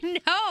finale. I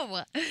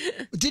know.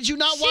 Did you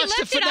not watch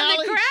the finale?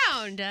 She left it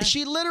on the ground.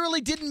 She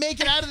literally didn't make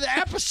it out of the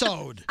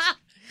episode.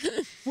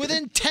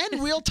 Within 10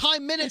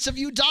 real-time minutes of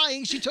you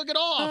dying, she took it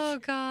off. Oh,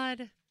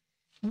 God.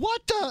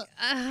 What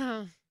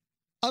the?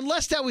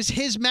 Unless that was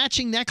his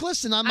matching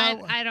necklace, and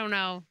I don't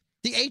know.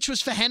 The H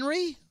was for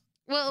Henry?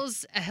 Well, it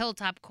was a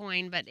hilltop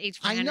coin, but H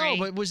for Henry. I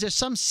know, but was there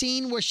some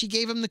scene where she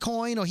gave him the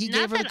coin, or he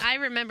gave her? Not that I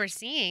remember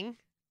seeing.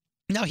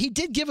 No, he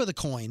did give her the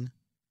coin.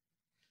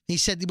 He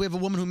said, we have a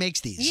woman who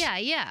makes these. Yeah,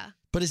 yeah.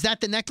 But is that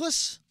the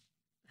necklace?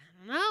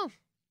 I don't know.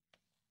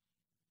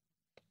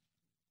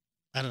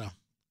 I don't know.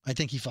 I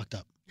think he fucked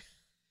up.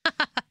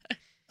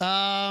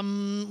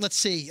 Let's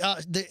see.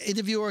 The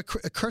interviewer,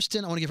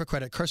 Kirsten, I want to give her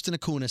credit. Kirsten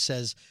Acuna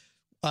says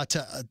to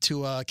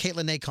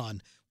Caitlin Nacon,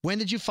 when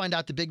did you find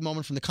out the big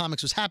moment from the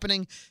comics was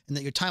happening and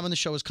that your time on the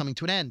show was coming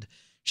to an end?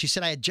 She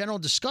said, I had general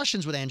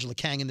discussions with Angela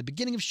Kang in the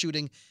beginning of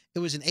shooting. It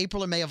was in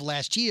April or May of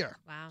last year.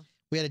 Wow.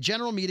 We had a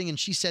general meeting, and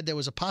she said there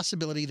was a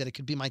possibility that it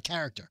could be my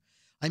character.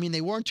 I mean,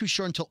 they weren't too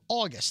sure until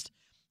August.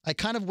 I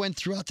kind of went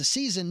throughout the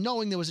season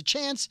knowing there was a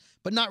chance,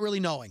 but not really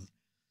knowing.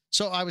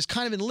 So I was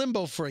kind of in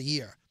limbo for a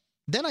year.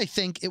 Then I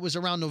think it was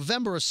around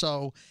November or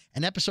so,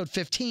 and episode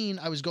 15,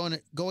 I was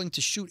going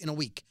to shoot in a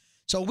week.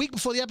 So a week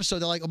before the episode,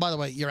 they're like, oh, by the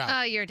way, you're out.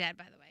 Oh, you're dead,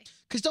 by the way.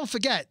 Because don't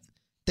forget,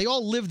 they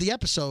all lived the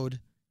episode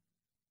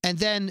and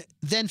then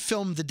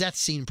filmed the death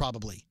scene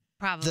probably.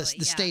 Probably,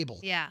 the stable.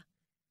 Yeah.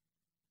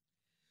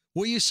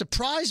 Were you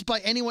surprised by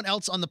anyone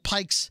else on the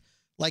Pikes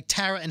like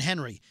Tara and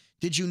Henry?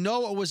 Did you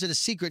know, or was it a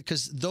secret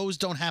because those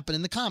don't happen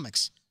in the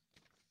comics?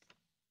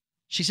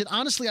 She said,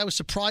 honestly, I was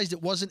surprised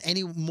it wasn't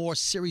any more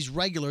series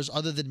regulars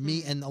other than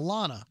me and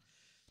Alana.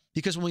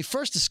 Because when we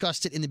first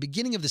discussed it in the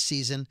beginning of the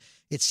season,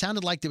 it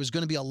sounded like there was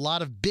going to be a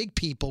lot of big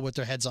people with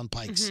their heads on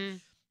pikes. Mm-hmm.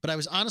 But I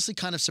was honestly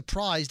kind of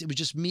surprised it was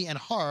just me and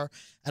her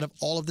out of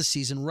all of the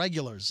season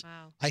regulars.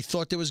 Wow. I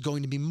thought there was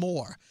going to be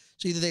more.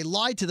 So either they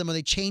lied to them or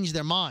they changed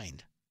their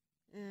mind.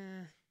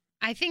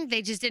 I think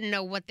they just didn't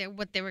know what they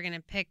were going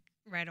to pick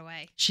right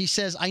away. She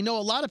says, I know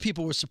a lot of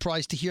people were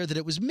surprised to hear that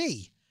it was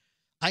me.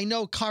 I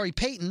know Kari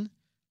Payton,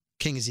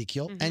 King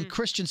Ezekiel, and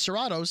Christian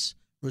Serratos,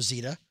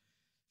 Rosita,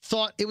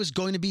 thought it was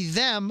going to be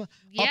them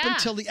up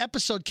until the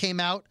episode came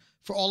out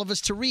for all of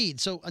us to read.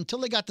 So until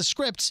they got the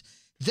scripts,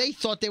 they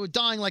thought they were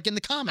dying like in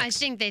the comics. I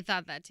think they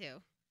thought that too.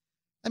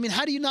 I mean,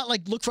 how do you not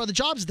look for other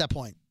jobs at that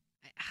point?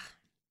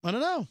 I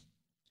don't know.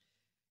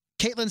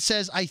 Caitlin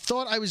says, I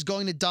thought I was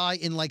going to die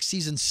in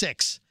season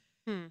 6.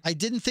 I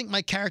didn't think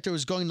my character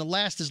was going to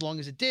last as long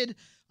as it did.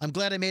 I'm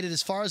glad I made it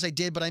as far as I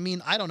did, but I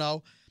mean, I don't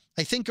know.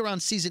 I think around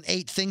season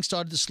 8, things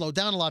started to slow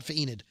down a lot for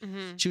Enid.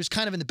 She was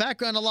kind of in the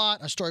background a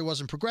lot. Her story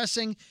wasn't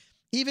progressing.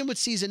 Even with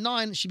season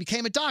 9, she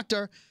became a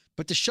doctor,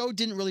 but the show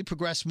didn't really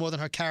progress more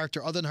than her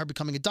character, other than her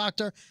becoming a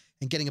doctor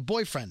and getting a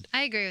boyfriend.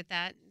 I agree with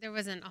that. There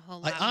wasn't a whole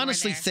lot I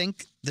honestly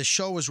think the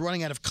show was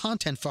running out of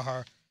content for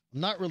her.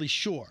 I'm not really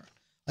sure.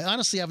 I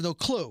honestly have no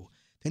clue.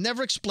 They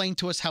never explained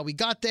to us how we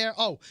got there.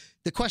 Oh,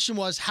 the question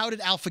was, how did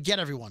Al forget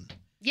everyone?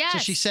 Yes. So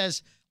she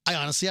says, I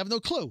honestly have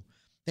no clue.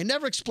 They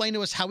never explained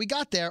to us how we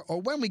got there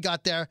or when we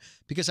got there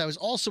because I was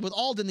also with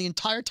Alden the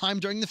entire time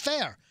during the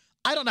fair.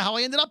 I don't know how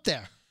I ended up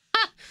there.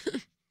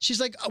 She's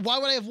like, why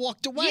would I have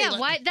walked away? Yeah,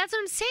 why? That's what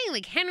I'm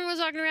saying. Henry was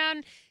walking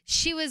around.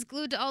 She was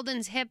glued to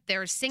Alden's hip. They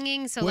were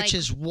singing. So Which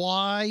is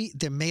why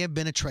there may have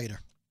been a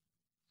traitor.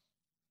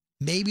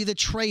 Maybe the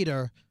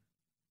traitor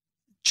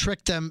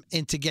tricked them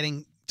into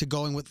going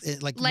with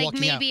it, walking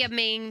maybe out. A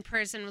main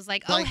person was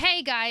like, oh,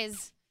 hey,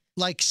 guys.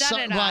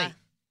 Right.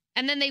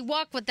 And then they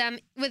walk with them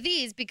with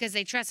these because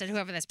they trusted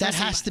whoever this person was.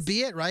 That has to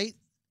be it, right?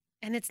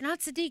 And it's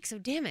not Sadiq, so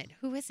damn it.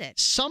 Who is it?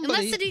 Somebody.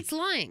 Unless Sadiq's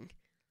lying.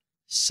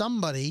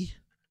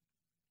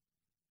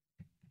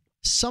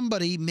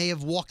 Somebody may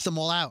have walked them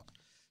all out.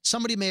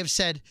 Somebody may have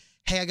said,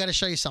 hey, I got to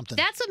show you something.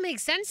 That's what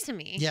makes sense to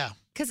me. Yeah.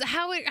 Because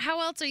how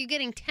else are you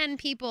getting 10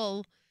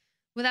 people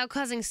without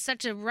causing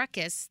such a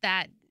ruckus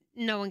that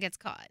no one gets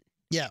caught?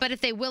 Yeah. But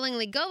if they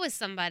willingly go with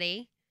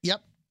somebody.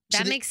 Yep.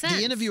 That makes sense.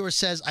 The interviewer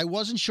says, I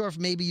wasn't sure if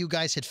maybe you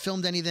guys had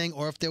filmed anything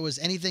or if there was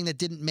anything that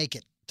didn't make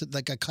it,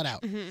 got cut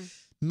out. Mm-hmm.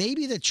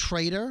 Maybe the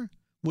traitor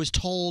was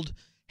told,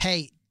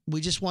 hey, we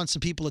just want some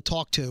people to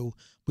talk to.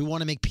 We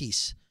want to make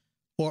peace.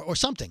 Or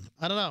something.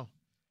 I don't know.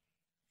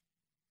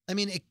 I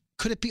mean,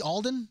 could it be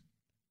Alden?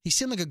 He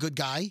seemed like a good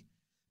guy,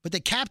 but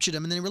they captured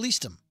him and then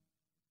released him.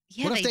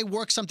 Yeah, what if they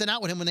work something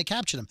out with him when they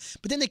captured him?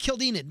 But then they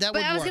killed Enid. That would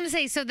work. I was going to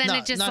say, so then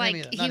it just like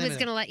he was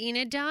going to let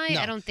Enid die? No.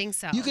 I don't think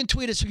so. You can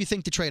tweet us who you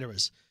think the traitor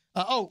is.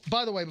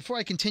 By the way, before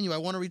I continue, I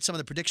want to read some of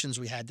the predictions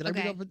we had. Did I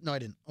read over? No, I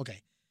didn't.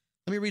 Okay.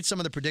 Let me read some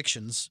of the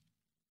predictions.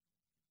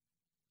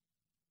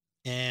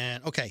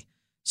 And, okay.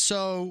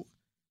 So,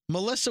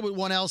 Melissa with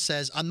 1L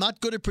says, I'm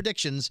not good at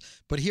predictions,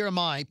 but here are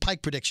my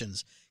Pike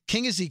predictions.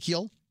 King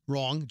Ezekiel,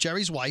 wrong.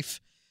 Jerry's wife.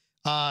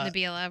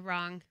 Nabila,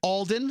 wrong.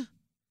 Alden,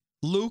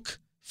 Luke,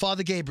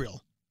 Father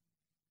Gabriel.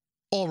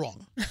 All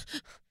wrong.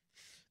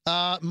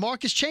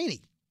 Marcus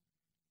Cheney.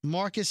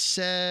 Marcus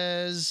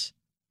says,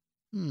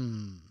 I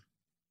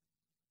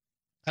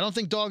don't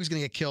think Dog is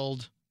going to get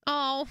killed.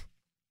 Oh.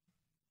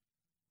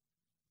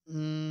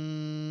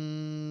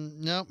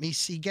 No,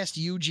 he guessed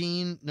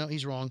Eugene. No,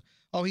 he's wrong.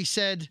 Oh, he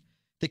said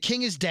the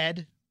king is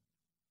dead.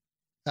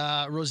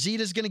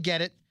 Rosita's going to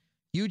get it.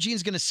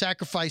 Eugene's going to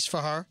sacrifice for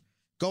her.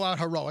 Go out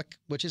heroic,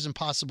 which is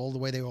impossible the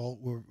way they all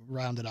were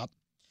rounded up.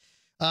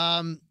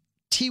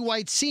 T.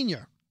 White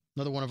Sr.,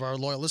 another one of our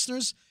loyal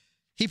listeners,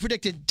 he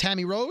predicted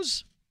Tammy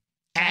Rose,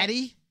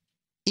 Addie,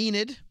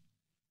 Enid,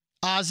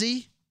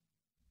 Ozzy.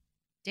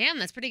 Damn,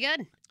 that's pretty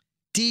good.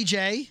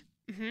 DJ.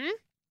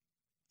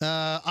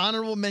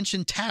 Honorable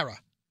mention Tara.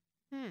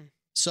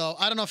 So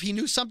I don't know if he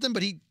knew something,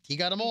 but he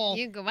got them all.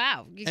 You go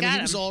out. He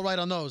was all right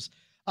on those.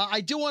 I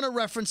do want to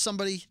reference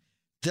somebody.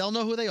 They'll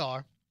know who they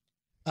are.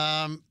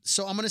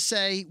 So I'm going to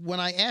say, when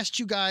I asked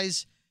you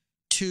guys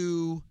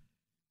to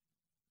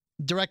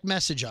direct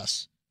message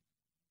us,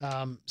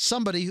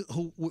 somebody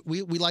who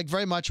we like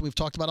very much, we've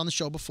talked about on the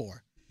show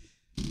before,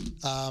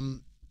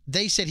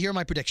 they said, here are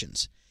my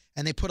predictions.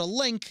 And they put a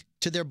link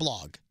to their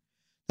blog.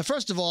 Now,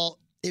 first of all,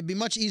 it'd be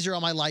much easier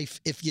on my life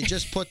if you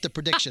just put the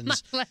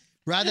predictions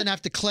rather than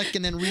have to click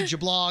and then read your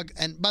blog.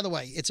 And by the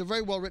way, it's a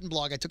very well-written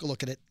blog. I took a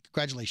look at it.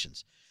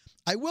 Congratulations.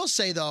 I will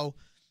say, though,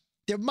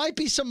 there might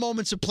be some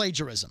moments of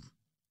plagiarism.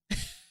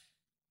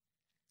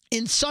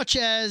 In such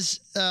as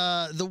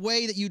the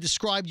way that you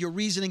described your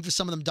reasoning for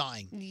some of them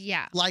dying.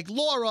 Yeah. Like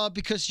Laura,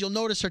 because you'll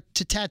notice her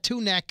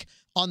tattoo neck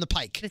on the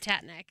Pike. The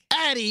tat neck.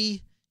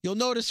 Addie, you'll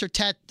notice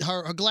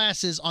her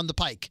glasses on the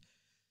Pike.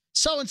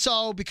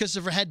 So-and-so because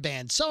of her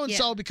headband.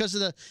 So-and-so because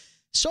of the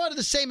sort of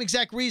the same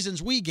exact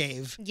reasons we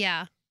gave.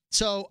 Yeah.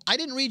 So I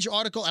didn't read your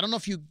article. I don't know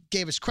if you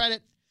gave us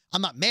credit.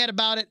 I'm not mad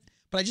about it,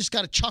 but I just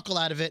got a chuckle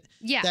out of it.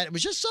 Yeah. That it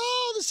was just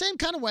the same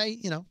kind of way,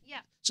 you know. Yeah.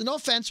 So no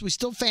offense. We're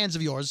still fans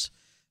of yours.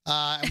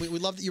 And we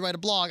love that you write a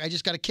blog. I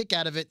just got a kick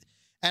out of it.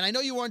 And I know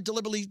you weren't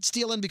deliberately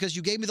stealing because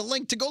you gave me the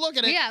link to go look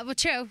at it. Yeah, well,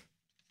 true.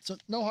 So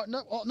no harm,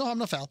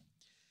 no foul.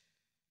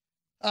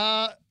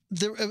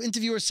 The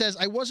interviewer says,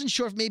 I wasn't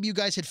sure if maybe you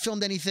guys had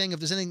filmed anything, if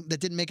there's anything that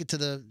didn't make it to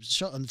the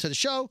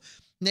show.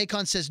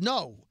 Nacon says,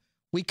 no.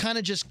 We kind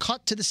of just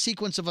cut to the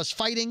sequence of us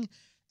fighting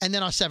and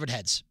then our severed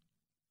heads.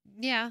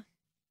 Yeah.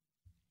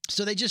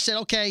 So they just said,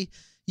 okay,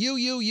 you,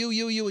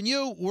 and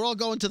you, we're all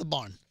going to the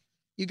barn.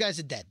 You guys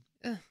are dead.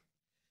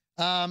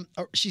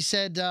 She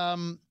said,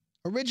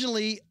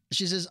 originally,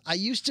 she says, I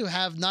used to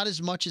have not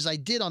as much as I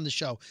did on the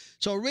show.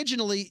 So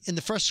originally, in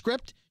the first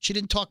script, she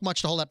didn't talk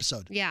much the whole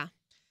episode. Yeah.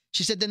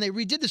 She said, then they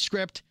redid the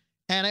script,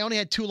 and I only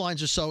had 2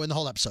 lines or so in the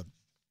whole episode.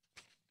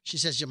 She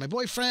says, you're my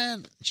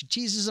boyfriend. She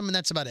teases him, and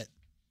that's about it.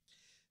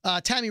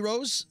 Tammy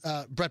Rose,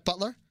 Brett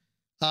Butler,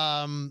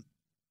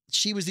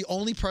 she was the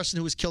only person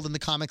who was killed in the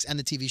comics and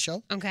the TV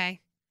show. Okay.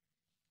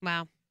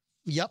 Wow.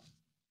 Yep.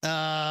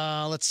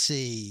 Let's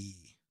see.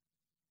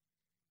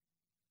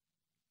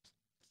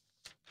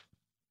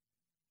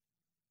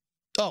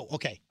 Oh,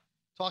 okay.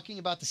 Talking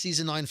about the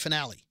season 9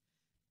 finale.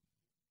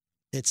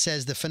 It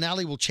says the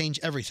finale will change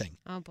everything.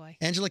 Oh, boy.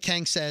 Angela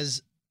Kang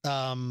says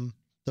the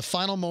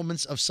final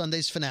moments of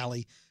Sunday's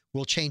finale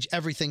will change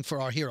everything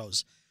for our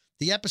heroes.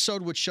 The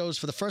episode, which shows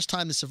for the first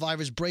time the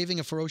survivors braving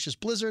a ferocious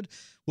blizzard,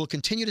 will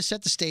continue to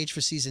set the stage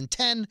for season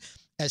 10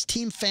 as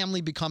Team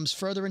Family becomes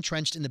further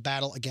entrenched in the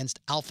battle against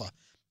Alpha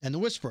and the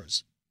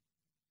Whisperers.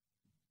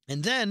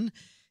 And then,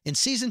 in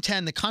season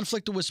 10, the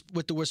conflict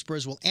with the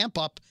Whisperers will amp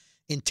up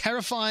in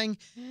terrifying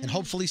and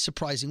hopefully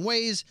surprising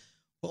ways.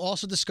 We'll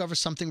also discover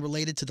something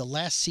related to the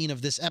last scene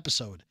of this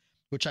episode,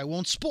 which I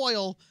won't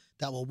spoil,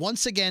 that will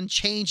once again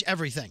change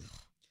everything.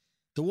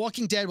 The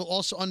Walking Dead will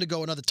also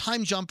undergo another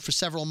time jump for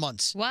several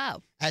months.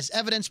 Wow. As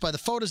evidenced by the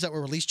photos that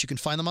were released, you can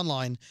find them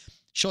online,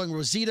 showing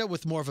Rosita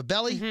with more of a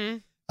belly,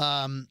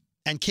 and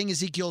King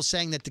Ezekiel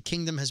saying that the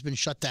kingdom has been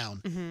shut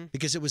down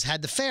because it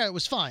had the fair, it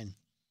was fine.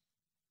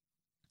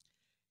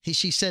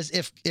 She says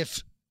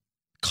if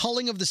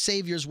culling of the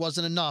saviors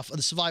wasn't enough, or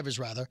the survivors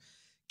rather,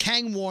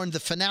 Kang warned the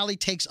finale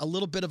takes a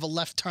little bit of a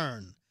left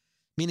turn,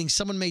 meaning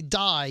someone may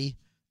die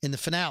in the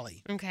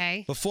finale.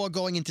 Okay. Before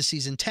going into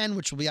season 10,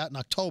 which will be out in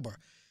October.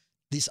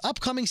 This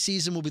upcoming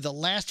season will be the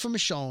last for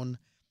Michonne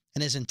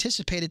and is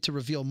anticipated to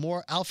reveal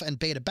more Alpha and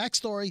Beta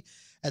backstory,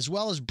 as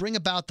well as bring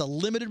about the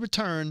limited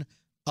return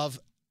of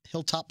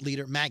Hilltop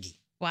leader Maggie.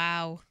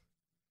 Wow.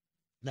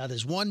 Now,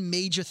 there's one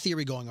major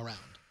theory going around.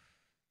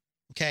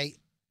 Okay?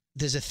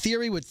 There's a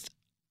theory with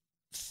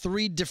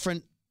 3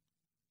 different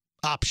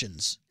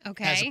options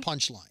as a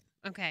punchline.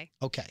 Okay.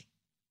 Okay.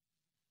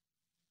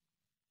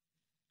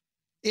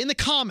 In the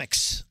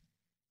comics,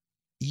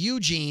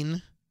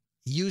 Eugene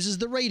uses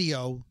the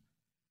radio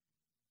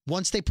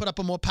once they put up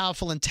a more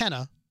powerful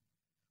antenna,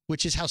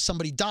 which is how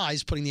somebody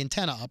dies putting the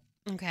antenna up.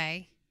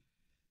 Okay.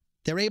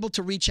 They're able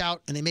to reach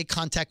out and they make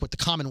contact with the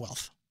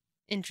Commonwealth.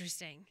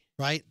 Interesting.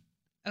 Right?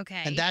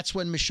 Okay. And that's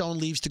when Michonne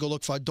leaves to go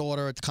look for her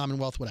daughter at the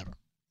Commonwealth, whatever.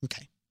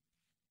 Okay.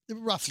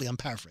 Roughly, I'm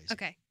paraphrasing.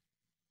 Okay.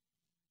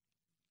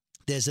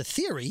 There's a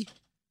theory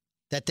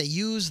that they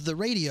use the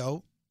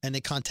radio and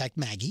they contact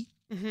Maggie.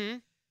 Mm-hmm.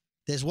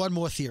 There's one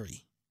more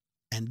theory.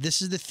 And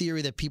this is the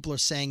theory that people are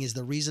saying is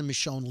the reason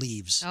Michonne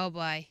leaves. Oh,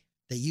 boy.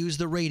 They use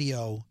the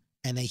radio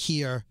and they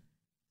hear,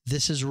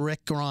 "This is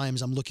Rick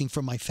Grimes. I'm looking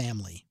for my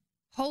family."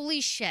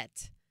 Holy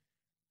shit.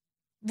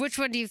 Which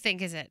one do you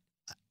think is it?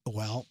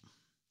 Well,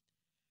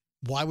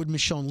 why would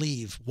Michonne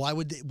leave? Why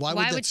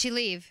would she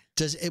leave?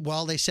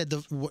 Well, they said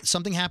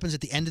something happens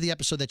at the end of the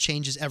episode that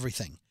changes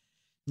everything.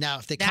 Now,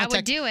 if they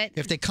would do it.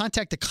 If they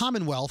contact the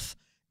Commonwealth,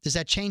 does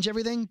that change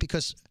everything?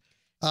 Because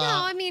no,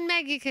 I mean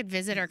Maggie could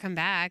visit or come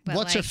back. But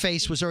what's her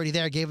face was already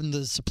there, gave them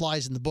the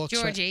supplies and the books.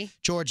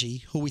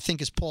 Georgie, who we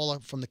think is Paula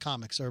from the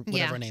comics or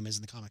whatever her name is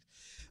in the comic.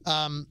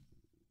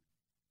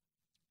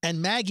 And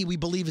Maggie, we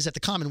believe, is at the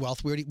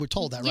Commonwealth. We're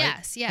told that,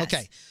 right? Yes.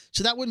 Okay,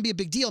 so that wouldn't be a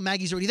big deal.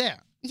 Maggie's already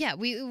there. Yeah, it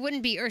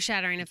wouldn't be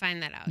earth-shattering to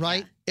find that out.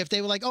 Right? Yeah. If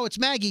they were like, "Oh, it's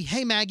Maggie.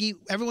 Hey, Maggie,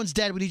 everyone's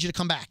dead. We need you to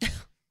come back."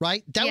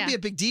 Right? That would be a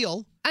big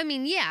deal. I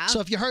mean, yeah. So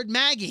if you heard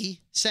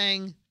Maggie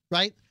saying,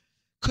 right,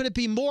 could it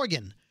be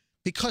Morgan?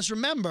 Because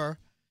remember,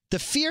 the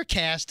Fear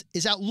cast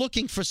is out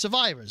looking for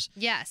survivors.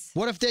 Yes.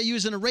 What if they're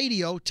using a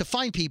radio to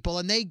find people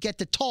and they get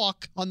to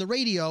talk on the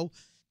radio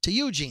to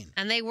Eugene?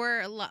 And they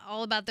were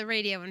all about the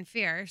radio and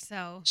Fear,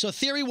 so. So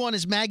theory 1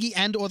 is Maggie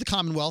and or the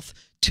Commonwealth.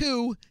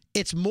 2,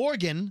 it's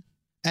Morgan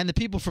and the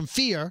people from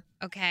Fear.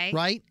 Okay.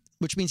 Right?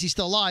 Which means he's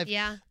still alive.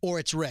 Yeah. Or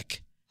it's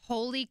Rick.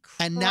 Holy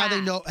crap. And now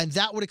they know, and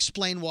that would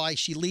explain why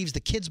she leaves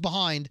the kids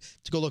behind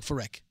to go look for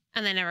Rick.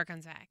 And then never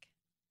comes back.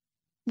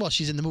 Well,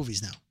 she's in the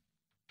movies now.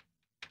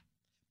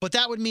 But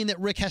that would mean that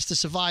Rick has to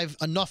survive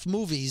enough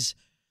movies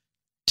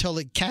till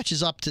it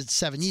catches up to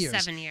 7 years.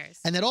 7 years.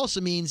 And that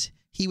also means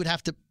he would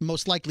have to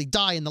most likely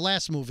die in the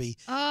last movie.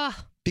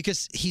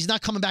 Because he's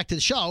not coming back to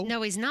the show.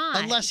 No, he's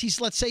not. Unless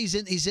let's say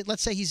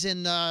he's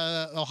in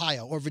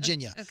Ohio or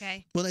Virginia.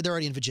 Okay. Well, they're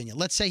already in Virginia.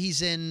 Let's say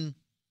he's in,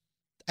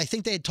 I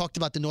think they had talked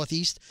about the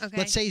Northeast. Okay.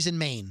 Let's say he's in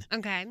Maine.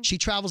 Okay. She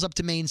travels up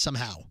to Maine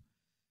somehow.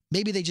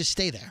 Maybe they just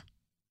stay there.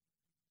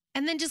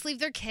 And then just leave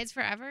their kids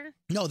forever?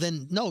 No,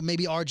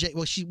 maybe RJ.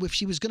 Well, if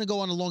she was going to go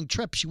on a long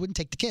trip, she wouldn't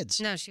take the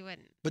kids. No, she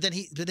wouldn't. But then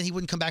he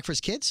wouldn't come back for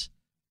his kids.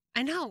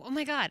 I know. Oh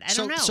my God, I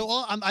don't know. So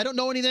I don't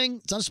know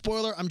anything. It's not a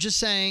spoiler. I'm just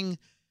saying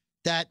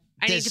that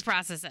I need to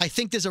process it. I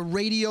think there's a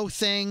radio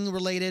thing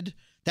related.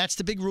 That's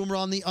the big rumor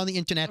on the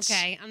internets.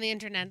 Okay, on the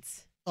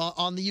internets.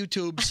 On the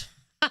YouTubes.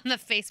 On the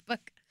Facebook.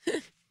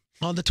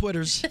 On the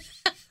Twitters.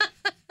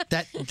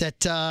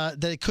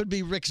 that it could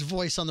be Rick's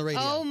voice on the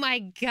radio. Oh my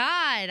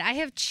God, I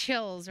have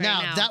chills right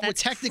now. Now that would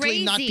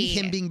technically not be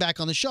him being back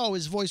on the show.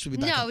 His voice would be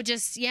back. No,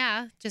 just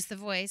the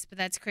voice. But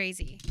that's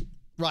crazy.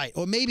 Right,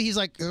 or maybe he's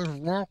like,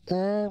 and like,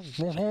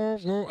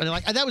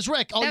 that was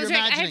Rick. Oh, you're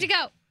imagining. I have to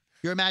go.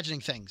 You're imagining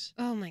things.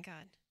 Oh my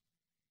God.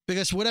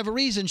 Because for whatever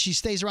reason, she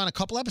stays around a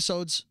couple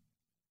episodes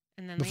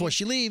and then before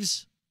she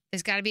leaves.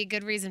 There's got to be a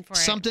good reason for it.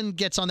 Something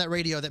gets on that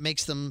radio that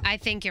makes them. I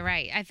think you're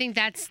right. I think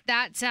that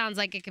sounds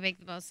like it could make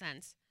the most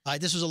sense.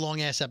 This was a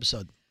long ass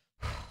episode.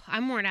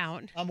 I'm worn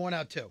out. I'm worn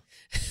out too.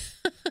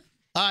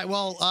 All right.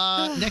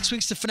 Well, next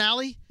week's the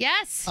finale.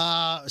 Yes.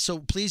 So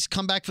please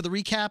come back for the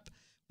recap.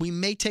 We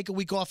may take a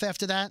week off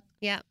after that.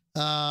 Yeah.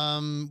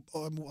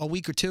 A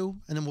week or two,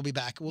 and then we'll be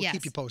back. We'll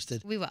keep you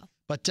posted. We will.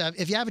 But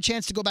if you have a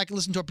chance to go back and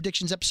listen to our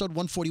predictions episode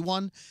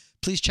 141,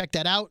 please check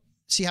that out.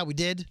 See how we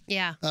did.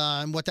 Yeah.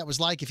 And what that was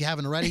like if you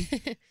haven't already.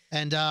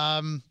 And,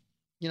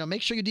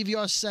 make sure your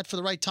DVR is set for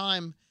the right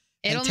time.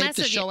 It'll and tape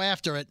the show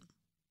after it.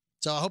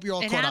 So I hope you're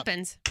all caught up. It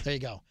happens. There you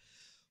go.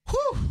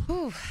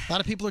 Whew. A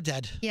lot of people are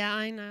dead. Yeah,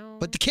 I know.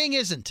 But the king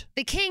isn't.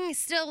 The king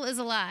still is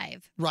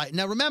alive. Right.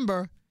 Now,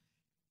 remember,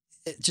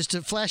 just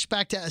to flash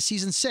back to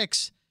season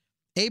 6,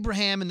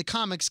 Abraham in the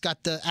comics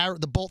got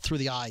the bolt through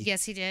the eye.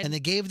 Yes, he did. And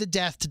they gave the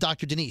death to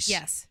Dr. Denise.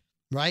 Yes.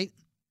 Right?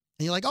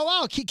 And you're like, oh,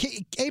 wow,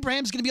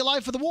 Abraham's going to be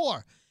alive for the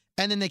war.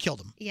 And then they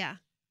killed him. Yeah.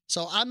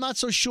 So I'm not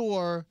so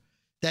sure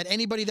that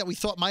anybody that we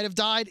thought might have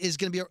died is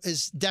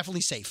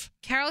definitely safe.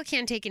 Carol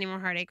can't take any more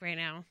heartache right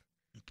now.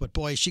 But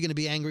boy, is she going to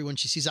be angry when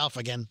she sees Alpha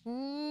again.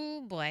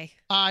 Ooh, boy.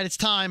 All right, it's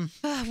time.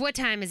 What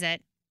time is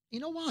it?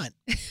 You know what?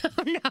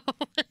 Oh, no.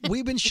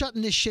 We've been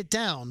shutting this shit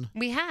down.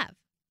 We have.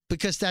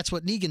 Because that's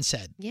what Negan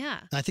said. Yeah.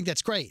 And I think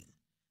that's great.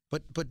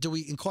 But do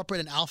we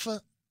incorporate an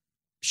Alpha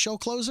show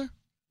closer?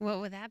 What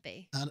would that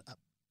be?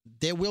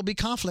 There will be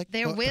conflict.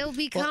 There will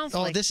be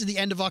conflict. This is the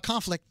end of our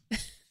conflict.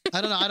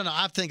 I don't know.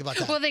 I have to think about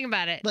that. We'll think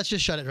about it. Let's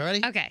just shut it.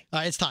 Ready? Okay. All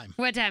right, it's time.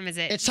 What time is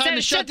it? It's time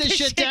to shut this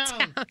shit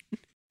down.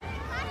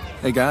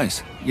 Hey,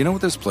 guys, you know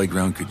what this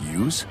playground could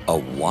use? A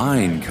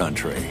wine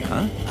country,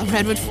 huh? A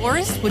redwood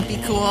forest would be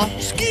cool.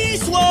 Ski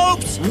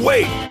slopes!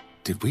 Wait!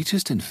 Did we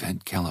just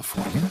invent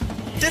California?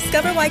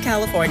 Discover why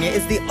California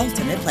is the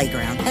ultimate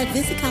playground at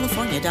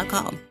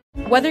visitcalifornia.com.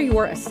 Whether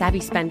you're a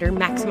savvy spender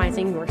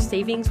maximizing your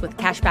savings with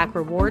cashback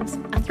rewards,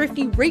 a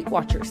thrifty rate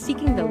watcher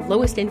seeking the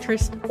lowest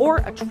interest, or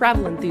a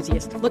travel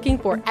enthusiast looking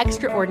for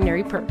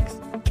extraordinary perks,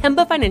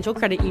 Kemba Financial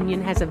Credit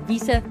Union has a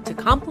visa to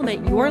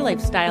complement your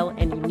lifestyle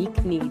and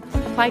unique needs.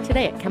 Apply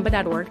today at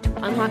Kemba.org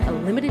to unlock a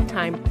limited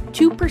time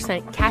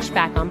 2% cash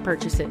back on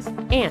purchases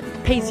and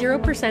pay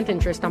 0%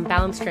 interest on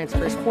balance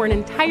transfers for an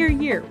entire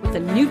year with a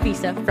new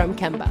visa from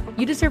Kemba.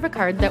 You deserve a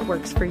card that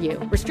works for you.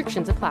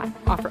 Restrictions apply.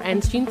 Offer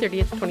ends June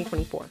 30th,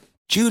 2024.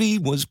 Judy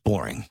was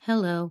boring.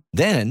 Hello.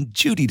 Then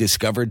Judy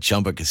discovered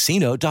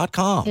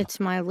ChumbaCasino.com. It's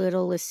my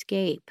little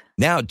escape.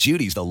 Now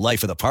Judy's the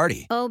life of the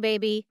party. Oh,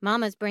 baby,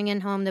 mama's bringing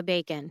home the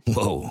bacon.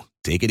 Whoa,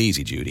 take it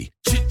easy, Judy.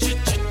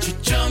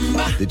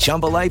 The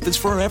Chumba life is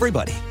for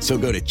everybody. So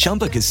go to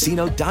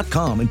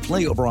ChumbaCasino.com and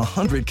play over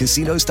 100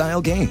 casino-style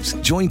games.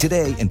 Join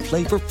today and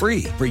play for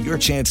free for your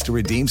chance to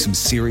redeem some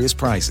serious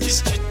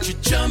prizes.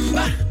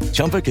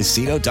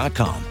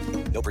 ChumbaCasino.com.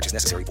 No purchase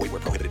necessary. Void where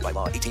prohibited by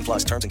law.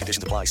 18+ terms and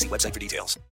conditions apply. See website for details.